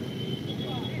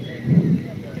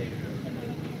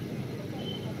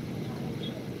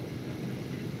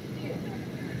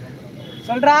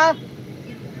 சொல்றா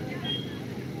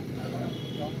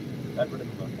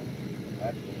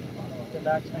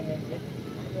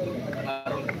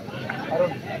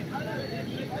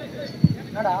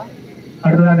என்னடா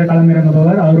அடுத்ததாக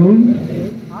களமிறங்குபவர் அருண்.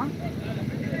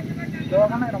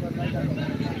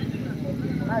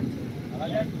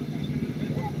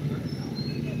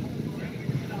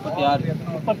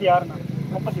 முப்பத்தி ஆறுண்ணா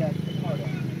 36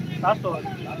 லாஸ்ட் ஓவர்.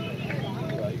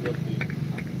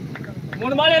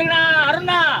 3 பால் இருக்குண்ணா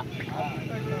அருணா.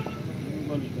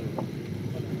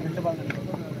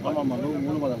 ஆமாம்மா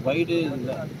 3 பால் வைடு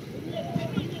இல்லை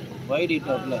வைடு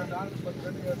ஹிட் அவுட்ல.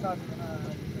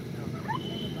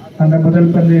 அந்த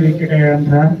முதல் பந்து விக்கெட்டை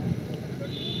இழந்தார்.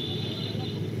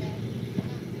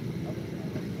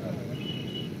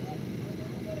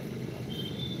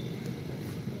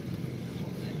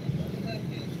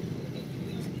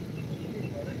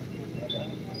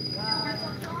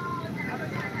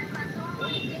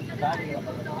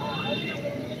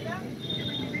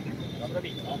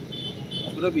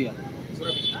 சுரபியா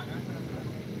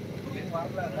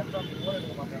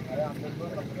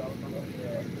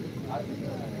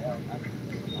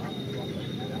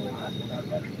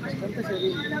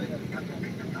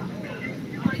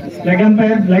லெக்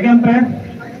அம்பயர்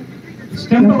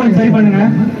ஸ்டெம்ப் கொஞ்சம் சரி பண்ணுங்க.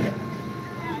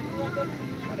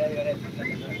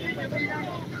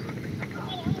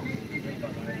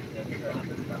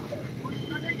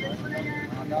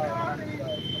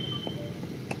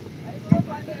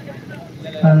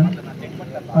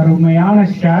 அருமையான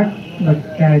ஷாட், பட்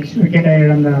கேட்ச், விக்கெட்டை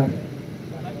இழந்தார்.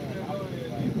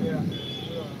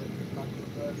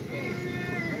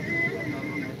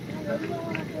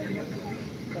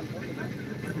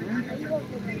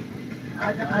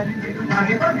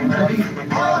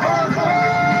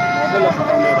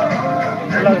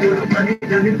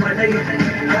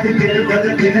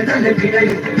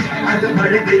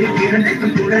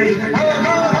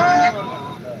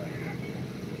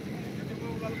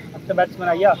 பேட்ஸ்மேன்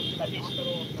ஐயா.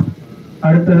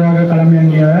 அடுத்ததாக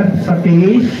களமிறங்கியவர்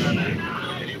சதீஷ்.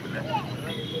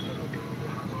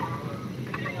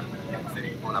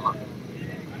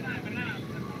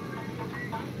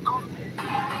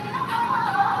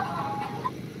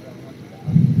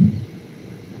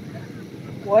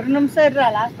 ஒரு நிமிஷம் இருடா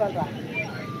லாஸ்ட் பால்டா.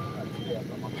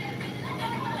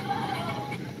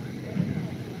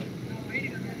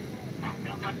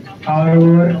 6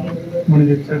 ஓவர்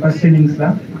முடிஞ்சிருச்சு ஃபர்ஸ்ட் இன்னிங்ஸ்ல.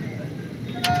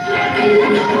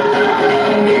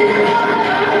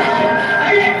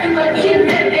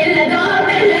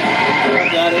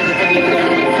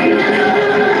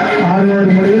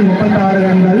 முடிவில் 36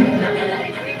 ரன்கள்,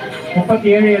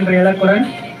 37 என்ற இலக்குடன்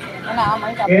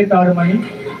 7 மணி.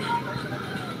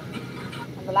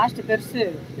 அந்த லாஸ்ட் பெருசு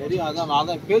தெரியும்.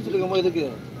 அதான் பேசிட்டு இருக்கும்போது இதுக்கு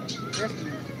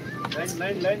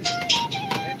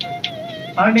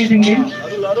ஆர்கனைசிங் டீம்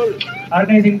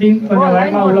ஆர்கனைசிங் டீம் கொஞ்சம்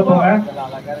வேகமா உள்ள போங்க.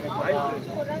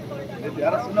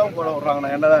 யாரும் சுண்ணாம்பு போட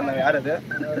விடுறாங்கண்ணா, என்னதான் யார் அது?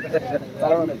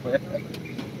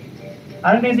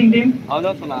 ஆர்கனைசிங் டீம்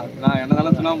அவதான் சொன்னா நான்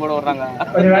என்னதானே சுண்ணாம்பு போட விடுறாங்க.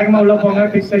 கொஞ்சம் வேகமா உள்ள போங்க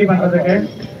பிச் சரி பண்றதுக்கு.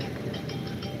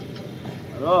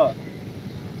 ஹலோ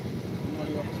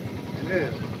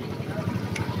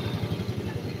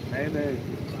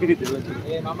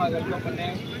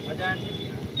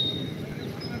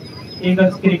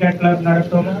ஈகிள்ஸ் கிரிக்கெட் கிளப்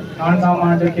நடத்தும் 4ஆம்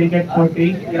ஆண்டு கிரிக்கெட் போட்டி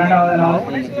 2வது நாள்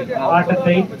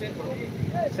ஆட்டத்தை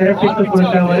சிறப்பித்துக்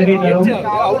கொடுத்த வருகை தரும்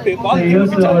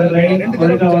யூசுப் அவர்களை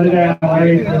வருக வருக என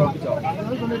வரவேற்கிறோம்.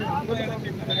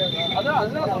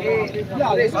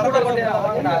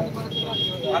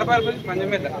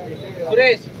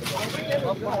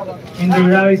 இந்த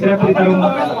விழாவை சிறப்பித்து தரும்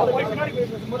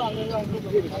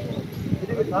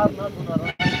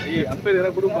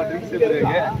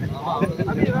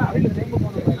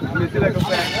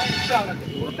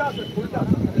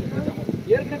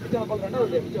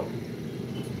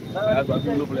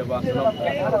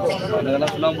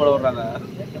சுண்ணாம்பு போட விடுறாங்க.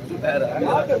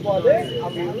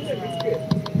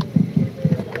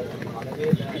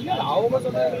 அவங்க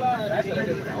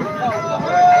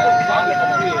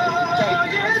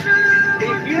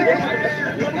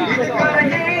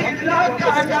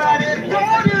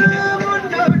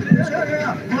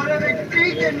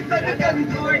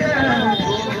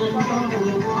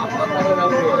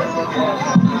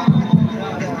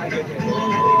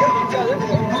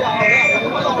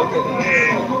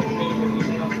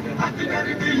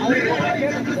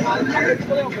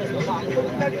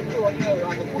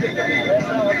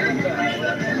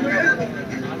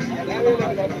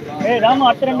ஏய் ராமு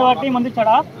அடுத்த 2 வாட்டியும்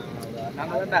வந்துச்சாடா?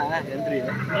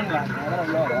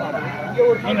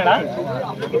 நீங்களா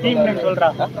டீம் நேம் சொல்றா.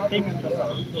 டீம் நேம் சொல்றா.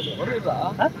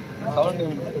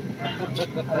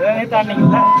 அதான்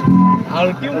தாண்டிங்கல்ல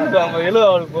அவள் டீம் எழுத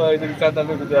அவளுக்கு இதுக்கு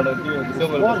சேர்த்தாலும்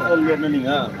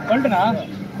நீங்க சொல்லிட்டுனா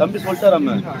தம்பி சொல்லிட்டாராம.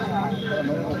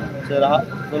 சரி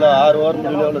சொல்ல 6 ஓவர்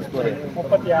முடியல எவ்வளோ ஸ்கோர்?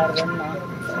 36 ரன்.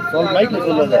 சொல் மைக்கில்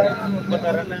சொல்லாத.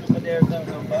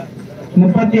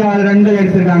 36 ரன்கள்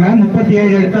எடுத்திருக்காங்க.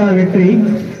 37 எடுத்தா வெற்றி.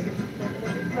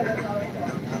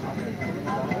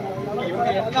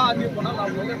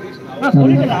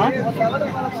 சொல்லிட்டுனா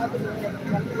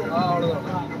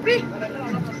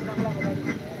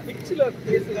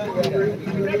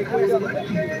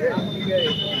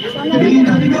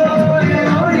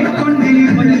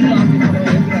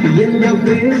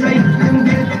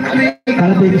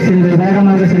களத்தை சென்று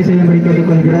வேகமாக சரி செய்யும்படி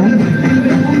கேட்டுக்கொள்கிறோம்.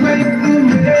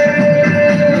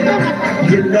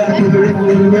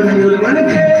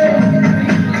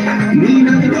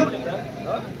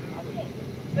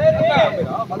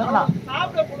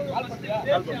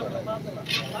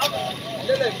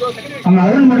 அவங்க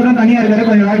அருண் மட்டும் தான் தனியா இருக்காரு.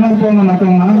 கொஞ்சம் வேகமாக போங்க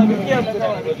மற்றவங்க.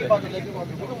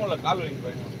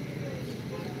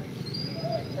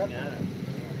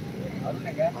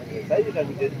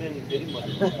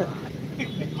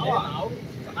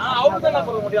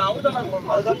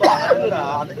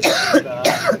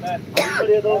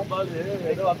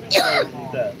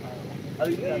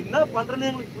 அதுக்கு என்ன பண்றேன்னு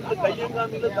எங்களுக்கு புரியல.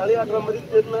 கையங்காமில தலையாடுற மாதிரி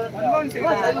தெரியல.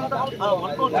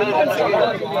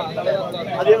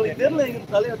 அது எங்களுக்கு தெரியல.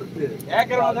 எங்களுக்கு தலையாடுறது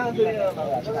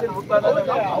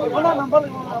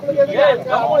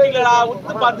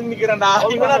பார்த்து நிக்கிறேன்டா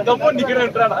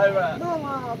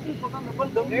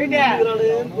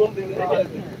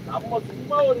நம்ம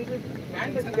சும்மா ஒரு இது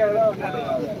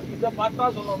இதை பார்த்தா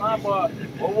சொன்னோம்னா இப்போ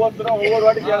ஒவ்வொருத்தரும் ஒவ்வொரு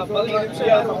வாட்டி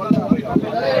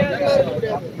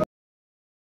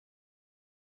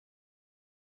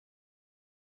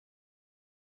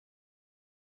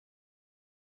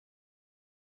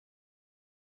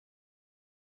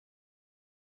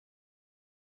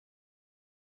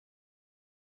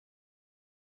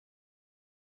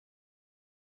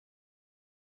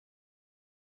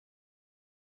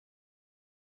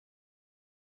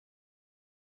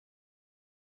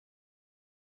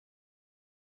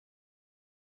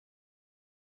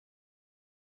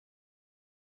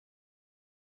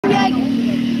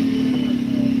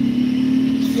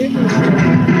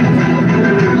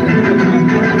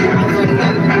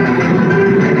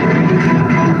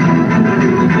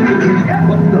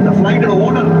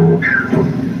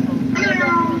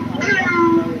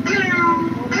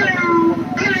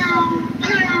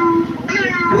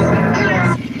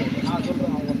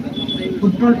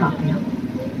फुटबॉल काफी है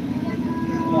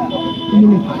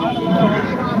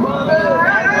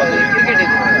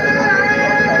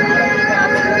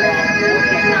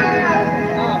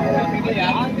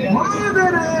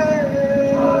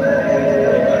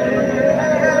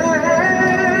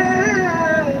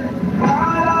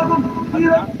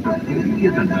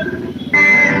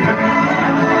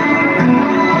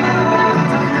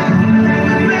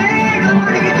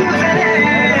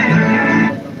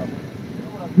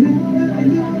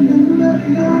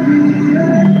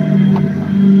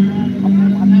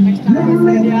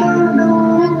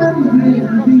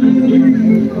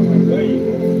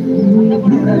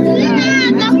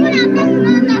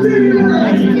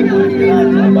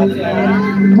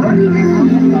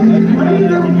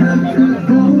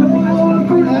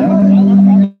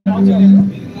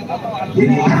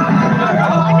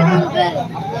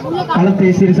களத்தை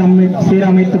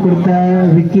சீரமைத்து கொடுத்த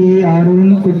விக்கி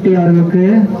அருண் குட்டி அவர்களுக்கு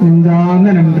நெஞ்சார்ந்த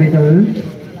நன்றிகள்.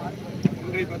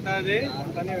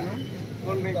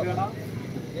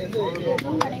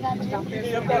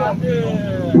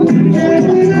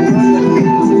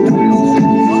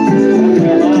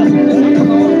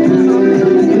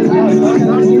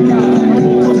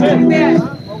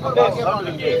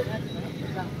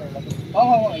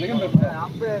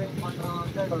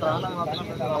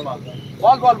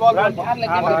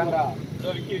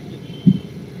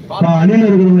 அணியில்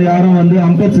இருக்கிறவங்க யாரும் வந்து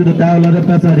அம்பேர் கிட்ட தேவையில்லாத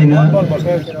பேசாதீங்க,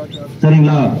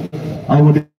 சரிங்களா? அவங்க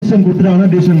டிசிஷன் கொடுத்துட்டாங்கன்னா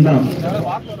டிசிஷன் தான்,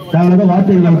 தேவையில்லாத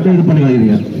வார்த்தைகளை விட்டு இது பண்ணி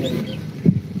வைக்கிறீங்க.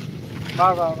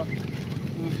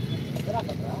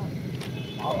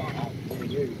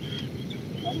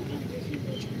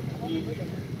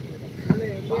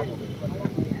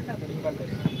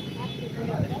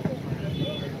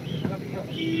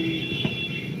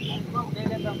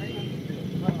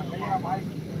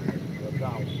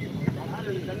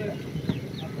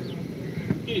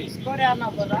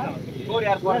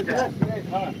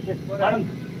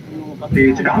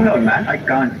 चिटांगा man I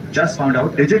can't just found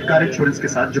out digit car insurance के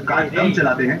साथ जो कार कम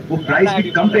चलाते हैं वो प्राइस भी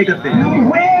कम पे करते हैं.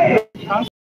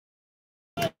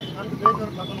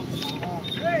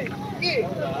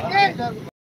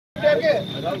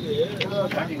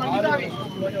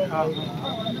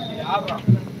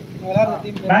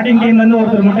 பேட்டிங் டீம்ல இருந்து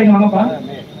ஒருத்தர் மட்டும் வாங்கப்பா.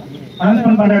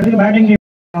 அனௌன்ஸ்மென்ட் பண்ற இடத்துக்கு பேட்டிங் டீம்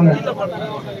வாங்க.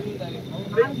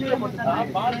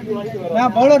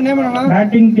 நான் பவுலர் நேம் என்ன?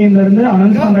 பேட்டிங் டீம்ல இருந்து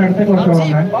அனௌன்ஸ் பண்ற இடத்துக்கு ஒருத்தர்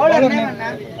வாங்க. பவுலர் நேம் என்ன?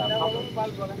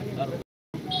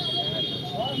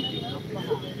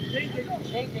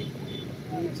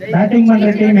 பேட்டிங் பண்ற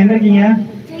டீம் எங்க இருக்கீங்க?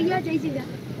 ஜெயா ஜெயிச்சிங்க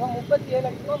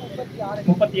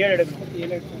 37 எடுக்கணும்.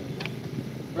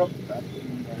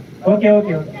 Okay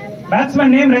okay okay.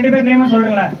 Batsman name ரெண்டு பேர் நேம்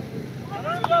சொல்லுங்க.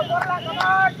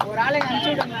 ஒரு ஆளை அனுப்பிச்சு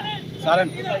விடுங்க.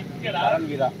 சரண்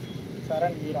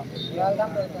வீரா.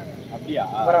 அப்படியா?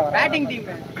 பேட்டிங் டீம்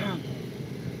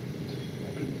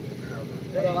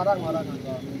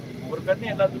ஒரு கண்ணி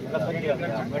எல்லாத்துக்கும்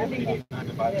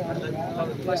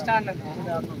ஃபர்ஸ்ட் ஆன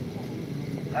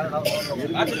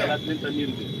எல்லாத்துலயும் தண்ணி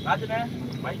இருக்கு. ராஜனே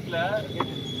மைக்ல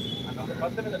அந்த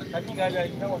பத்திர தண்ணி காலி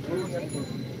ஆயிடுச்சுன்னா சொல்லுங்கன்னு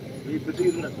சொல்லுங்க. நீ இப்படி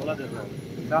இருந்தா சொல்லாதேடா.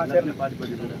 நான் சரி பாதி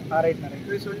பண்ணிடுறேன். ரைட்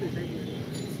ரைட் சொல்லு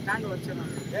ஸ்டாண்ட்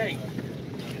வச்சறேன். ஏய்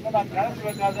என்னடா கிளம்பி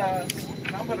வைக்காத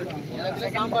நம்பர் எனக்கு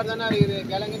சாம்பார் தான இருக்குது.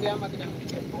 கிழங்கு ஏமாத்திட்டேன்.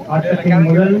 ஆட்டத்தின்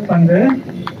முதல் பந்து.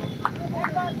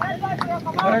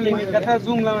 நீங்க கரெக்ட்டா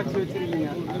ஜூம்லாம் வச்சிருக்கீங்க.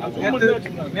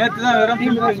 நேத்து தான் வெறும்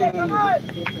டீம் பேசுறீங்க.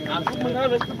 நான் சும்மா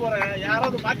வெஸ்ட் போறேன்.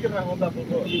 யாராவது மாத்திடுறாங்க வந்தா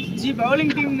போறோம். G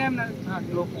bowling team name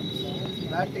low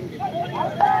batting team.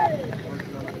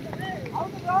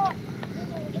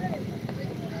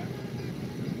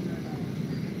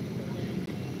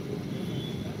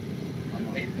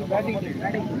 Batting team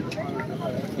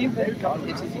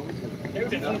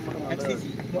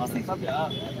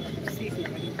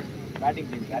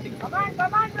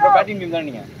batting team தான்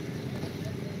நீங்க.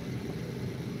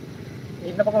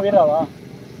 இந்த பக்கம் வீராவா?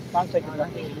 கான்செப்ட்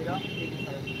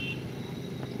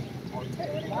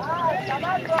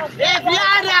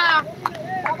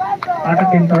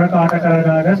ஆட்டத்தின் தொடக்க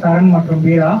ஆட்டக்காரர்களாக சரண் மற்றும்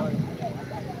வீரா.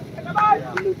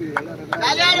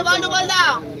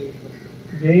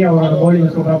 ஜெய் அவரோட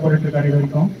போலிங் சூப்பரா போட்டுட்டு இருக்காரு இது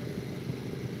வரைக்கும்.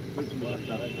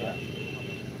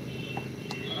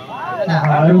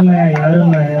 அருமை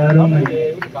அருமை அருமை,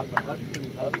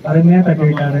 அருமையா தட்டி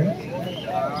விட்டாரு.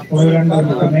 ஒரு ரன்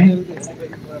மட்டுமே.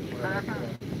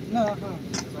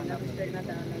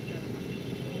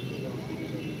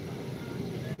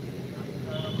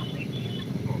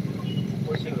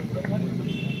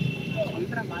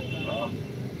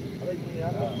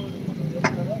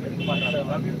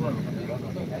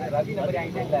 ரவி நம்பர்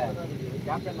ஆயிட்டே இல்ல.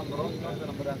 கேப்டன் நம்பரும்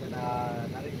நம்பர் அந்த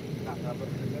நிறைய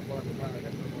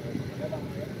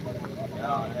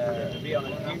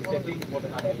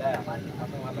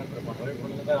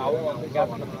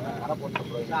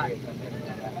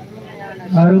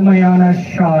அருமையான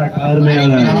ஷாட்,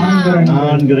 அருமையான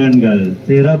 4 ரன்கள்,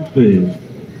 சிறப்பு.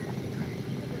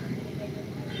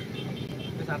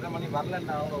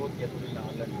 வரலன்னா ஓகே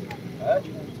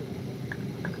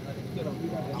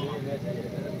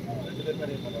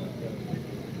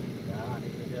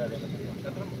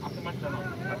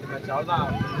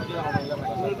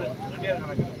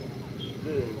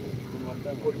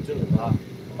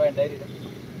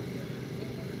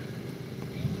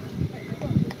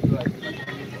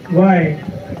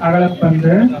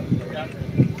அகலப்பந்து.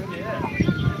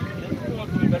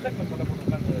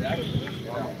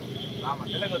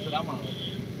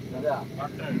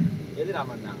 எது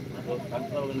ராமண்ணா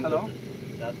ஹலோ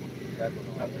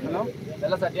ஹலோ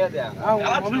வெள்ள சட்டியாதே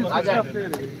ராஜா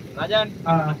ராஜன்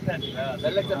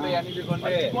வெள்ள சட்டை அணிந்து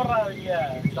கொண்டு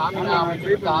சாமினா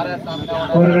தார சாமினா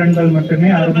ஒரு ரன்கள் மட்டுமே.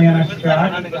 அருமையான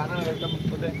ஷாட்.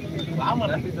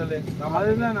 நன்றி சொல்லு.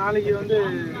 அதுதான் நாளைக்கு வந்து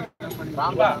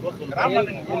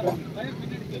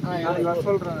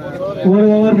ஒரு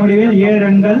ஓவர் முடிவில் 7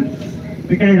 ரன்கள்.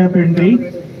 விக்கெட் இழப்பின்றி.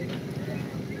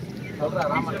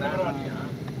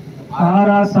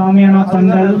 ஆரா சாமியானா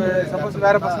பந்தல்.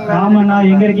 ராமண்ணா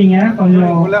எங்க இருக்கீங்க?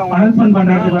 கொஞ்சம் அனௌன்ஸ்மெண்ட்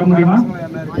பண்றதுக்கு வர முடியுமா?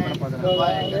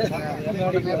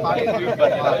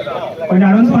 கொஞ்சம்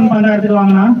அனௌன்ஸ்மெண்ட் பண்ற இடத்துக்கு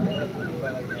வாங்கண்ணா.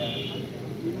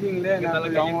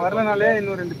 அவங்க வரலனாலே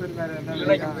இன்னும் 2 பேர்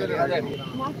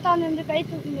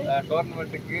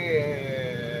டோர்னமெண்ட்டுக்கு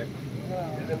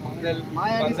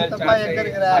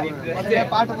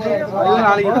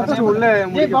நாளைக்கு உள்ள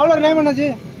பவுலர் நேம் என்னாச்சு?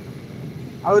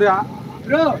 அவரு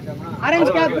bro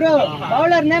orange cap bro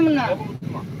bowler name என்ன?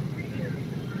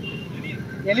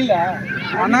 எலில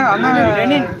அண்ணா அண்ணா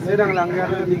ரெனின் செய்றாங்களா? அங்க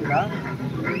யாரும் இருக்கீங்களா?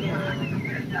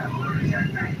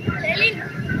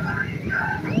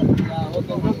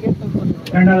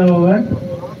 இரண்டாவது ஓவர்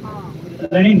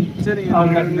லெனின். சரி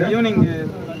ஈவினிங்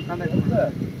கான்டாக்ட்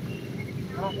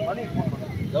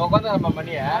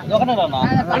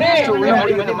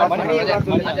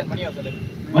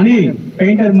மணி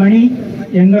பெயிண்டர் மணி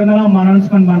எங்க இருந்தாலும்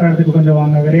அனௌன்ஸ்மெண்ட் பண்றதுக்கு கொஞ்சம்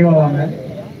வாங்க, விரைவா வாங்க.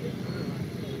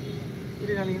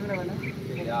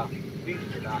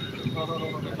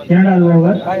 இரண்டாவது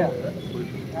ஓவர்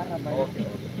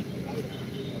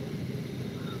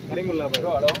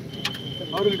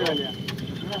அவர்கிட்ட வேலையா?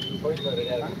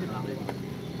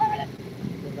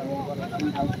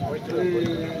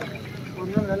 ஒரு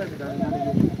நாள் வேலை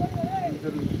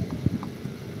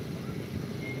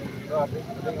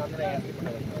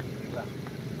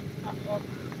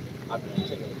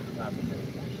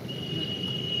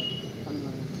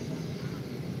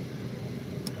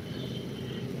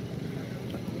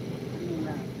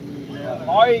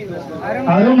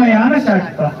அருமையான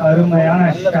ஷாட், அருமையான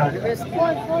ஷாட்.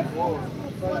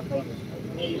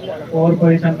 4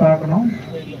 பொசிஷன் பார்க்கணும்.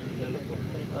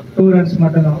 2 ரன்ஸ்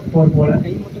மட்டும்தான் 4 போல.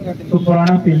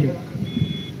 சூப்பரான ஃபீல்டிங்.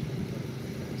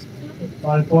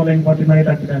 பால் 4 லைன் 40 மாதிரி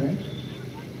தட்டுட்டாரு.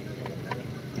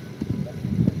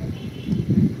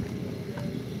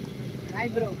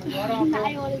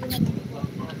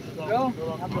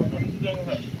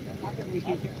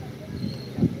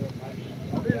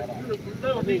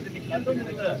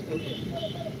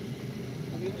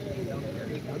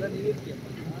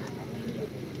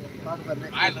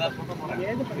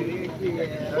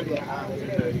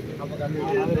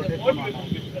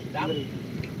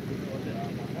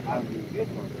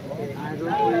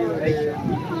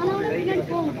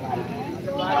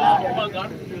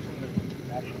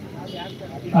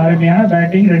 அருமையான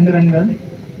பேட்டிங், 2 ரன்கள்.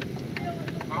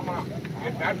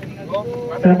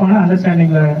 சிறப்பான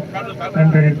அண்டர்ஸ்டாண்டிங்ல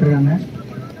 2 ரன் எடுத்திருக்காங்க.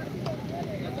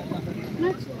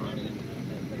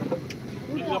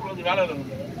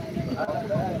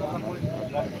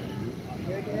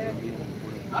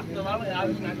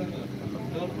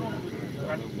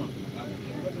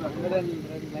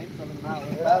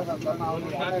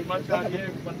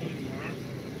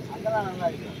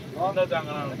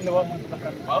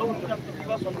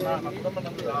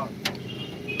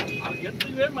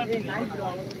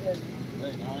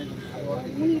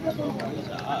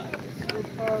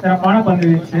 சிறப்பான பந்து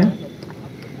வீச்சு.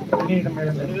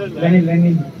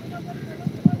 லெனின்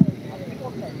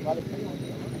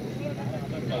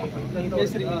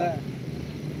பேசுறீங்களா?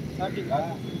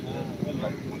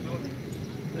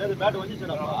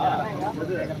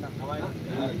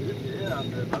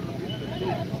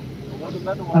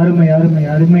 அருமை அருமை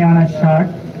அருமையான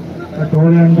ஷாட்.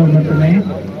 1 ரன்கள் மட்டுமே.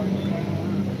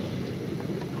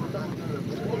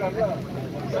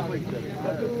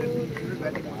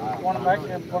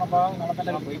 போன பால்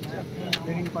நல்ல போயிடுச்சு.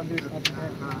 பந்து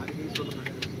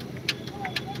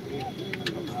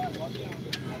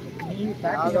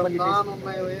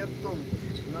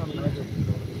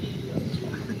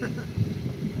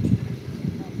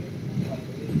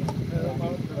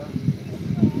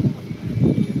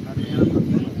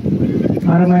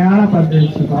அருமையான பந்து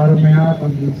வீச்சு, அருமையான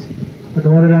பந்து வீச்சு.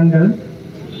 1 ரன்கள்.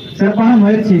 சிறப்பான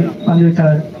முயற்சி பந்து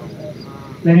வீச்சாளர்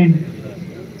லெனின்.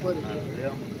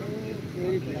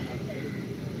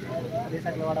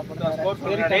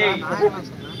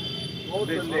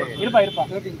 இருப்பா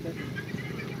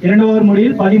 2 ஓவர்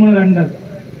முடிவில் 13 ரன்கள்.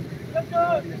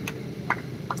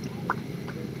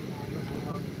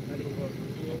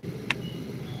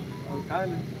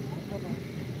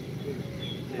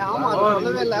 ஆமா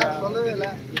சொல்லவே இல்ல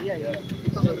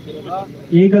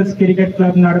ஈகிள்ஸ் கிரிக்கெட்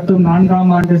கிளப் நடத்தும்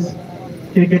 4ஆம் ஆண்டு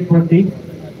கிரிக்கெட் போட்டி.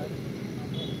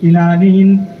 இந்த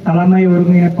அணியின் தலைமை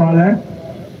ஒருங்கிணைப்பாளர்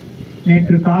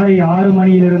நேற்று காலை 6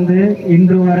 மணியிலிருந்து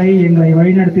இன்று வரை எங்களை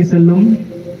வழிநடத்தி செல்லும்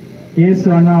இயேசு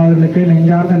அண்ணா அவர்களுக்கு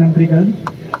நெஞ்சார்ந்த நன்றிகள்.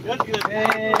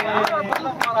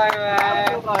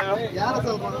 யார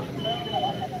சொல்றோம்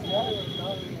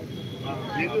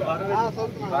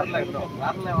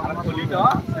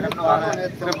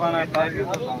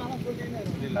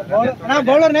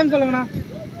பவுலர் நேம் சொல்லுங்கண்ணா.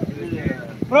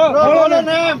 Bro bowler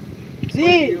name C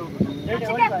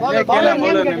bowler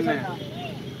name.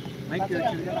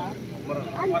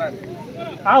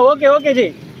 Okay okay G.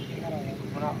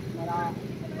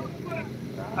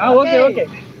 Okay okay.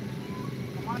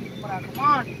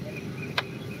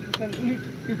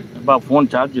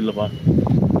 Phone charge இல்லப்பா.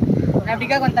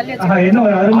 என்ன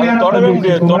ஒரு அருமையான தொடவே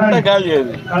முடியாது. தொட்ட காலி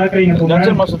அது. கலக்குறீங்க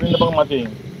ஜங்ஷன் மாஸ்டர் இந்த பக்கம் மாத்தி.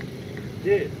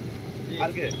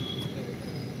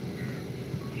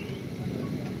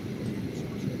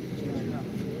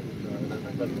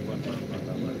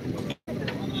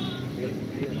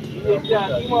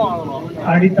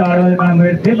 அடித்து ஆடுவதற்கான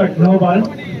முயற்சி, but no ball.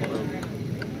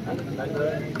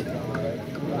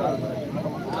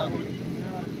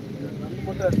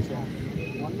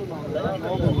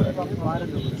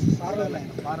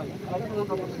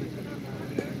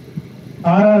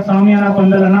 RR shamiana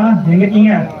பந்தலனா எங்க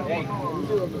இருக்கீங்க?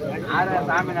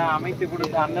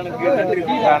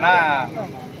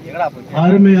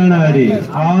 அருமையான அடி,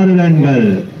 6 ரன்கள்.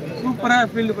 சூப்பரா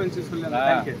ஃபீல்ட் பண்ணி சொல்லுங்க.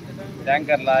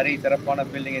 டேங்கர் லாரி சிறப்பான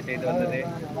ஃபீல்டிங்கை செய்து வந்தது.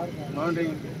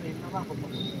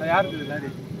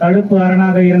 தடுப்பு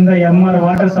அரணாக இருந்த எம்ஆர்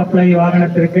வாட்டர் சப்ளை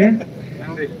வாகனத்திற்கு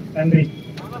நன்றி.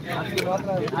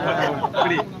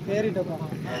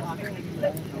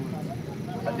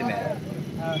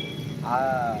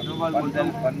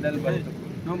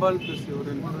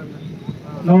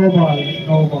 No ball.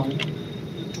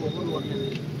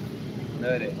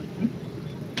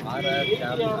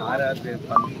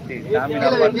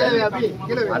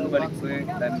 அன்பளிப்பு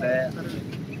தந்த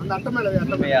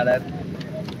உரிமையாளர்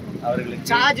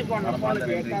அவர்களுக்கு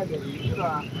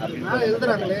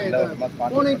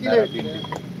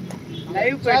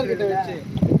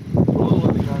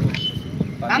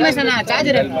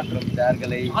மற்றும்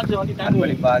சேர்களை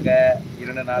அன்பளிப்பாக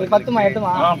 2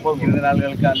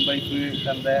 நாள்களுக்கு அன்பளிப்பு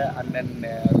தந்த அண்ணன்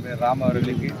ராம்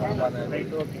அவர்களுக்கு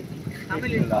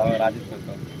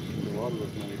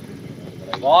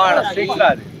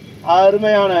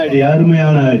அருமையான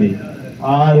அடி,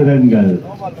 6 ரன்கள்.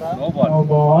 No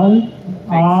ball.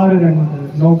 6 ரன்கள்.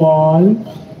 No ball.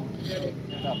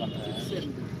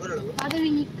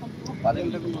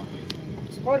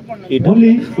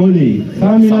 கோலி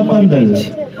சாமியா பந்தல்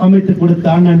அமைத்து கொடுத்த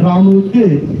அண்ணன் ராமுவுக்கு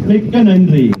மிக்க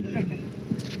நன்றி.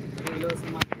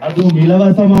 அதுவும்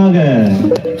இலவசமாக.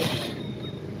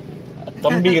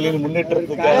 தம்பிகளின்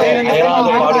முன்னேற்றத்துக்காக அயலாக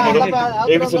பாடுபடும்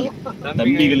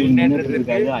தம்பிகளின்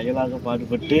முன்னேற்றத்திற்காக அயலாக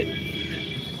பாடுபட்டு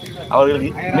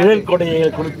அவர்களுக்கு நிழல் கொடையை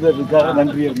கொடுத்ததற்காக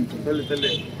நன்றி.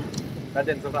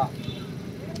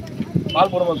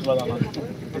 பால் போடும்போது சொல்லலாமா?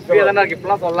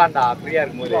 இப்பெல்லாம் சொல்லலாம்டா, ஃப்ரீயா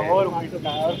இருக்கும்போது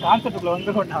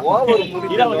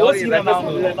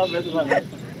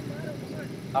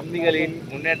தம்பிகளின்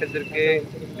முன்னேற்றத்திற்கு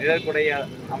நிழல் கொடை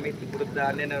அமைத்து கொடுத்த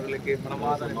அண்ணன் அவர்களுக்கு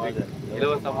பணமாக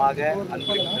இலவசமாக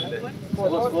அன்பளித்தது.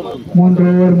 3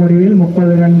 ஓவர் முடிவில்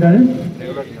 30 ரன்கள்.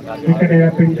 விக்கெட்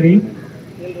இழப்பின்றி.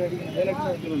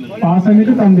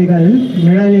 பாசமிகு தம்பிகள்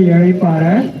நிழலில் இழைப்பார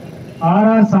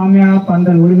ஆர்ஆர் சாமியா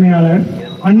பந்தல் உரிமையாளர்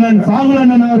அண்ணன்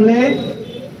சாகுலண்ணன் அவர்களே,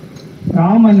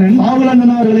 ராமண்ணன்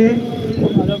சாகுலண்ணன் அவர்களே,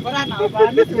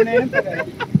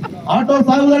 ஆட்டோ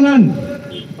சாகுலண்ணன்.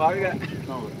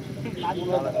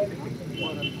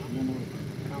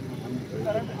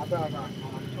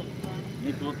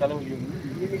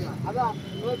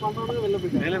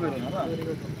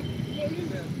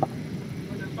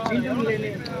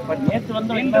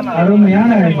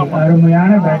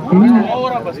 அருமையான பேட்டிங்.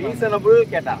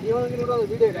 கேட்டா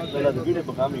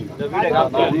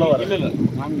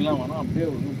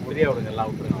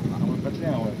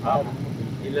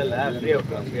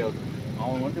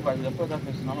அவன் வந்து எப்போ தான்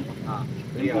பேசினாலும்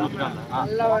சரி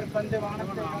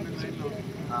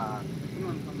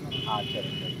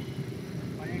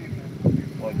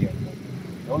ஓகே.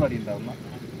 எவ்வளோ அடிக்கிறாருமா?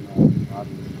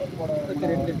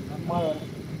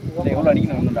 எவ்வளோ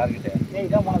அடிக்கணும் டார்கெட்டு?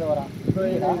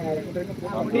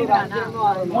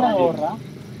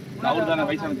 அவர் தானே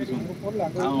வயசான பேசுவாங்க.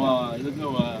 இதுக்கு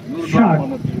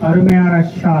அருமையான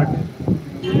ஷாட்.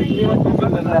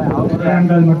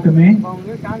 ரன்கள் மட்டுமே.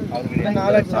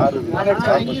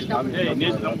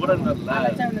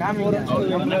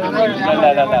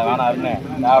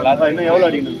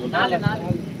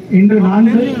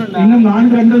 இன்னும்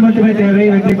 4 ரன்கள் மட்டுமே தேவை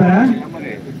வெற்றி பெற.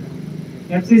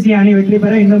 FCC அணி வெற்றி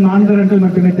பெற இன்னும் 4 ரன்கள்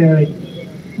மட்டுமே தேவை.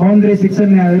 பவுண்டரி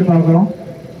 6 எதிர்பார்க்கிறோம்.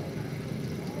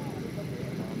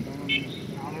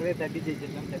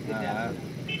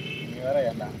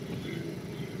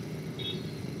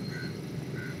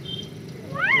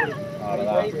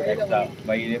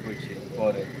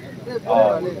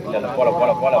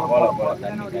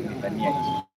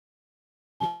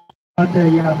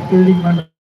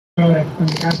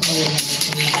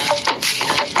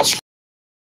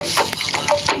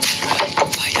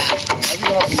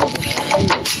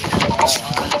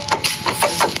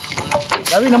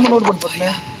 ரவி நம்பர் நோட் பண்ணி போட்டுங்க.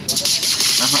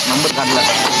 நம்பர் காட்டல.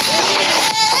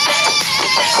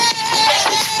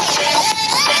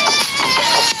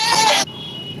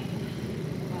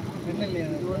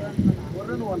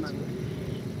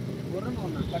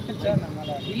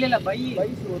 இல்ல பை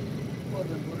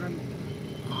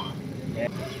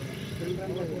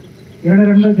 2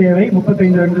 ரன்கள் தேவை.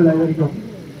 35 ரன்கள் வரைக்கும்.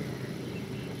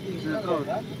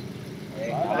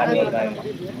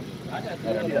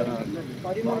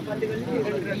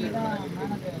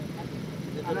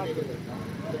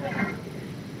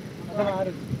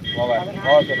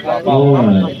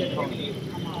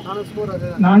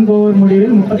 நான்கு ஓவர்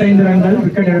முடிவில் 35 ரன்கள்.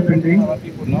 விக்கெட் இழப்பின்றி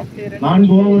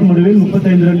 4 ஓவர் முடிவில்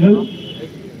 35 ரன்கள்.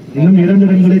 இன்னும் 2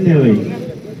 ரன்களே தேவை.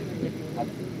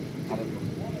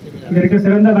 இதற்கு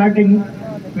சிறந்த பேட்டிங்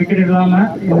விக்கெட் இல்லாம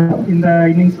இந்த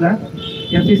இன்னிங்ஸ்ல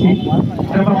FCC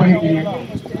சிறப்பா பண்ணிருக்கீங்க.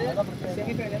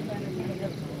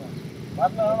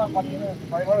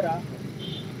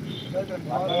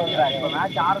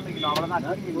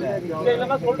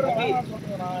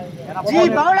 ஜி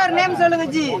பவுலர் நேம் சொல்லுங்க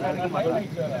ஜி.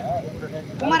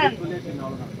 குமரன்.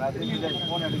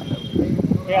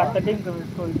 அடுத்த டீம்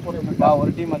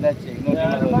ஒரு டீம் வந்தாச்சு. இன்னொரு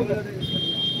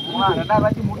டீம் ரெண்டாவது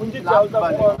மேட்ச் முடிஞ்சிச்சு.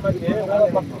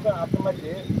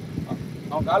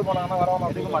 அவன் கால் பண்ணாங்கன்னா வரவாம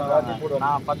எடுக்க மாட்டான்.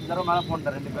 நான் 10 தடவை மேல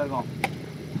போட்டேன் 2 பேருக்கும்.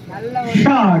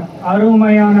 ஷாட்,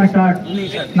 அருமையான ஷாட்.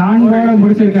 4 ஓவர்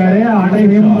முடிச்சிருக்காரு.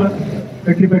 அடையும்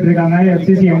வெற்றி பெற்றிருக்காங்க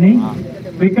FCC அணி.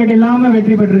 விக்கெட் இல்லாம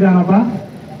வெற்றி பெற்றிருக்காங்கப்பா.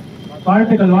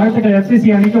 வாழ்த்துக்கள் வாழ்த்துக்கள் FCC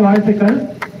அணிக்கு வாழ்த்துக்கள்.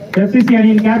 FCC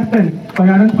அணியின் கேப்டன்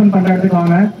கொஞ்சம் அனௌன்ஸ்மெண்ட் பண்ற இடத்துக்கு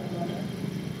வாங்க.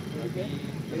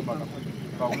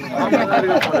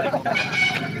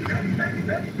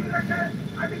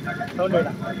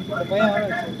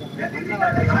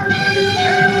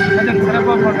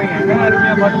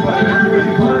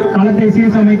 களத்தை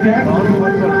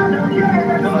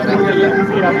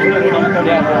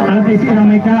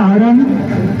சீரமைக்க அருண்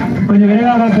கொஞ்சம்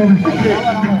விரைவாக போகும்.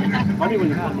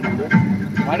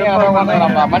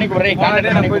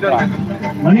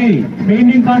 மணி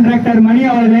பெயிண்டிங் கான்ட்ராக்டர் மணி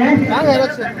அவர்களே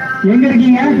எங்க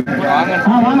இருக்கீங்க?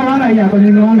 வாங்க வாங்க ஐயா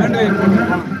கொஞ்சம் வாங்க.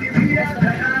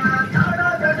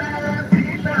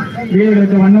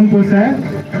 வீடுகளுக்கு வண்ணம் பூச,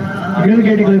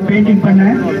 வீடுகளுக்கு பெயிண்டிங் பண்ண,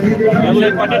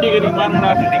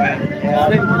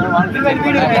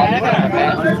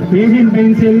 ஏசியன்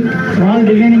பென்சில் வால்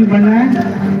டிசைனிங் பண்ண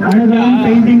அனுபவம்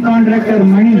பெயிண்டிங் கான்ட்ராக்டர்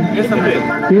மணி.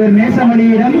 இவர்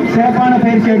நேசமணியிடம் சிறப்பான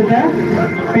பயிற்சி எடுத்த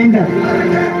பெயிண்டர்.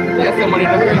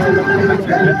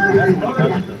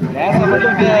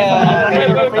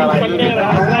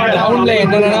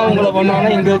 என்னன்னா உங்களை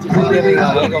பண்ணாங்கன்னா இங்க வச்சு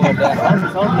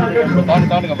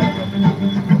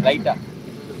லைட்டா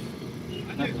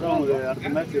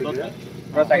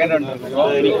செகண்ட்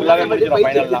ரவுண்ட் நீ ஃபுல்லாவே முடிச்சிரும்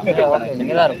ஃபைனல்லாம்.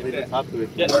 நீங்களா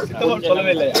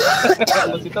சொல்லவே இல்லையா?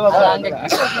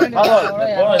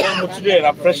 முடிச்சிட்டு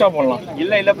ஃப்ரெஷ்ஷா போடலாம்.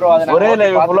 இல்ல ப்ரோ அது ஒரே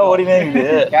லைவ் ஃபுல்லா ஓடினே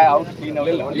இருக்குது. அவுட் க்ளீன்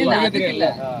அவுட் இல்ல அதுக்கு இல்ல.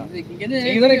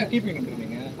 நீங்க தான கீப்பிங்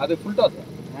பண்றீங்க. அது ஃபுல் டாஸ்.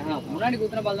 முன்னாடி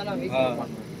குத்துன பால் தான வீக்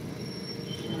பண்ணனும்.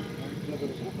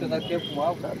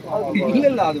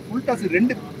 இல்ல அது ஃபுல் டாஸ்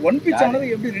 2 1 பிட்ச் ஆனது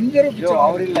எப்படி 2 ஜீரோ பிட்ச்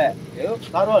அவர் இல்ல ஏதோ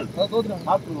கார்வால்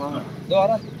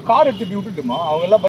தோத்துறாங்க. கார் எடுத்து விட்டுட்டுமா அவங்க எல்லாம்